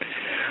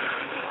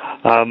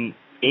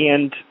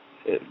 And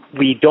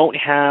we don't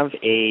have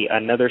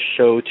another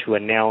show to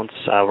announce.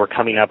 We're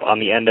coming up on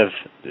the end of,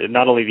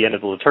 not only the end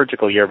of the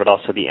liturgical year, but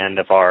also the end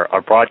of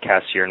our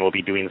broadcast year, and we'll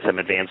be doing some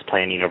advanced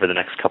planning over the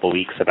next couple of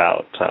weeks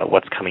about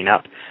what's coming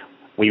up.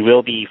 We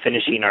will be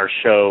finishing our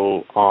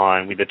show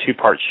with a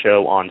two-part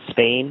show on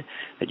Spain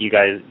that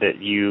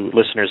you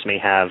listeners may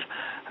have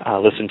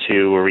listened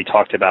to, where we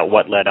talked about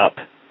what led up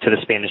to the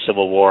Spanish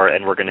Civil War,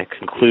 and we're going to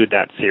conclude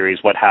that series,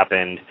 what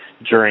happened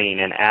during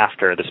and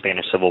after the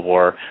Spanish Civil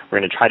War. We're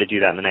going to try to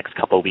do that in the next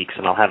couple of weeks,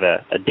 and I'll have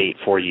a date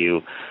for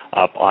you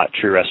up at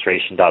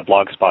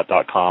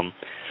truerestoration.blogspot.com.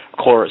 Of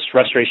course,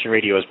 Restoration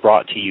Radio is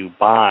brought to you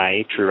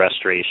by True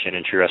Restoration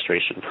and True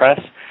Restoration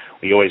Press.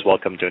 We always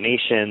welcome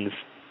donations,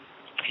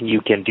 and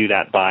you can do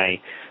that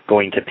by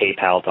going to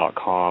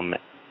paypal.com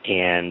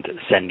and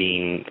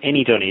sending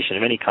any donation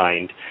of any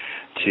kind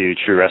to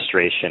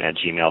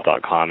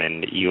truerestoration@gmail.com,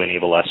 and you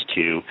enable us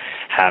to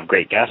have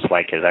great guests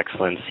like His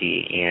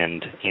Excellency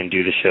and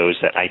do the shows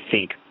that I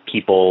think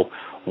people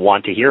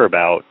want to hear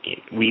about.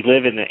 We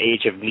live in the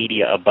age of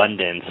media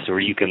abundance, where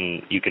you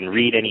can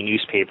read any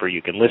newspaper,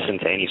 you can listen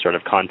to any sort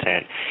of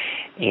content,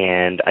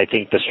 and I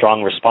think the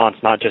strong response,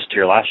 not just to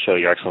your last show,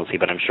 Your Excellency,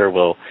 but I'm sure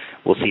we'll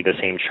see the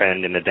same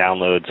trend in the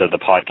downloads of the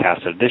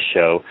podcast of this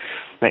show,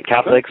 that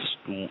Catholics,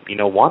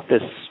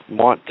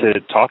 want to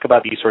talk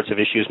about these sorts of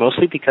issues,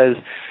 mostly because,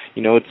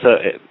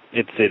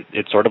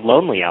 it's sort of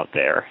lonely out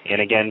there.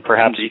 And again,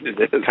 perhaps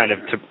kind of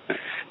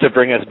to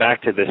bring us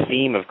back to the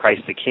theme of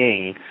Christ the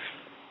King,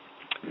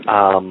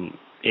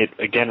 it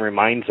again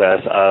reminds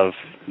us of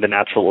the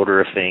natural order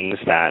of things,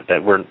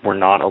 that we're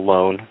not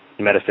alone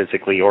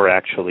metaphysically or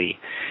actually.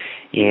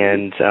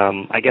 And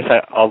I guess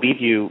I'll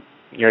leave you,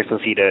 Your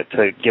Excellency,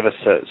 to give us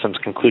some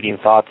concluding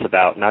thoughts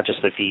about not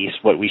just the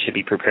feast, what we should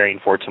be preparing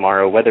for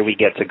tomorrow, whether we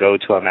get to go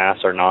to a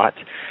Mass or not,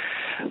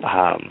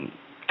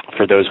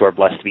 for those who are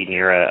blessed to be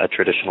near a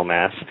traditional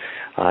Mass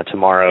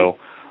tomorrow.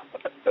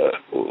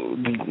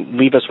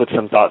 Leave us with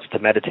some thoughts to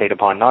meditate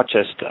upon, not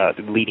just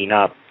leading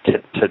up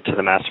to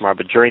the Mass tomorrow,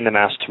 but during the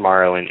Mass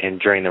tomorrow and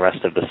during the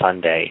rest of the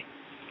Sunday.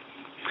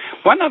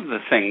 One of the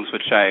things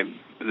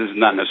this is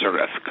not necessarily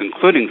a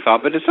concluding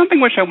thought, but it's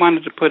something which I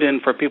wanted to put in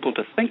for people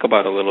to think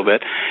about a little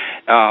bit,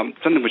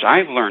 something which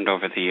I've learned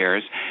over the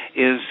years,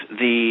 is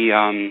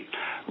the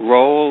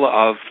role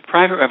of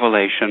private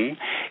revelation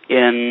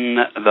in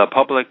the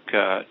public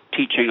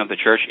teaching of the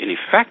Church, in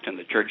effect in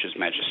the Church's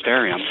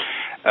magisterium.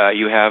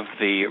 You have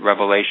the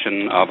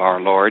revelation of our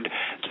Lord,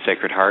 the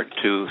Sacred Heart,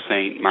 to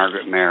St.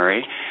 Margaret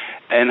Mary,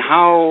 and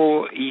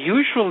how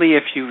usually,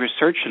 if you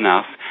research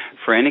enough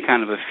for any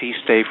kind of a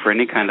feast day, for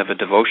any kind of a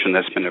devotion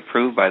that's been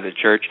approved by the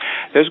Church,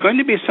 there's going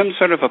to be some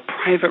sort of a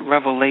private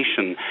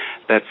revelation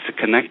that's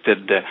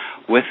connected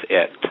with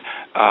it.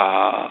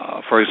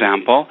 For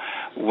example,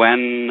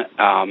 when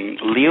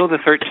Leo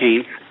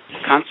XIII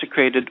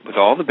consecrated with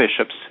all the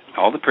bishops,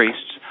 all the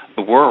priests,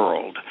 the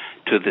world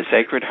to the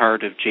Sacred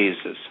Heart of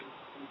Jesus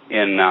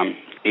in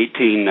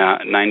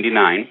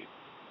 1899,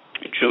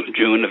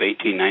 June of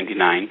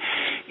 1899,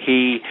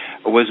 he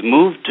was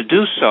moved to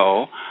do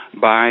so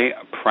by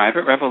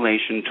private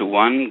revelation to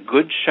one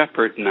Good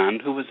Shepherd nun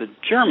who was a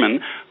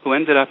German who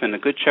ended up in a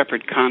Good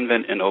Shepherd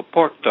convent in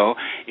Oporto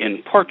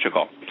in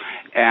Portugal.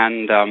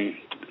 And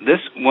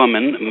this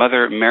woman,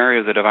 Mother Mary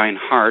of the Divine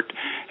Heart,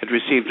 had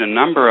received a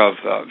number of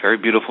very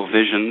beautiful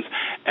visions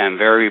and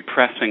very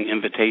pressing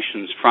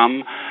invitations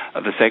from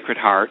the Sacred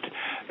Heart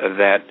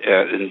that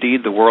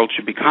indeed the world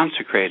should be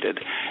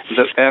consecrated.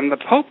 And the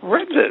Pope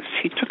read this.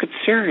 He took it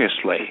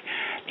seriously.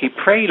 He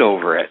prayed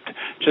over it,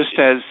 just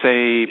as,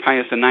 say,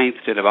 Pius IX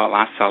did about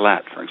La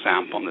Salette, for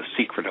example, and the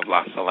secret of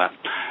La Salette.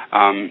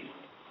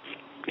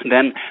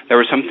 Then there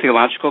were some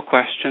theological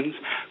questions.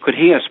 Could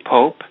he, as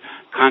Pope,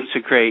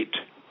 consecrate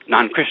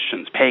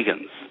non-Christians,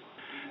 pagans?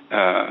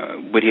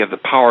 Would he have the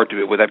power to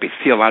do it? Would that be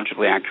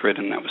theologically accurate?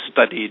 And that was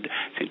studied.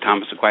 St.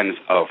 Thomas Aquinas,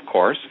 of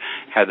course,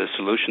 had the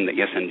solution that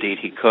yes, indeed,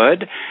 he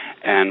could.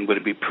 And would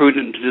it be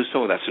prudent to do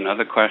so? That's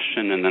another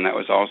question. And then that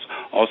was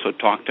also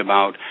talked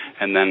about,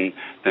 and then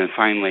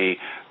finally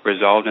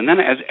resolved. And then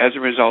as a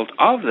result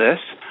of this,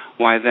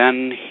 why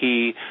then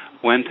he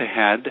went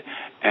ahead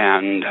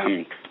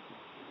and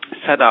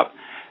set up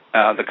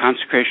the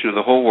consecration of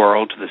the whole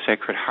world to the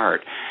Sacred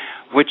Heart,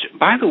 which,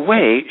 by the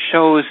way,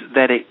 shows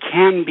that it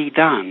can be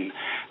done.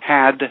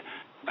 Had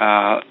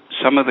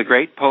some of the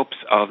great popes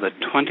of the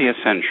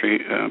 20th century,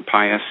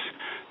 Pius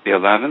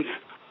XI,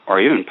 or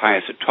even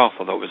Pius XII,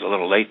 although it was a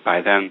little late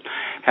by then,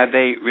 had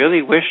they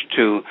really wished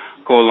to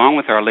go along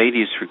with Our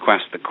Lady's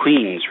request, the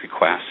Queen's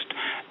request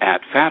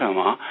at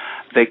Fatima,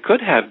 they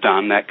could have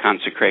done that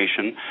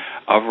consecration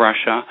of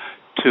Russia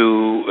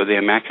to the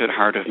Immaculate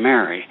Heart of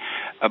Mary.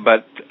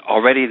 But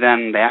already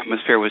then the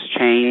atmosphere was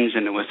changed,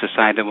 and it was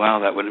decided,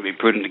 well, that wouldn't be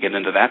prudent to get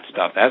into that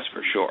stuff, that's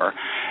for sure.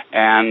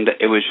 And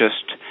it was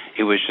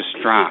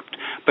just dropped.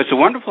 But it's a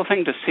wonderful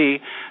thing to see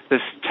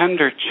this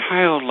tender,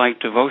 childlike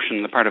devotion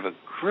on the part of a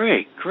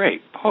great,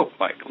 great Pope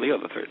like Leo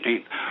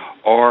XIII,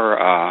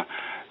 or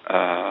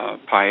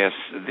Pius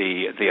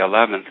the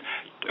 11th,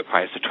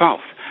 Pius the 12th,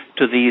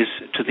 to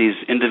these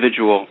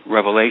individual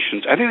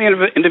revelations. I think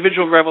the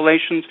individual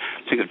revelations,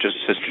 think of just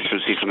Sister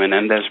Josefa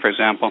Menendez, for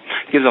example,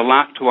 gives a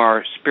lot to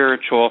our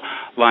spiritual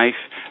life,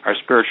 our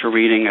spiritual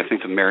reading. I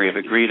think of Mary of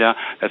Agreda,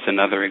 that's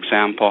another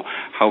example,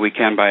 how we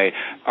can, by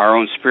our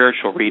own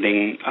spiritual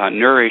reading,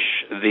 nourish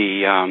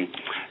the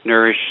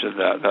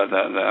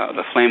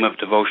flame of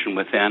devotion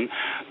within.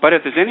 But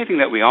if there's anything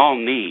that we all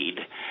need,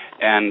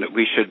 and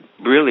we should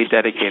really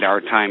dedicate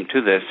our time to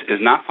this, is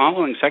not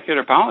following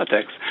secular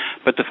politics,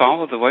 but to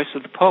follow the voice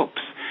of the popes.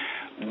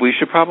 We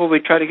should probably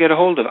try to get a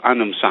hold of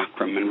Annum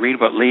Sacrum and read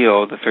what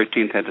Leo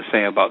XIII had to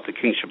say about the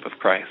kingship of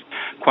Christ.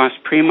 Quas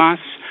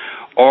Primas,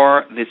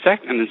 or the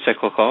second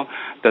encyclical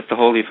that the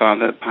Holy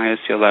Father Pius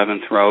XI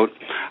wrote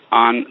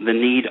on the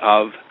need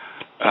of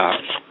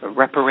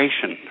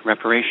reparation,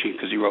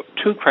 because he wrote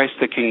 2 Christ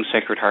the King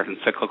Sacred Heart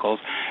encyclicals,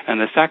 and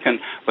the second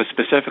was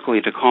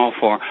specifically to call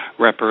for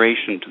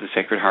reparation to the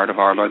Sacred Heart of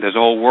our Lord. There's a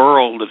whole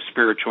world of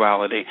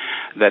spirituality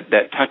that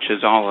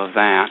touches all of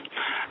that.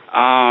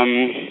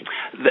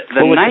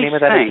 What was the name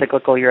of that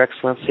encyclical, Your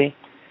Excellency?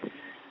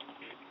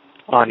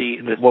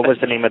 What was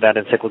the name of that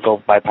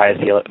encyclical by Pius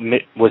XI?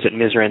 Was it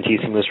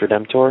Miserentissimus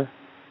Redemptor?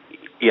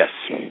 Yes.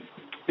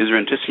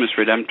 Miserentissimus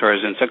Redemptor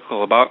is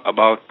encyclical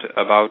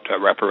about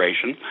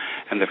reparation,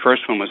 and the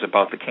first one was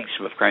about the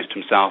kingship of Christ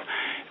himself.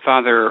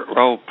 Father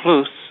Raoul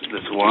Plus,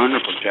 this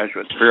wonderful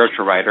Jesuit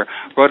spiritual writer,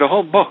 wrote a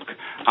whole book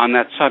on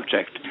that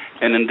subject,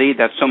 and indeed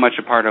that's so much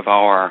a part of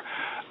our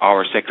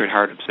Sacred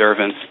Heart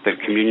observance, the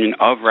communion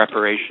of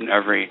reparation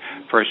every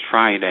first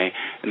Friday,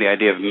 and the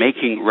idea of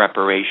making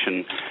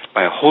reparation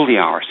by a holy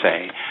hour,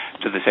 say,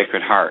 to the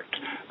Sacred Heart.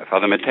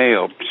 Father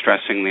Mateo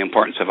stressing the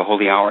importance of a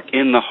holy hour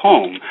in the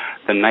home,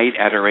 the night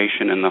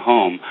adoration in the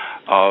home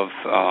of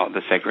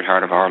the Sacred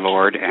Heart of our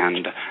Lord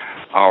and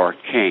our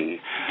King.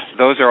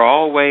 Those are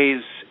all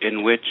ways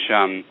in which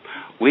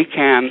we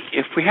can,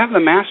 if we have the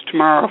Mass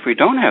tomorrow, if we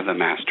don't have the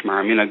Mass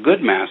tomorrow, I mean a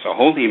good Mass, a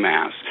holy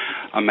Mass,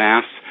 a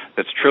Mass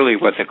that's truly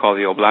what they call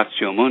the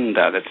oblatio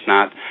munda, that's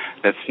not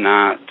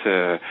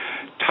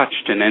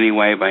touched in any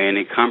way by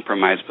any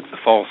compromise with the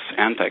false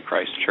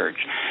Antichrist church.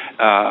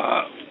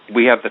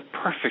 We have the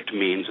perfect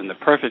means and the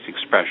perfect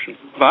expression,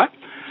 but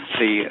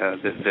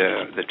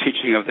the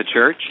teaching of the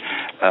church,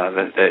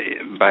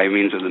 by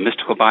means of the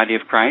mystical body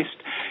of Christ,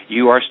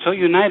 you are still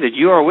united.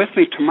 You are with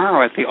me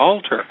tomorrow at the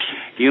altar.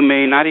 You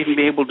may not even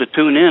be able to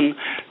tune in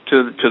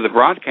to the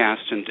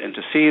broadcast and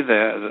to see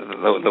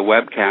the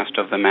webcast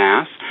of the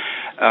Mass,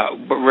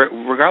 but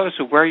regardless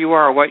of where you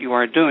are or what you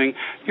are doing,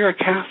 you're a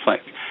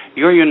Catholic.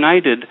 You're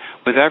united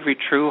with every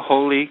true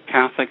holy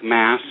Catholic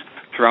Mass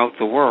throughout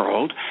the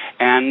world,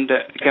 and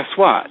guess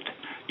what?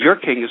 Your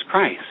King is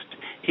Christ.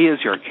 He is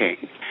your King.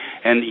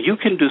 And you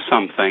can do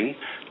something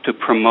to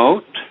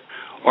promote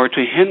or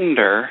to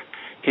hinder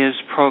his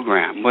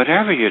program.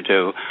 Whatever you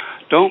do,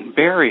 don't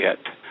bury it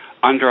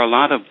under a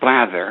lot of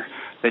blather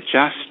that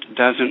just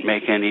doesn't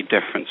make any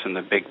difference in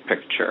the big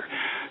picture.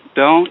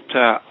 Don't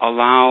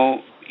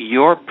allow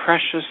your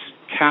precious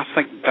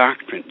Catholic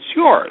doctrines,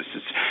 yours.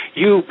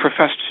 You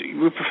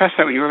professed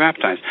that when you were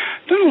baptized.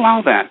 Don't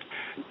allow that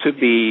to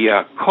be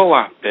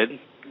co-opted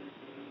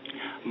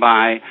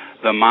by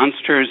the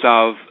monsters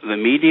of the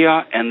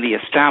media and the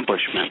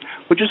establishment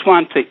who just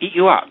want to eat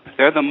you up.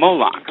 They're the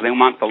Moloch. They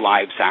want the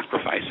live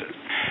sacrifices.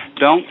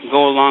 Don't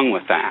go along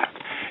with that.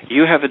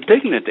 You have a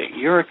dignity.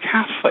 You're a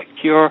Catholic.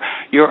 You're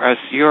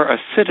a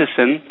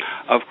citizen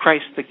of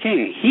Christ the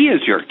King. He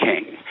is your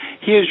King.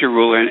 He is your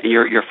ruler, and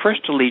your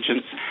first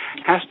allegiance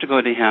has to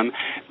go to him.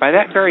 By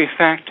that very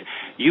fact,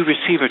 you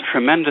receive a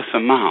tremendous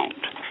amount,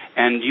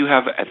 and you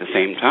have, at the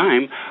same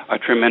time, a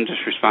tremendous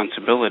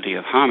responsibility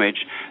of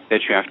homage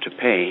that you have to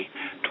pay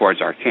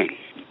towards our King.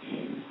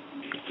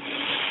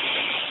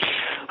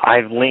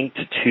 I've linked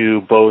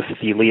to both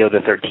the Leo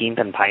XIII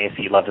and Pius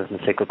XI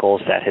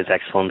encyclicals that His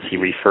Excellency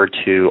referred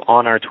to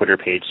on our Twitter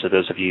page, so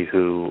those of you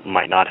who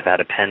might not have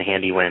had a pen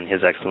handy when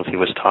His Excellency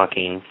was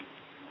talking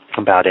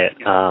about it,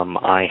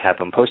 I have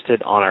them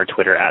posted on our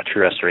Twitter at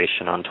True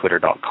Restoration on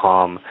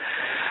twitter.com.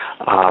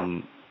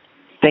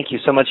 Thank you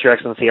so much, Your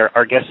Excellency.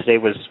 Our guest today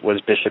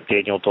was Bishop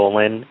Daniel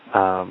Dolan,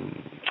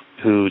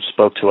 who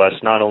spoke to us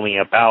not only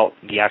about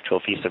the actual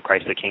Feast of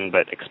Christ the King,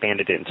 but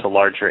expanded it into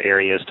larger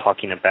areas,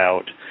 talking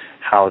about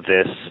how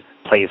this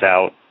plays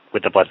out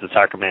with the Blessed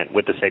Sacrament,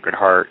 with the Sacred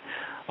Heart.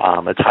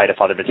 A tie to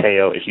Father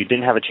Mateo. If you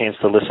didn't have a chance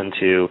to listen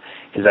to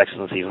His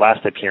Excellency's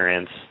last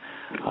appearance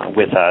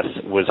with us,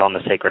 was on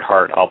the Sacred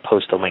Heart, I'll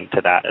post a link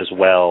to that as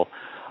well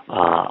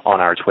on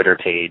our Twitter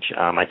page.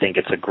 I think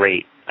it's a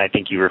great I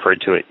think you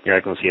referred to it, Your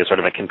Excellency, as sort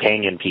of a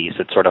companion piece.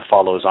 It sort of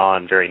follows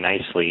on very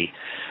nicely.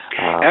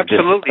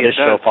 Absolutely. This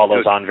show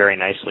follows on very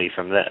nicely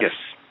from this. Yes.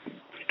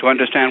 To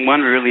understand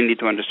one, we really need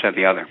to understand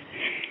the other.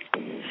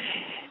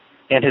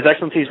 And His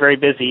Excellency is very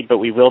busy, but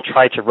we will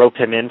try to rope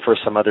him in for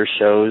some other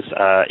shows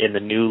in the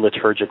new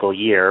liturgical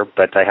year,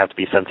 but I have to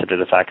be sensitive to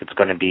the fact it's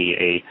going to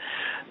be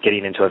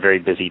getting into a very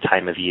busy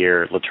time of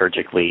year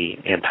liturgically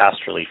and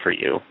pastorally for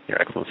you, Your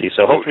Excellency.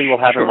 So hopefully we'll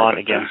have him on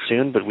again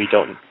soon, but we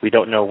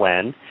don't know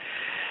when.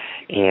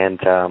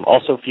 And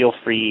also feel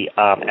free,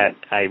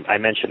 I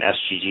mentioned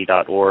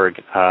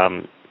sgg.org.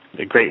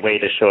 A great way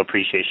to show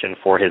appreciation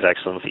for His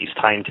Excellency's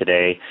time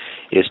today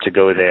is to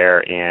go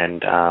there,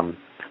 and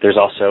there's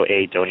also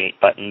a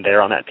donate button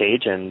there on that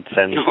page, and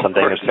send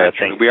something.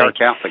 We are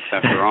Catholics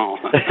after all.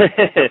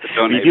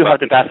 You do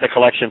have to pass the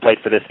collection plate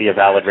for this via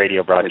valid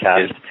radio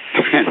broadcast.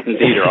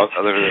 Indeed, or else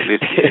at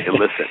least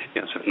illicit.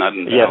 Yes, if not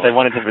invalid. Yes, I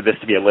wanted for this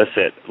to be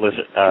illicit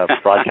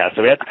broadcast.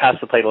 So we have to pass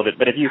the plate a little bit.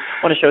 But if you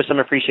want to show some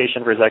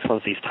appreciation for His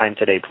Excellency's time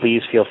today,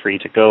 please feel free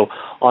to go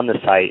on the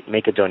site,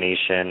 make a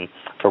donation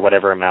for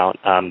whatever amount.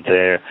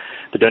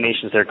 The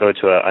donations there go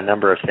to a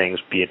number of things,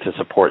 be it to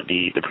support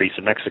the priests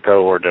of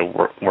Mexico or to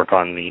work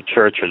on the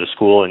church or the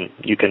school, and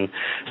you can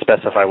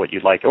specify what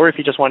you'd like. Or if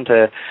you just want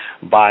to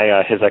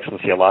buy His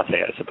Excellency a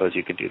latte, I suppose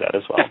you could do that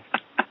as well.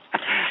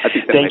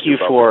 Thank you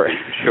for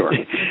sure.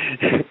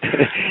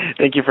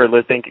 Thank you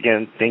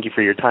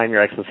for your time,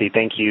 Your Excellency.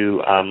 Thank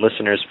you,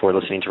 listeners, for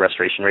listening to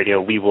Restoration Radio.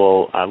 We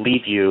will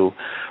leave you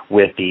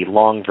with the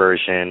long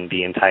version,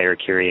 the entire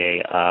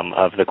Kyrie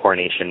of the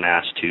Coronation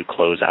Mass to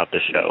close out the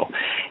show.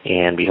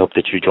 And we hope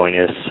that you join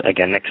us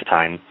again next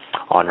time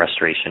on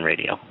Restoration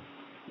Radio.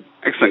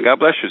 Excellent. God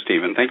bless you,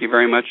 Stephen. Thank you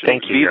very much.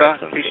 Thank you, Viva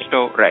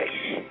Cristo Rey.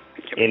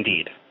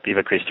 Indeed.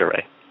 Viva Cristo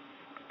Rey.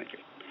 Thank you.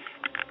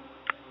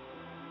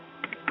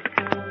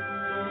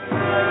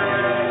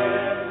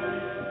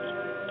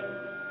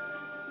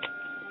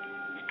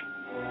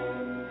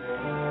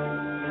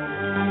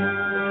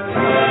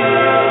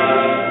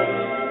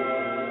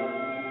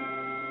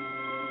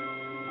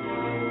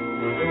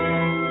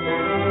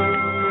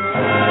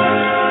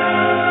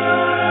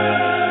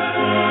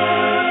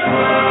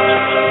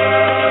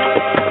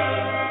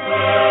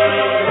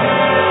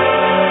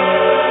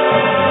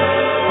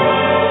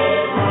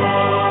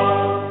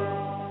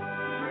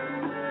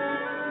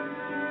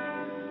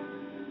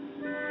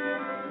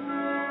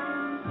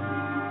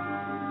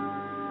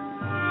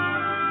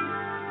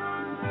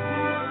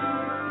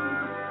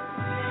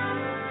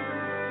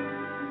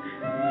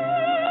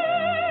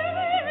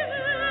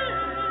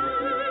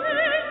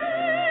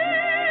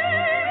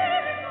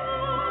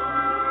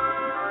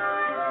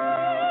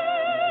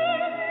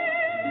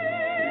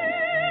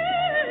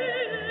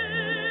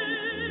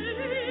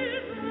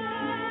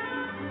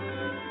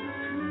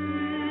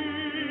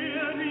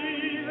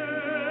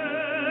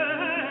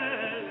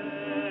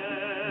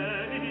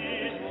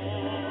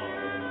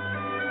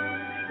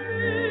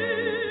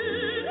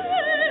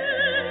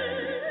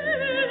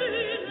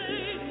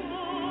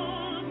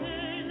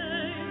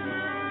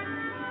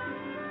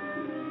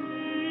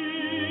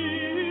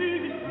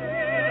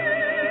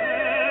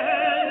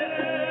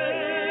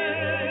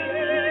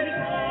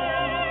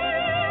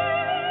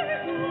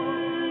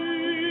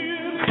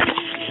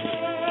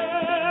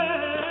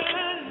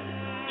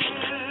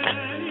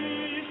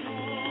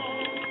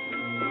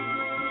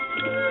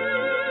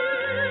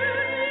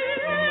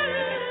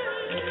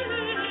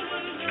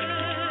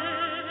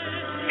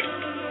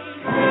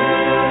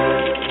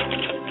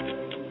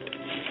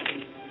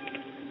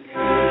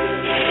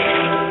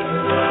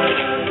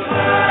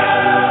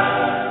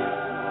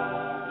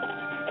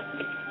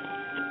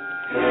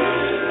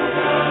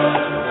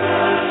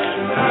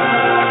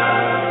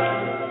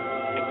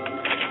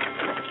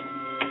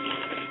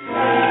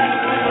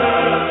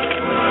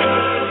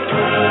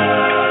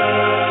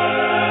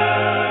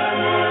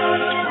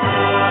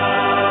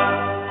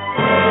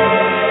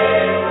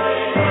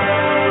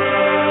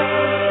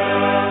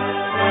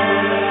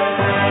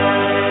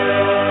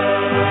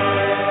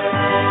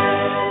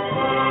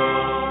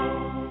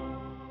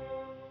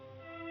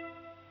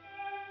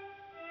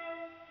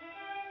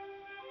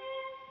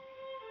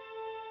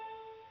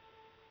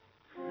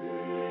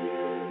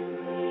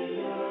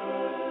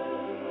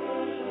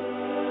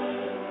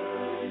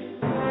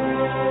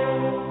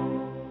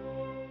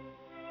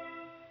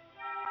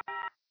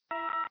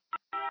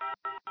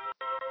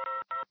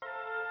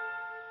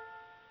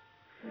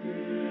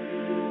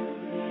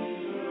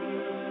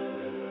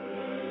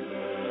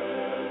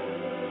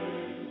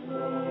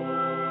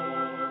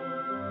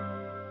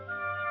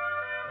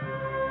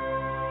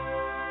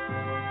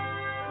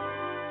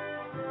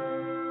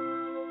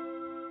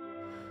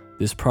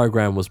 This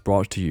program was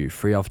brought to you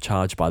free of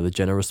charge by the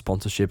generous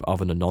sponsorship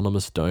of an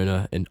anonymous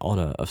donor in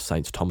honor of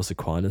Saints Thomas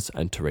Aquinas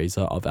and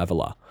Teresa of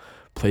Avila.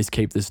 Please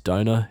keep this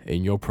donor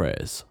in your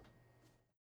prayers.